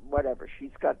 and whatever.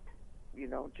 She's got,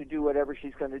 to do whatever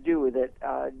she's going to do with it.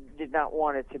 Did not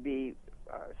want it to be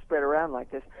spread around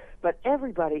like this. But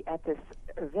everybody at this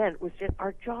event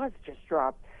our jaws just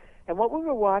dropped. And what we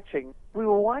were watching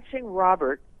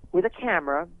Robert with a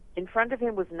camera. In front of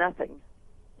him was nothing.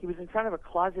 He was in front of a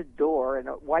closet door and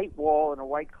a white wall and a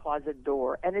white closet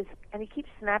door. And he keeps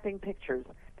snapping pictures.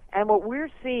 And what we're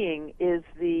seeing is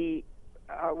the,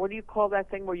 what do you call that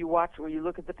thing where you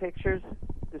look at the pictures?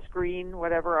 The screen,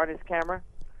 whatever, on his camera?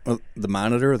 The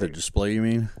monitor, the display, you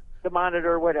mean? The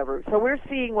monitor, whatever. So we're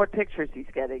seeing what pictures he's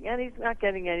getting, and he's not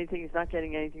getting anything.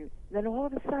 Then all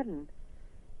of a sudden,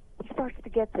 he starts to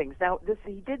get things. Now,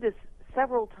 he did this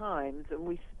several times, and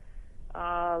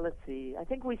let's see, I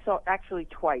think we saw, actually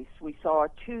twice, we saw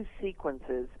 2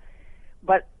 sequences.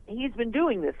 But he's been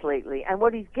doing this lately, and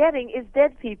what he's getting is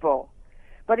dead people.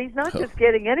 But he's not just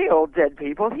getting any old dead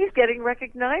people, he's getting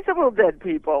recognizable dead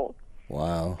people.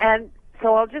 Wow. And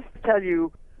so I'll just tell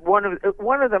you, one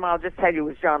of them I'll just tell you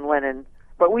was John Lennon,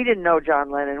 but we didn't know John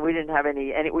Lennon. We didn't have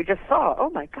any we just saw, oh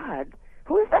my God,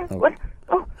 who is that? What?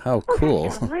 Oh, how cool.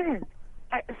 John Lennon.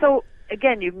 So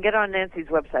again, you can get on Nancy's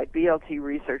website,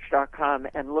 bltresearch.com,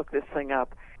 and look this thing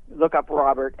up. Look up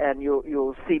Robert, and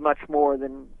you'll see much more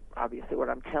than obviously what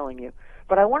I'm telling you.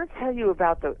 But I want to tell you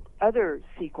about the other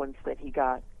sequence that he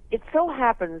got. It so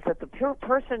happens that the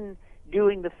person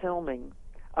doing the filming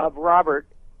of Robert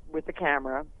with the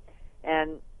camera,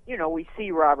 and we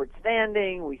see Robert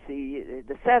standing, we see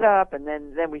the setup, and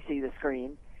then we see the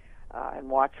screen and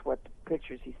watch what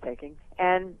pictures he's taking.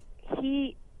 And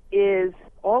he is,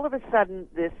 all of a sudden,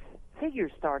 this figure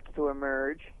starts to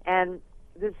emerge, and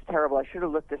this is terrible. I should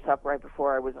have looked this up right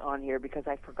before I was on here because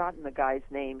I've forgotten the guy's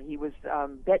name. He was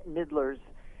Bette Midler's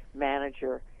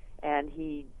manager, and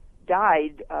he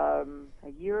died a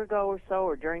year ago or so,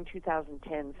 or during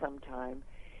 2010 sometime.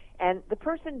 And the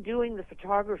person doing the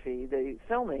photography, the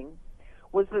filming,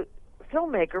 was the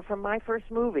filmmaker from my first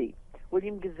movie,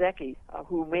 William Gazecki,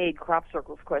 who made Crop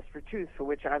Circles Quest for Truth, for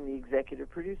which I'm the executive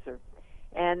producer.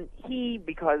 And he,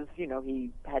 because, he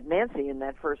had Nancy in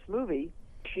that first movie,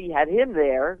 she had him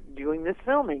there doing this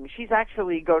filming. She's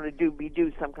actually going to be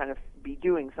doing some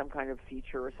kind of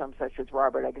feature or some such as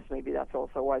Robert. I guess maybe that's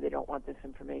also why they don't want this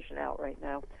information out right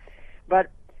now. But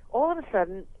all of a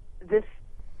sudden, this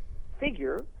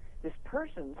figure, this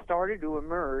person started to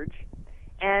emerge,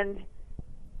 and,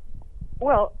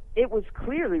 well, it was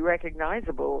clearly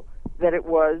recognizable that it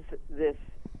was this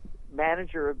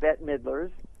manager of Bette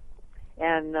Midler's,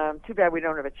 And too bad we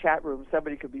don't have a chat room.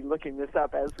 Somebody could be looking this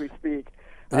up as we speak.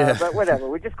 Yeah. But whatever,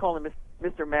 we just call him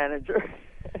Mr. Manager.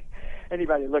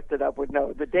 Anybody who looked it up would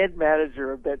know. The dead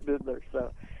manager of Bette Midler.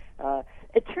 So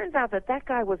it turns out that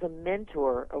guy was a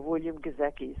mentor of William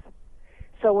Gizecki's.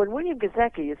 So when William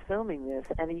Gizecki is filming this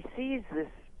and he sees this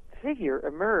figure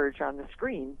emerge on the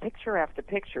screen, picture after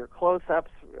picture,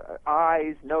 close-ups,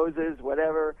 eyes, noses,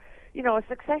 whatever, a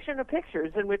succession of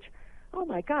pictures in which, oh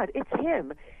my God, it's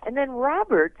him. And then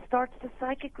Robert starts to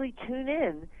psychically tune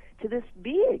in to this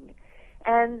being.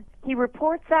 And he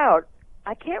reports out,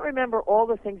 I can't remember all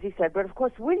the things he said, but of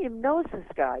course William knew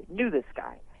this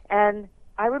guy. And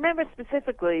I remember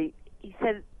specifically, he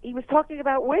said, he was talking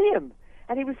about William.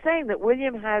 And he was saying that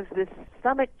William has this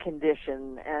stomach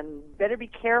condition and better be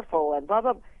careful and blah,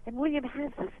 blah, blah. And William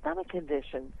has this stomach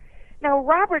condition. Now,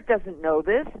 Robert doesn't know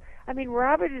this. I mean,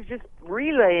 Robert is just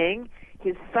relaying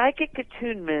his psychic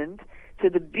attunement to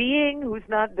the being who's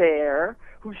not there,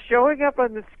 who's showing up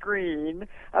on the screen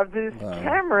of this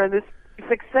camera, this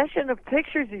succession of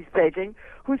pictures he's taking,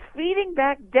 who's feeding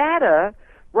back data,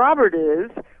 Robert is,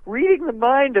 reading the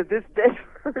mind of this dead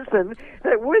person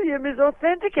that William is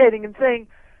authenticating and saying,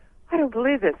 I don't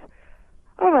believe this.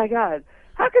 Oh, my God.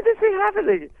 How could this be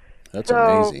happening? That's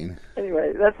amazing.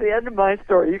 Anyway, that's the end of my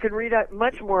story. You can read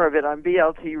much more of it on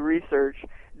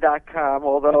bltresearch.com,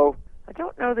 although I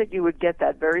don't know that you would get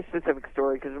that very specific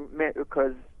story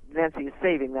because Nancy is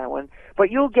saving that one. But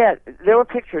there were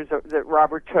pictures that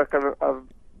Robert took of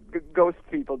ghost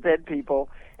people, dead people,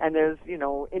 and there's,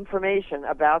 information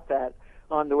about that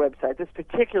on the website. This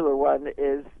particular one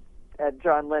is at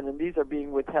John Lennon. These are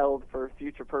being withheld for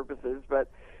future purposes,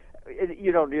 but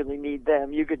you don't really need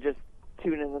them. You could just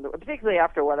tune in, particularly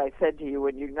after what I said to you,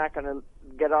 when you're not going to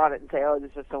get on it and say, oh, this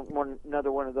is just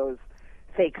another one of those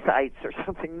fake sites or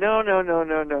something. No.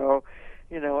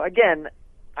 Again,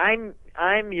 I'm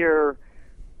your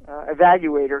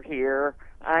evaluator here.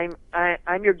 I'm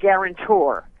your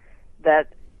guarantor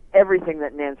that everything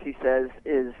that Nancy says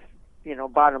is,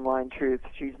 bottom line truth.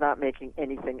 She's not making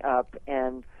anything up,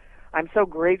 and I'm so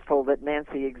grateful that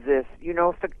Nancy exists.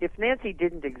 If Nancy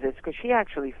didn't exist, because she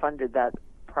actually funded that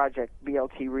project,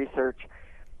 BLT Research,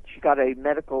 she got a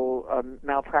medical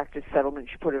malpractice settlement.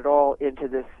 She put it all into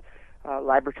this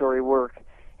laboratory work,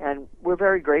 and we're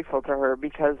very grateful to her,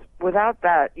 because without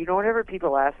that, whenever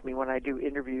people ask me when I do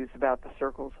interviews about the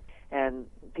circles and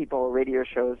radio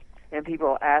shows, and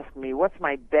people ask me, what's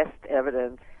my best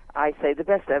evidence? I say the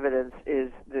best evidence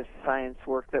is this science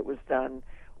work that was done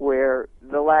where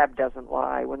the lab doesn't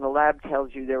lie. When the lab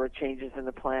tells you there are changes in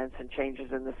the plants and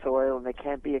changes in the soil and they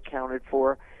can't be accounted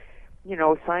for,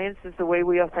 science is the way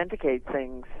we authenticate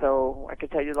things. So I could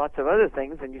tell you lots of other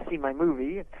things, and you see my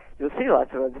movie, you'll see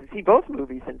lots of others. You see both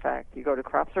movies, in fact. You go to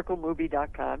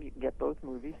cropcirclemovie.com, you can get both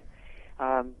movies.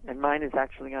 And mine is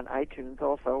actually on iTunes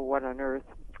also, What on Earth.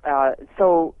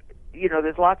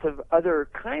 There's lots of other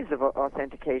kinds of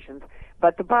authentications,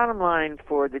 but the bottom line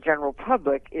for the general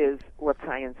public is what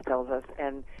science tells us,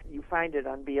 and you find it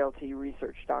on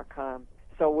bltresearch.com.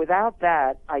 So without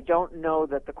that, I don't know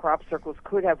that the crop circles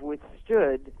could have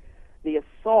withstood the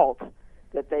assault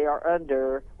that they are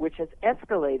under, which has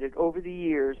escalated over the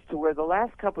years to where the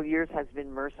last couple of years has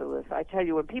been merciless. I tell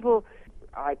you,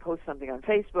 I post something on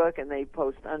Facebook and they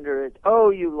post under it,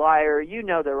 oh, you liar,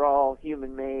 they're all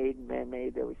human-made,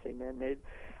 man-made. They always say man-made.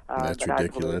 That's but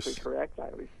ridiculous. I'm politically correct.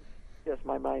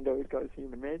 My mind always goes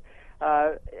human-made.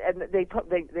 And they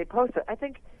post it. I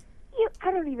think,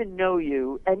 I don't even know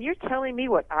you, and you're telling me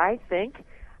what I think?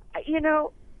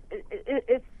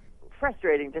 It's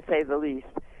frustrating to say the least.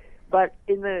 But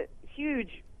in the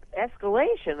huge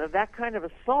escalation of that kind of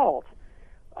assault,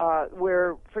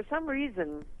 where for some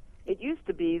reason it used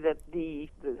to be that the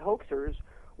hoaxers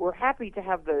were happy to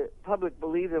have the public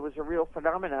believe there was a real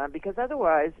phenomenon, because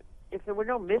otherwise, if there were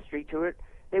no mystery to it,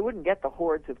 they wouldn't get the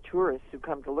hordes of tourists who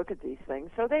come to look at these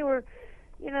things. So they were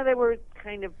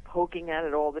kind of poking at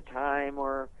it all the time,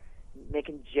 or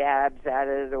making jabs at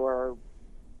it, or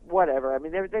whatever. I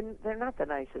mean, they're not the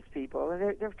nicest people,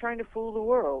 and they're trying to fool the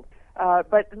world.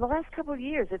 But in the last couple of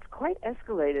years, it's quite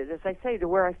escalated, as I say, to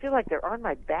where I feel like they're on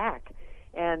my back.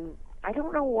 And I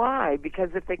don't know why,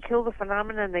 because if they kill the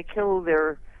phenomenon, they kill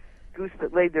their goose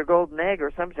that laid their golden egg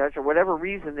or some such, or whatever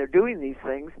reason they're doing these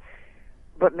things.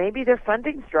 But maybe their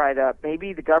funding's dried up.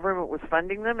 Maybe the government was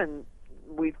funding them, and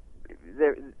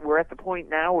we're at the point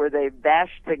now where they've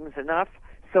bashed things enough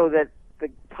so that the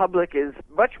public is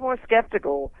much more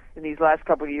skeptical in these last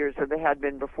couple of years than they had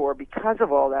been before because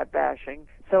of all that bashing.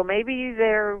 So maybe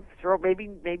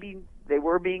maybe they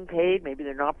were being paid, maybe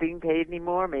they're not being paid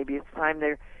anymore. Maybe it's time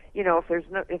they're,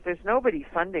 if there's nobody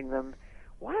funding them,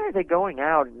 why are they going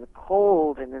out in the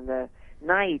cold and in the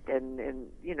night and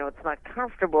it's not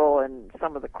comfortable, and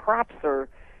some of the crops are,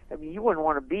 I mean, you wouldn't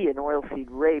want to be an oilseed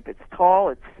rape. It's tall,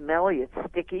 it's smelly, it's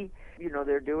sticky.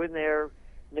 They're doing their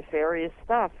nefarious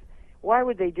stuff. Why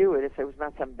would they do it if there was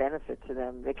not some benefit to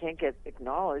them? They can't get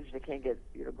acknowledged. They can't get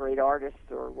great artists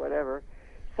or whatever.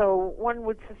 So one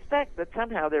would suspect that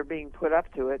somehow they're being put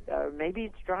up to it. Maybe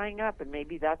it's drying up, and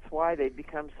maybe that's why they've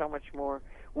become so much more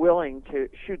willing to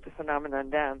shoot the phenomenon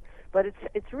down. But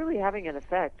it's really having an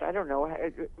effect. I don't know.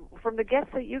 From the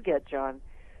guests that you get, John,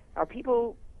 are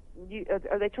people,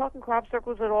 are they talking crop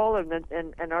circles at all,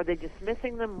 and are they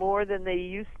dismissing them more than they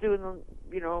used to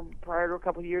prior to a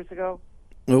couple of years ago?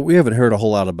 Well, we haven't heard a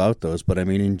whole lot about those, but I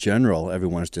mean, in general,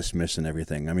 everyone's dismissing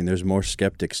everything. I mean, there's more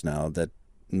skeptics now that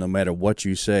no matter what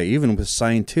you say, even with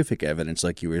scientific evidence,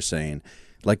 like you were saying,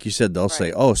 like you said, they'll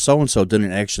say, oh, so-and-so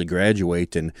didn't actually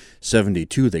graduate in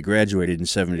 72, they graduated in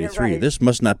 73. Yeah, right. This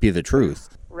must not be the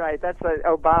truth. Right, that's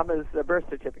Obama's birth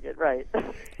certificate, right.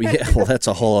 Yeah, well, that's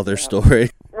a whole other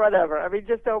story. Whatever. I mean,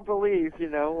 just don't believe,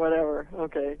 whatever.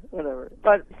 Okay, whatever.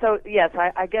 But, so, yes,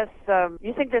 I guess,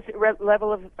 you think this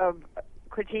level of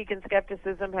critique and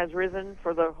skepticism has risen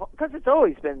because it's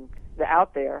always been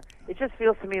out there. It just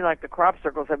feels to me like the crop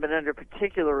circles have been under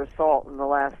particular assault in the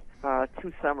last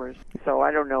 2 summers. So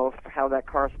I don't know how that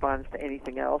corresponds to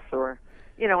anything else, or,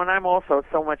 and I'm also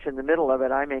so much in the middle of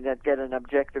it, I may not get an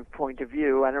objective point of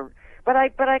view. But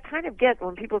I kind of get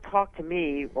when people talk to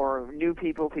me, or new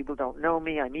people don't know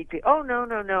me, I meet people, oh,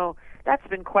 no, that's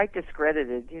been quite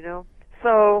discredited,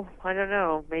 So, I don't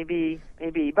know, maybe,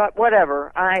 but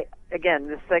whatever. Again,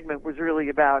 this segment was really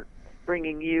about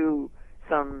bringing you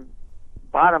some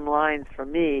bottom lines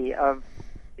from me of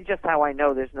just how I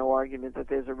know there's no argument that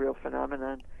there's a real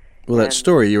phenomenon. Well, that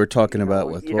story you were talking about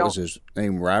with, what was his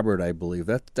name, Robert, I believe,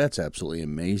 that's absolutely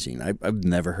amazing. I've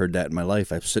never heard that in my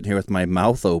life. I'm sitting here with my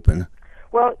mouth open.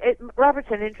 Well, Robert's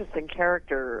an interesting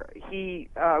character. He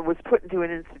was put into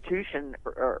an institution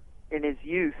in his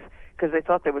youth because they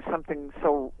thought there was something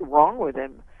so wrong with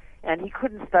him, and he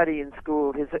couldn't study in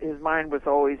school. His mind was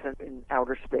always in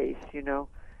outer space,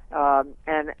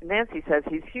 And Nancy says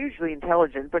he's hugely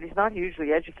intelligent, but he's not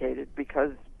hugely educated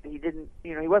because he didn't,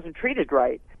 he wasn't treated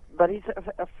right. But he's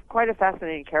quite a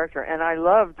fascinating character, and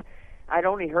I'd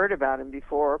only heard about him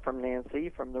before from Nancy,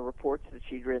 from the reports that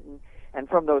she'd written, and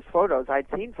from those photos. I'd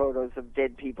seen photos of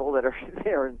dead people that are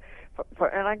there, and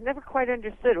I never quite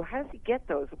understood, how does he get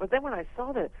those? But then when I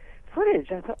saw the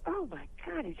footage, I thought, oh my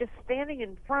God, he's just standing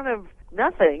in front of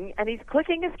nothing, and he's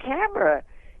clicking his camera.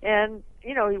 And,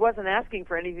 he wasn't asking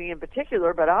for anything in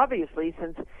particular, but obviously,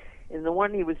 since in the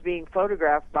one he was being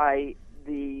photographed by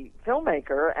the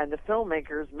filmmaker, and the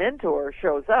filmmaker's mentor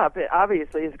shows up, it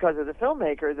obviously is because of the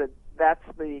filmmaker that's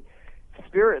the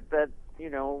spirit that,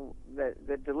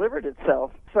 that delivered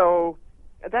itself. So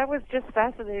that was just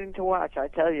fascinating to watch, I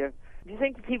tell you. Do you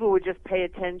think people would just pay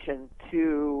attention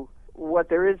to what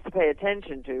there is to pay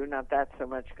attention to? Not that so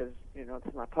much because,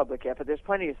 it's not public yet, but there's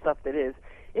plenty of stuff that is.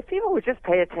 If people would just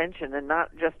pay attention and not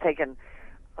just take an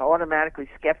automatically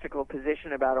skeptical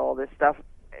position about all this stuff,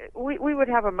 we would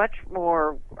have a much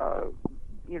more,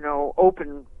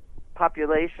 open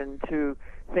population to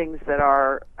things that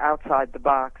are outside the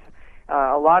box.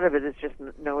 A lot of it is just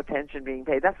no attention being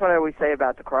paid. That's what I always say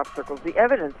about the crop circles. The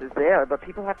evidence is there, but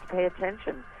people have to pay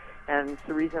attention. And it's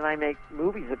the reason I make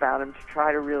movies about them, to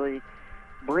try to really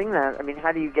bring that. I mean,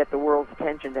 how do you get the world's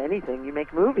attention to anything? You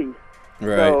make movies.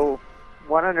 Right. So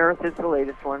What on Earth is the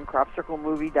latest one,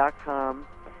 cropcirclemovie.com.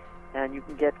 And you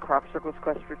can get Crop Circle's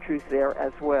Quest for Truth there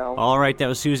as well. All right, that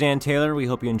was Suzanne Taylor. We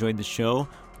hope you enjoyed the show.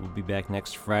 We'll be back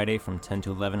next Friday from 10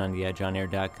 to 11 on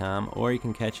theedgeonair.com, or you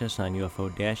can catch us on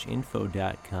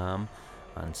ufo-info.com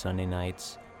on Sunday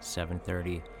nights,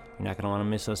 7:30. You're not going to want to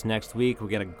miss us next week.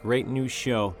 We've got a great new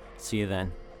show. See you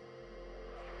then.